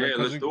some music. Yeah, right?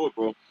 let's do it,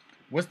 bro.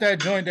 What's that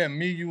joint that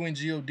me, you, and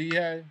G.O.D.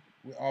 had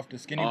off the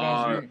Skinny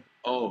Bones? Joint?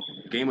 Oh,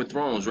 Game of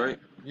Thrones, right?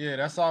 Yeah,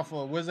 that's off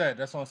of, what's that?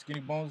 That's on Skinny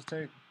Bones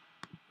tape?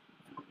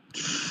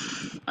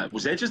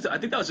 Was that just, I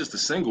think that was just a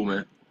single,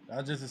 man.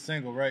 That's just a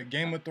single, right?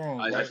 Game of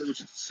Thrones, I right? think it was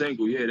just a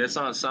single, yeah, that's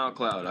on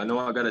SoundCloud. I know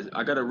I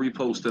gotta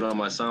repost it on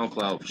my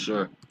SoundCloud for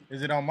sure.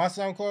 Is it on my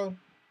SoundCloud?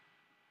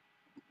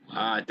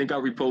 I think I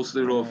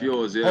reposted it off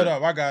yours, yeah. Hold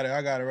up, I got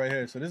it right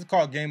here. So this is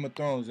called Game of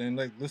Thrones, and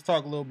like, let's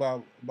talk a little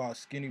about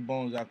Skinny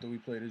Bones after we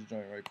play this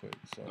joint right quick.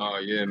 So, oh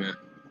yeah, man.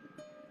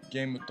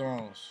 Game of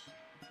Thrones,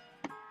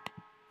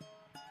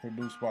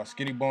 produced by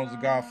Skinny Bones, the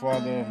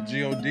Godfather,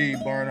 G.O.D.,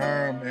 Burn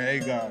Herm,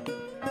 and A-God.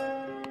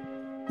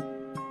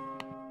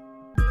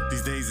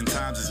 These days and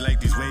times is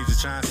like these waves that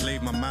try and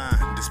slave my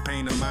mind. This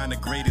pain of mine, the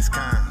greatest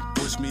kind.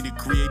 Push me to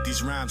create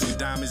these rhymes with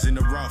diamonds in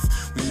the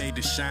rough. We made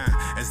to shine.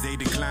 As they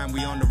decline,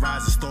 we on the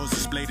rise. The stores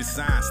display the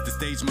signs. The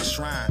stage my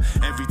shrine.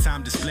 Every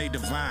time display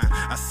divine.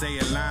 I say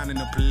a line and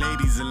the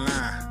Pallades a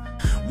line.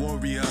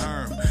 Warrior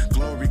Herm,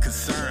 glory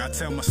concern. I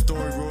tell my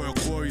story, royal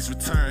quarries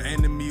return.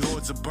 Enemy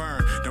hordes are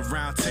burn. The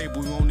round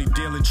table, we only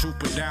dealing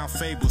trooper down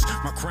fables.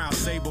 My crown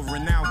sable,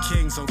 renowned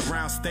kings on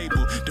ground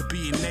stable. The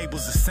beat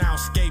enables a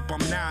soundscape.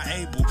 I'm now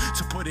able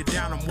to put it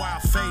down. I'm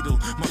wild fatal.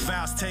 My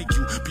vows take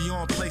you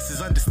beyond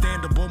places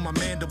understandable. My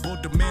mandible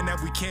demand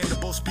that we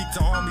cannibal. Speak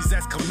to armies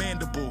that's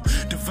commendable.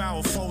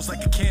 Devour foes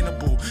like a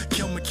cannibal.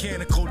 Kill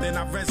mechanical, then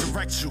I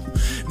resurrect you.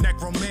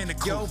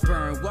 Necromantical. Yo,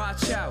 Burn,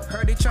 watch out.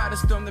 Heard they try to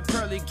storm the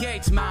pearly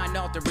gates. Mind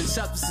altering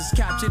substances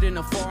captured in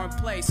a foreign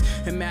place.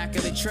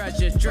 Immaculate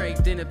treasure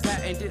draped in a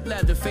patented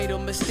leather. Fatal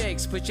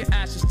mistakes. Put your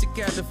ashes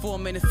together,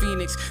 forming a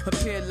phoenix.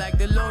 Appear like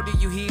the Lord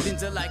of you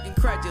heathens are like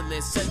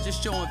incredulous. Such as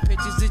showing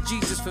pictures of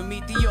Jesus from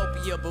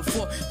Ethiopia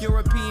before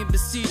European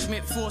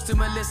besiegement. Forced him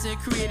to listen,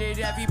 created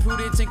every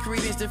prudence and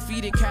credence.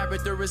 Defeated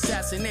character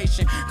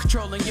assassination.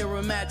 Controlling your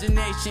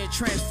imagination.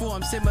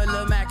 Transform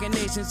similar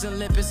machinations.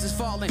 Olympus is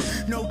falling.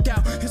 No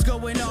doubt it's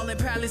going all in.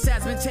 Palace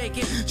has been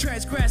taken.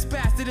 Transgressed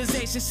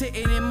bastardization.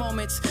 Sitting in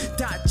moments.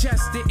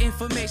 Digest the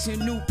information.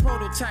 New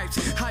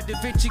prototypes. High Da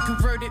Vinci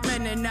converted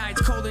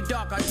Mennonites. Cold and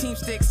dark. Our team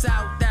sticks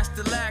out. That's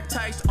the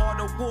lactites. All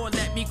the war.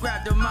 Let me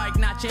grab the mic.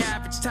 Not your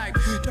average type.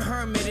 The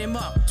hermit him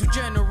up. Two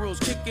generals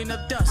kicking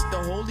up dust. The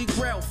holy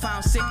grail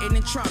found sitting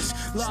in trunks.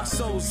 Lost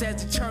souls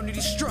as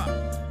eternity struck.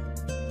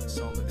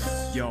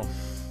 Yo.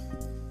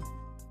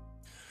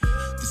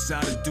 The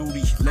side of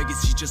duty,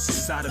 legacy just a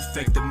side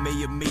effect that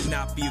may or may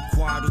not be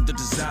acquired or the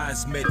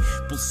desires met.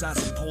 Both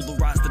sides are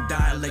polarized, the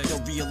dialect.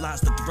 Don't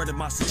realize the threat of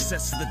my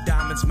success of the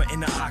diamonds my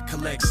inner eye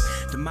collects.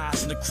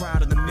 Demise in the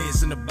crowd and the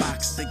miz in the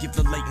box. They give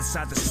the late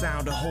inside the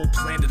sound, a whole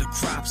plant of the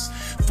crops.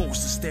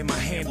 Forced to stand my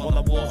hand while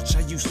I watch.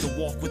 I used to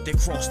walk with their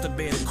cross to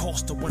bear the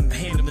cost of one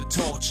hand in the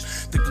torch.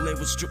 The glare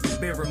would strip me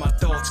bare in my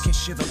thoughts. Can't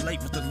share the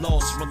light with the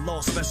loss of a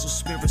lost vessel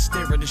spirit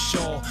staring the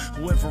shore.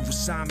 Whoever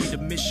assigned me the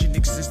mission,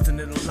 existing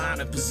in a line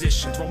of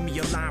position. Throw me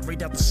a line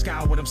right out the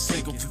sky when I'm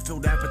single.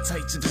 Fulfilled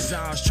appetites and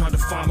desires, trying to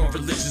find my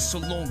religion. So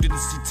long didn't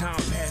see time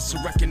pass to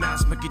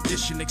recognize my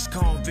condition.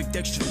 Ex-convict,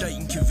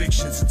 extraditing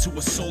convictions into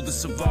a soul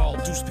that's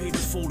evolved. Dues paid in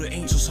full, the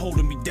angels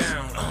holding me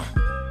down.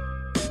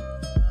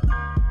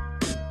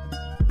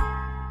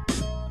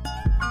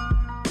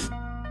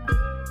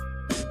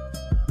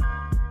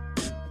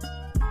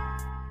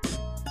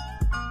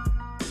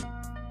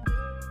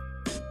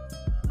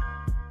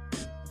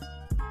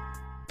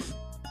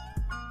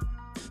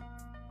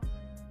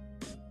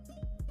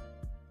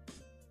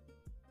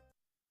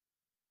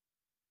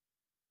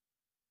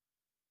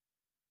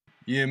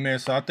 Yeah, man.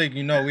 So I think,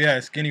 you know, we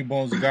had Skinny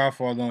Bones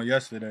Godfather on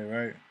yesterday,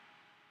 right?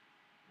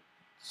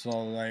 So,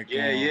 like...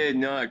 Yeah,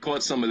 no, I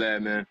caught some of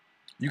that, man.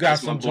 You got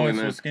That's my some boy, joints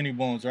man. with Skinny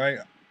Bones, right?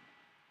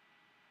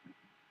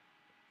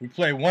 We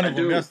played one of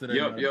them yesterday.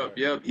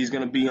 Yep. He's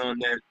gonna be on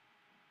that.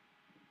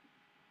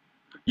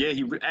 Yeah,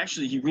 he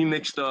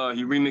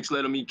remixed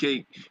Let 'Em Eat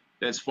Cake.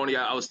 That's funny.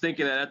 I was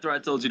thinking that after I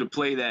told you to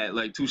play that,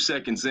 like 2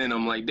 seconds in,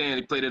 I'm like, damn,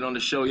 he played it on the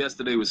show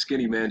yesterday with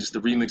Skinny, man, just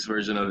the remix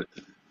version of it.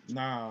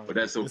 Nah, but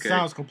that's okay. It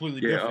sounds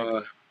completely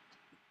different.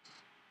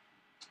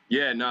 He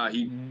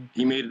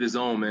made it his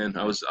own, man.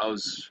 I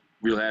was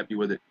real happy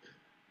with it.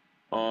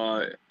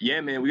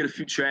 Yeah, man, we got a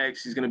few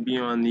tracks. He's gonna be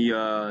on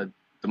the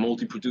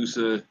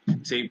multi-producer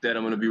tape that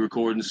I'm gonna be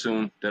recording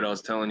soon that I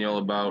was telling y'all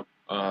about.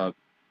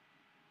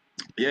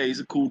 Yeah, he's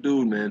a cool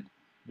dude, man.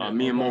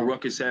 Me and Mo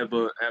Ruckus have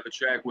a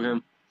track with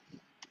him.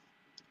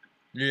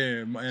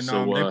 Yeah, and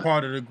they're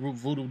part of the group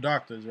Voodoo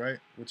Doctors, right?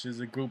 Which is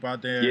a group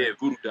out there. Yeah,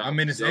 Voodoo Doctors. I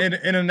mean, it's an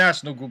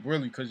international group,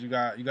 really, because you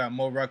got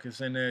Mo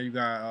Ruckus in there, you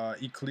got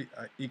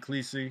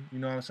Ecclesi, you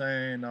know what I'm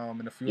saying,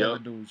 and a few other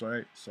dudes,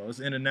 right? So it's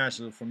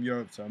international from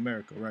Europe to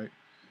America, right?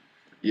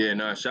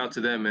 Yeah, shout out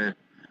to them, man.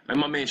 And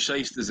my man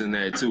Shiest is in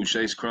there too,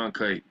 Shiest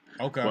Cronkite.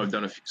 Okay. Who I've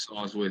done a few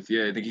songs with.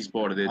 Yeah, I think he's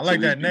part of it. I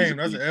like that name.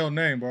 That's an L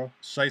name, bro.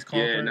 Shiest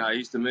Cronkite. Yeah,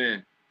 he's the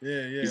man.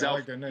 Yeah, He's I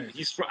like that name.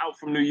 He's out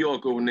from New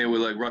York over there where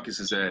like Ruckus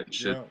is at and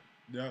shit.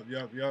 Yep.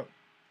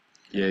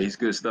 Yeah, he's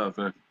good stuff,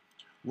 man.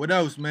 What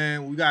else,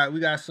 man? We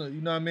got some, you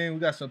know what I mean? We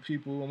got some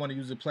people who want to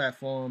use the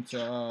platform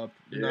to,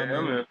 you know what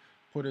I mean? Man.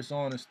 Put us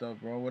on and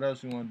stuff, bro. What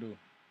else you want to do?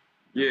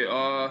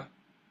 Yeah,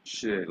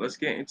 shit. Let's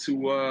get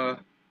into,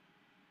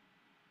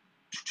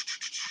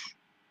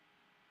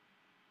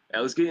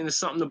 let's get into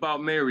something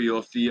about Mary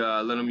off the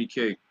Let 'Em Eat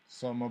Cake.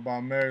 Something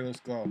about Mary. Let's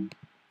go.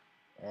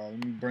 Let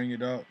me bring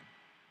it up.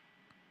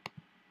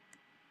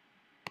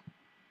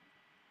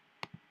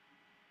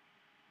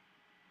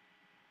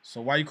 So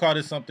why you call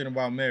this something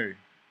about Mary?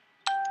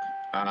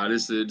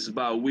 This is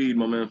about weed,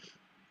 my man.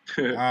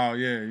 Oh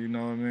yeah, you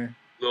know what I mean.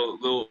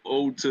 Little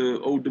ode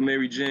to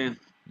Mary Jane.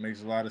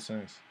 Makes a lot of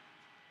sense.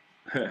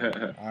 All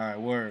right,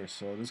 word.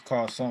 So this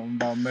called something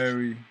about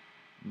Mary.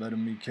 Let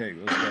 'Em Eat Cake.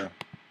 Let's go.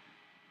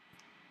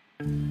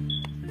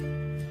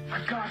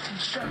 I got some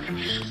stuff you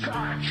just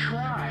gotta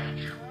try.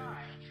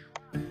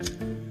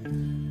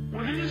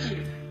 What is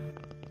it?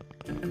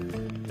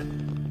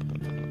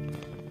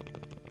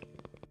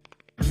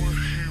 What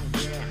he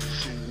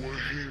wants and what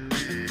he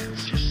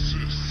needs. Just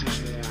sit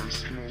somewhere and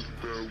smoke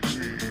that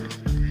weed.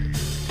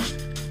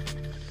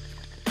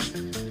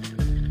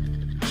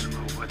 I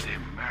know what they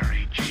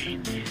Mary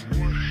Jane is.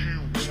 What he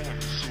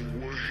wants and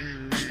what he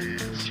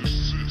needs. Just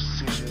sit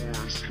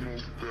somewhere and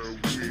smoke that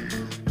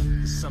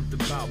weed.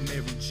 Something about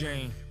Mary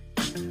Jane.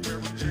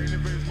 Mary Jane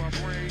invades my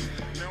brain.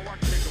 Now I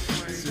can't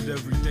complain. Said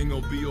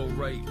everything'll be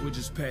alright, we're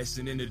just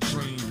passing in a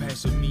dream.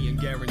 Pass with me and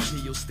guarantee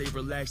you'll stay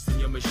relaxed in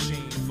your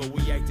machine. Before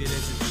we acted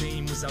as a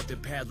team, was out there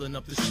paddling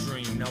up the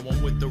stream. Now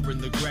I'm with her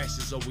and the grass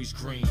is always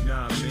green.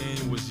 Nah,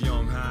 man, was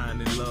young, high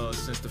and in love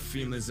since the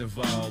feelings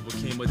involved.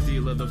 Became a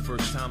dealer the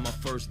first time my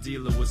first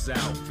dealer was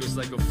out. Feels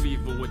like a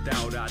fever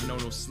without, I know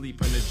no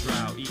sleep in the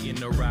drought. Eating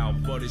her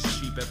out, but it's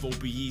cheap,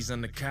 FOBE's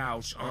on the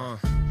couch,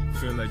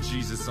 Feel like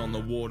Jesus on the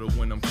water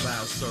when I'm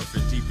cloud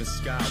surfing. Deep in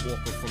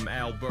Skywalker from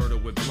Alberta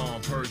with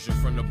blonde Persian.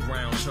 From the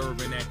brown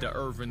turban at the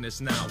Irvin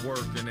that's not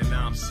working. And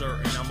I'm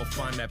certain I'ma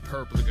find that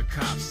purple like a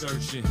cop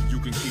searching. You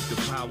can keep the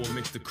power,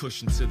 mix the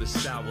cushion to the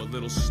sour.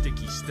 Little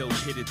sticky, still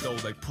hit it though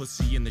like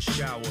pussy in the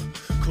shower.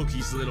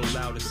 Cookies little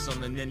louder, son,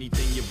 than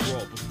anything you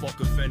brought. But fuck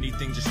if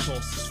anything, just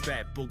toss this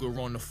fat booger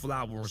on the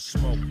flour and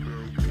smoke.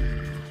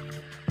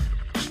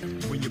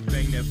 When you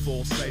bang that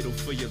falsetto,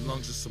 fill your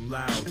lungs with some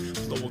loud.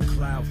 Blow a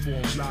cloud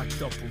form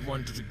locked up or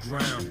under the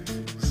ground.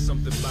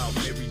 Something about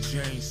Mary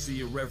Jane, see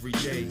her every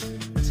day.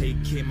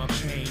 Take care of my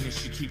pain and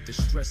she keep the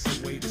stress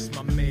away. This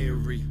my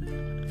Mary.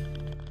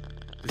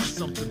 There's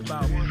something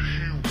about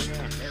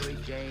Mary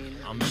Jane.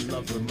 I'm in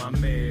love with my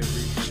Mary.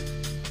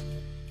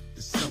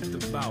 There's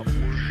something about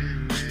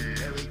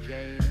Mary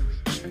Jane.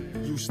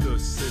 Used to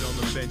sit on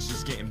the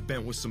benches getting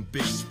bent with some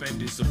big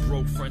spenders. Of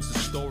broke friends and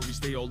stories,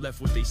 they all left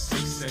with their 6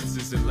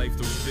 senses. In life,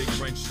 those big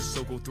wrenches,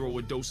 so go throw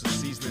a dose of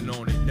seasoning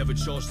on it. Never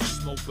charged to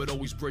smoke, but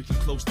always breaking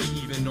close to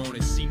even on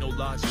it. See no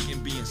logic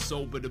in being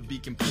sober, to be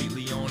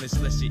completely honest.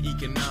 Unless your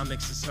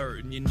economics is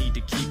hurting, you need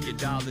to keep your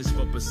dollars.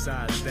 But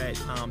besides that,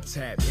 I'm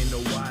tapped in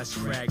the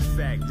wisecrack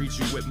fact.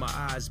 Reaching with my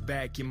eyes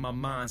back in my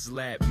mind's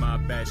lap. My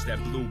batch,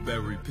 that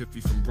blueberry,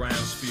 Piffy from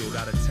Brownsfield.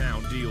 Out of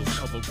town deals,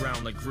 cover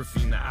ground like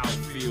Griffey in the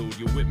outfield.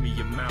 You're with me,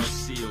 your mouth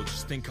sealed.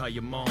 Just think how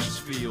your moms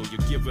feel. You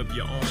give up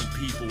your own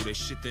people, that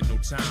shit that no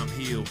time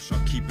heals.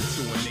 I'll keep it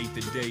to an eighth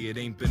a day, it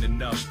ain't been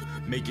enough.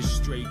 Make it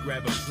straight,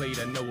 grab a plate,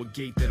 I know a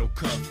gate that'll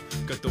cuff.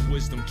 Got the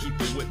wisdom, keep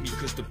it with me,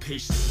 cause the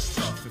patience is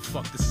tough. And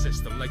fuck the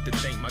system, like to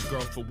thank my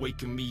girl for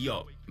waking me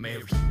up,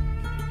 Mary.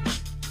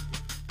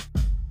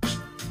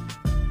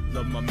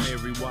 Love my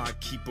Mary, why I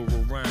keep her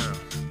around.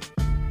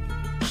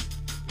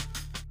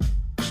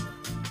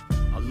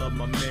 I love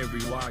my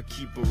Mary, why I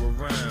keep her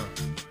around.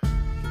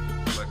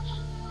 Let's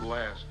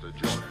blast the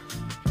joint.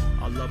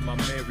 I love my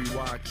Mary,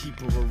 why I keep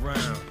her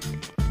around.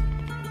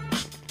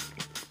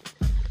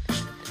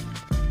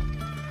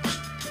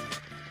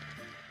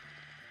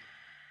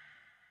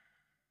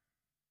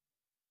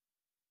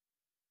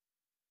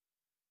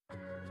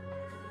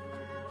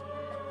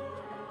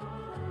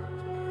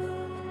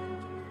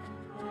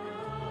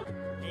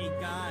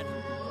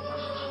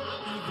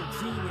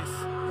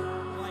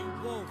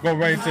 Go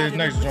right into his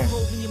next joint.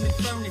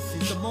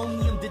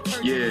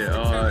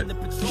 Yeah,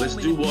 let's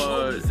do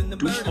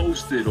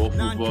Posted off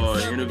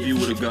of Interview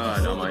with a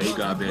God on my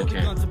A-God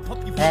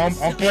Bandcamp.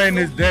 I'm playing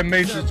this Dead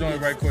Mason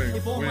joint right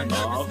quick.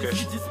 Oh, okay.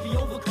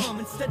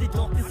 Instead of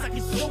darkness, I can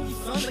show you,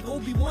 son, like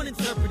Obi-Wan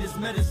interpreters,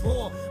 metas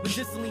raw.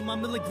 Medicinally, my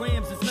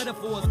milligrams is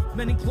metaphors.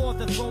 Men in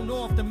cloth are thrown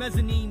off the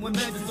mezzanine when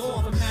meds is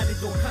off. I'm added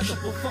or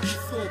cuttable, fucking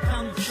soul,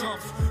 county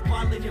chumps.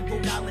 Wildin' in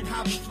Rhode Island,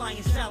 how we flying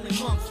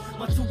Shaolin monks.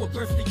 My two will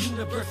burst the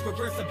universe,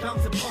 reverse a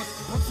bounce and punch.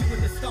 Punch you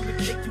in the stomach,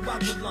 take you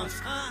out to lunch.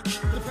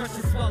 The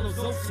pressure swallows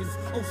oceans,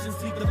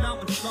 oceans leave the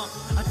mountains sunk.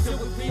 I chill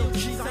with real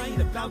G's, I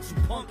ain't about you,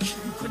 punk.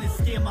 You couldn't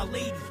scare my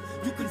lady,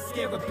 you couldn't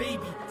scare a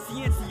baby.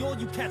 See, answer all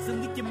you cats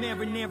and leak your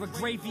marinara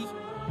gravy.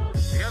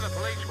 The other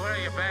police, where are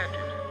your badges?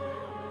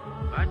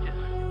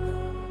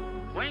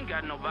 Badges? We ain't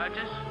got no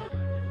badges.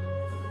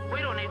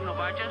 We don't need no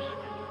badges.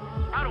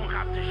 I don't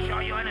have to show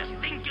you any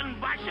stinking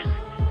badges.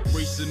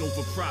 Racing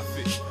over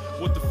profit.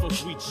 What the fuck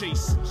we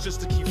chase?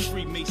 Just to keep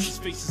Freemasons'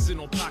 faces in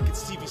our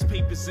pockets. TV's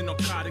papers and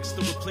narcotics,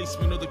 the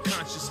replacement of the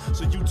conscious.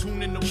 So you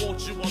tune in to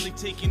watch it while they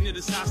taking it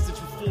as hostage.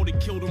 Before they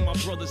killed him, my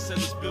brother said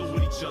let's build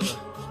with each other.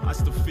 I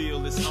still feel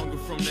this hunger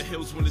from the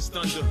hills when it's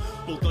thunder.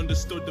 Both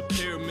understood the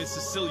pyramid,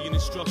 Sicilian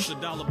and structure.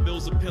 Dollar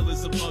bills are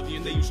pillars above you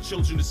and they use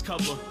children as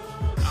cover.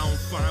 I don't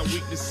find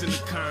weakness in the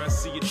kind.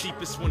 See it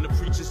deepest when the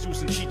preachers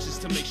using teachers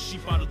to make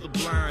sheep out of the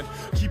blind.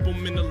 Keep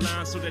them in the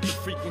line so that the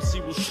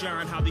frequency will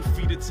shine. How they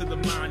feed it to the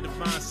mind,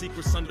 divine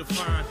secrets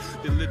undefined.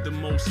 They live the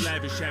most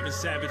lavish, having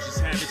savages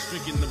habits.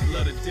 Drinking the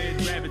blood of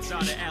dead rabbits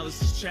out of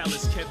Alice's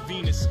chalice. Kept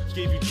Venus,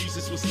 gave you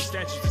Jesus with some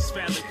statues that's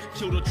phallic.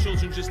 Killed her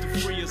children just to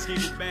free us,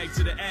 gave a bag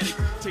to the attic.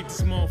 Take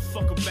this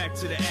motherfucker back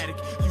to the attic.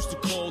 Used to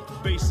call it the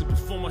basement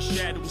before my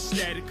shadow was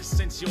static. Cause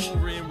sense your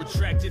aura and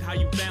retracted. How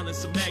you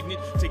balance a magnet.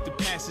 Take the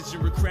passage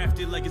and recraft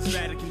it like it's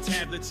Vatican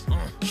tablets.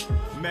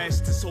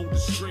 Masters hold the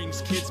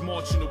strings, kids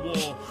march in the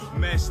wall.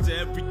 Master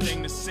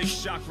everything, the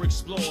sixth chakra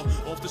explore.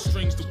 Off the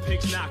strings, the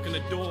pigs knocking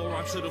the door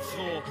onto the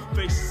floor.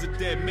 Faces of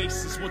dead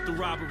masons, what the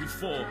robbery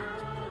for?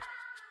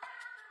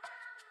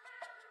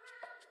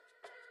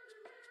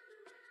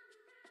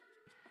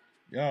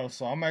 Yo,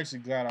 so I'm actually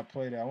glad I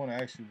played it. I want to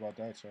ask you about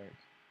that track.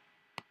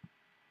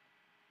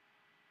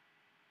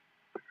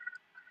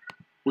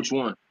 Which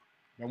one?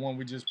 The one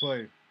we just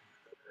played.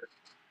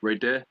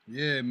 Right there?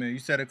 Yeah, man. You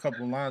said a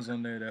couple lines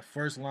on there. That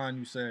first line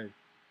you said,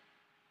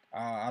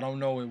 I don't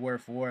know it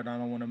word for word. I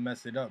don't want to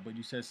mess it up. But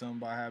you said something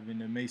about having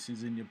the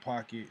Masons in your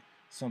pocket,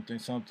 something.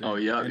 Oh,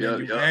 yeah, and yeah,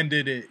 then you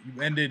ended it.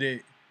 You ended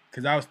it.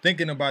 Because I was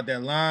thinking about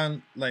that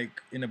line, like,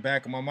 in the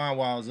back of my mind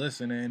while I was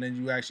listening. And then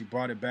you actually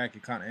brought it back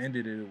and kind of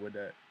ended it with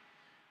that.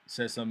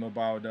 Said something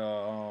about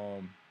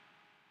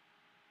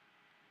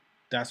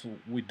that's what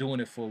we're doing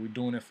it for. We're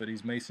doing it for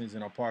these Masons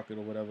in our pocket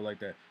or whatever like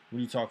that. What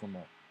are you talking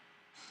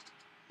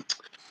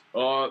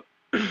about?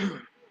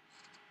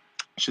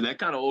 So that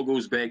kind of all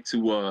goes back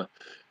to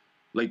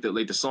like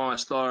the song I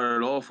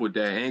started off with,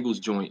 that Angles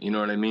joint. You know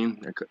what I mean?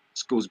 That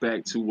goes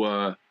back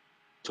to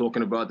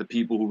talking about the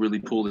people who really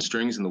pull the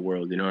strings in the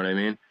world. You know what I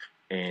mean?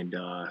 And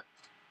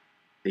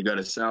they got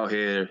us out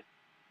here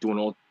doing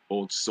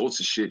all sorts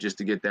of shit just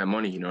to get that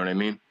money. You know what I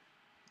mean?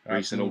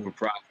 Racing over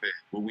profit.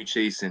 What we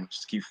chasing?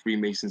 Just keep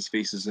Freemasons'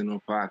 faces in our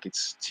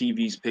pockets.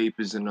 TVs,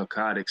 papers, and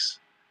narcotics.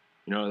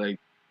 You know, like,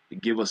 they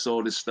give us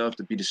all this stuff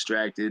to be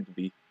distracted, to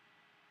be,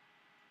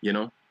 you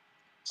know?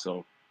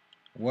 So.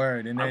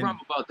 Word. And then, I rhyme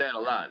about that a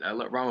lot. I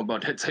rhyme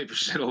about that type of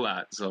shit a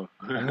lot. So.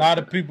 A lot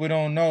of people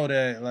don't know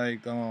that,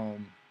 like,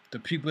 the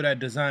people that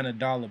design a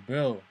dollar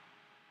bill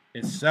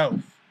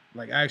itself,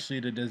 like, actually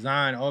the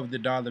design of the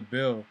dollar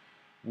bill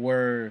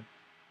were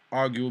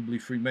arguably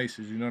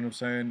Freemasons, you know what I'm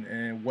saying?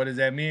 And what does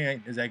that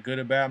mean? Is that good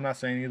or bad? I'm not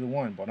saying either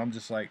one, but I'm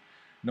just like,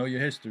 know your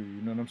history, you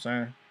know what I'm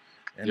saying?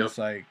 And It's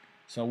like,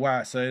 so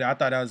why? So I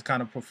thought that was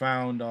kind of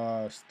profound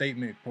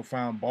statement,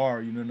 profound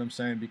bar, you know what I'm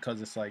saying?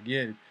 Because it's like,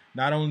 yeah,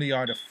 not only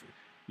are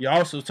you're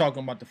also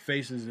talking about the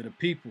faces of the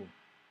people,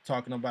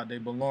 talking about they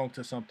belong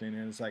to something.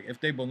 And it's like, if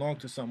they belong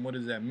to something, what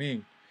does that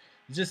mean?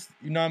 Just,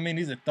 you know what I mean?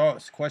 These are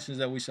thoughts, questions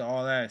that we should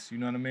all ask, you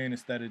know what I mean?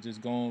 Instead of just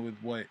going with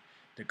what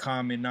the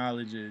common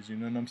knowledge is, you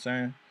know what I'm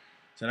saying?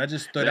 So that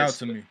just stood out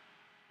to me.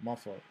 My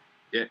fault.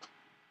 Yeah.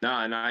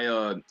 Nah, and I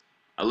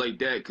like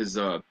that because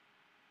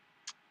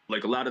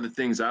like a lot of the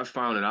things I've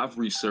found and I've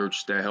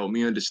researched that help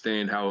me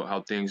understand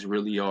how things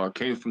really are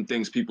came from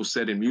things people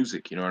said in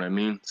music, you know what I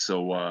mean?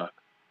 So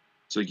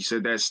so you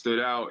said that stood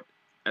out.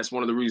 That's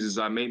one of the reasons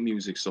I make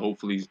music. So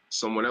hopefully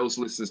someone else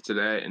listens to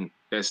that and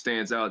that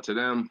stands out to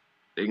them.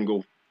 They can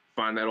go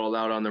find that all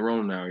out on their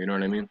own now, you know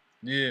what I mean?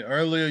 Yeah,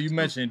 earlier you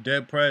mentioned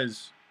Dead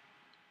Prez.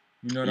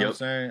 You know what I'm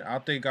saying? I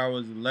think I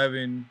was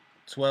 11,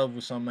 12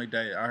 or something like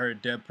that. I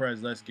heard Dead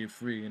Prez, Let's Get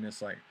Free, and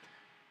it's like,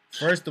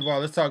 first of all,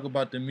 let's talk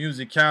about the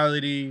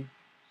musicality.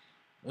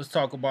 Let's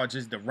talk about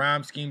just the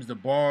rhyme schemes, the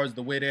bars,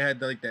 the way they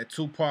had like that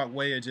two-part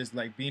way of just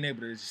like being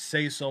able to just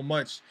say so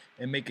much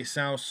and make it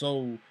sound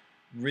so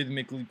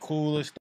rhythmically cool and stuff.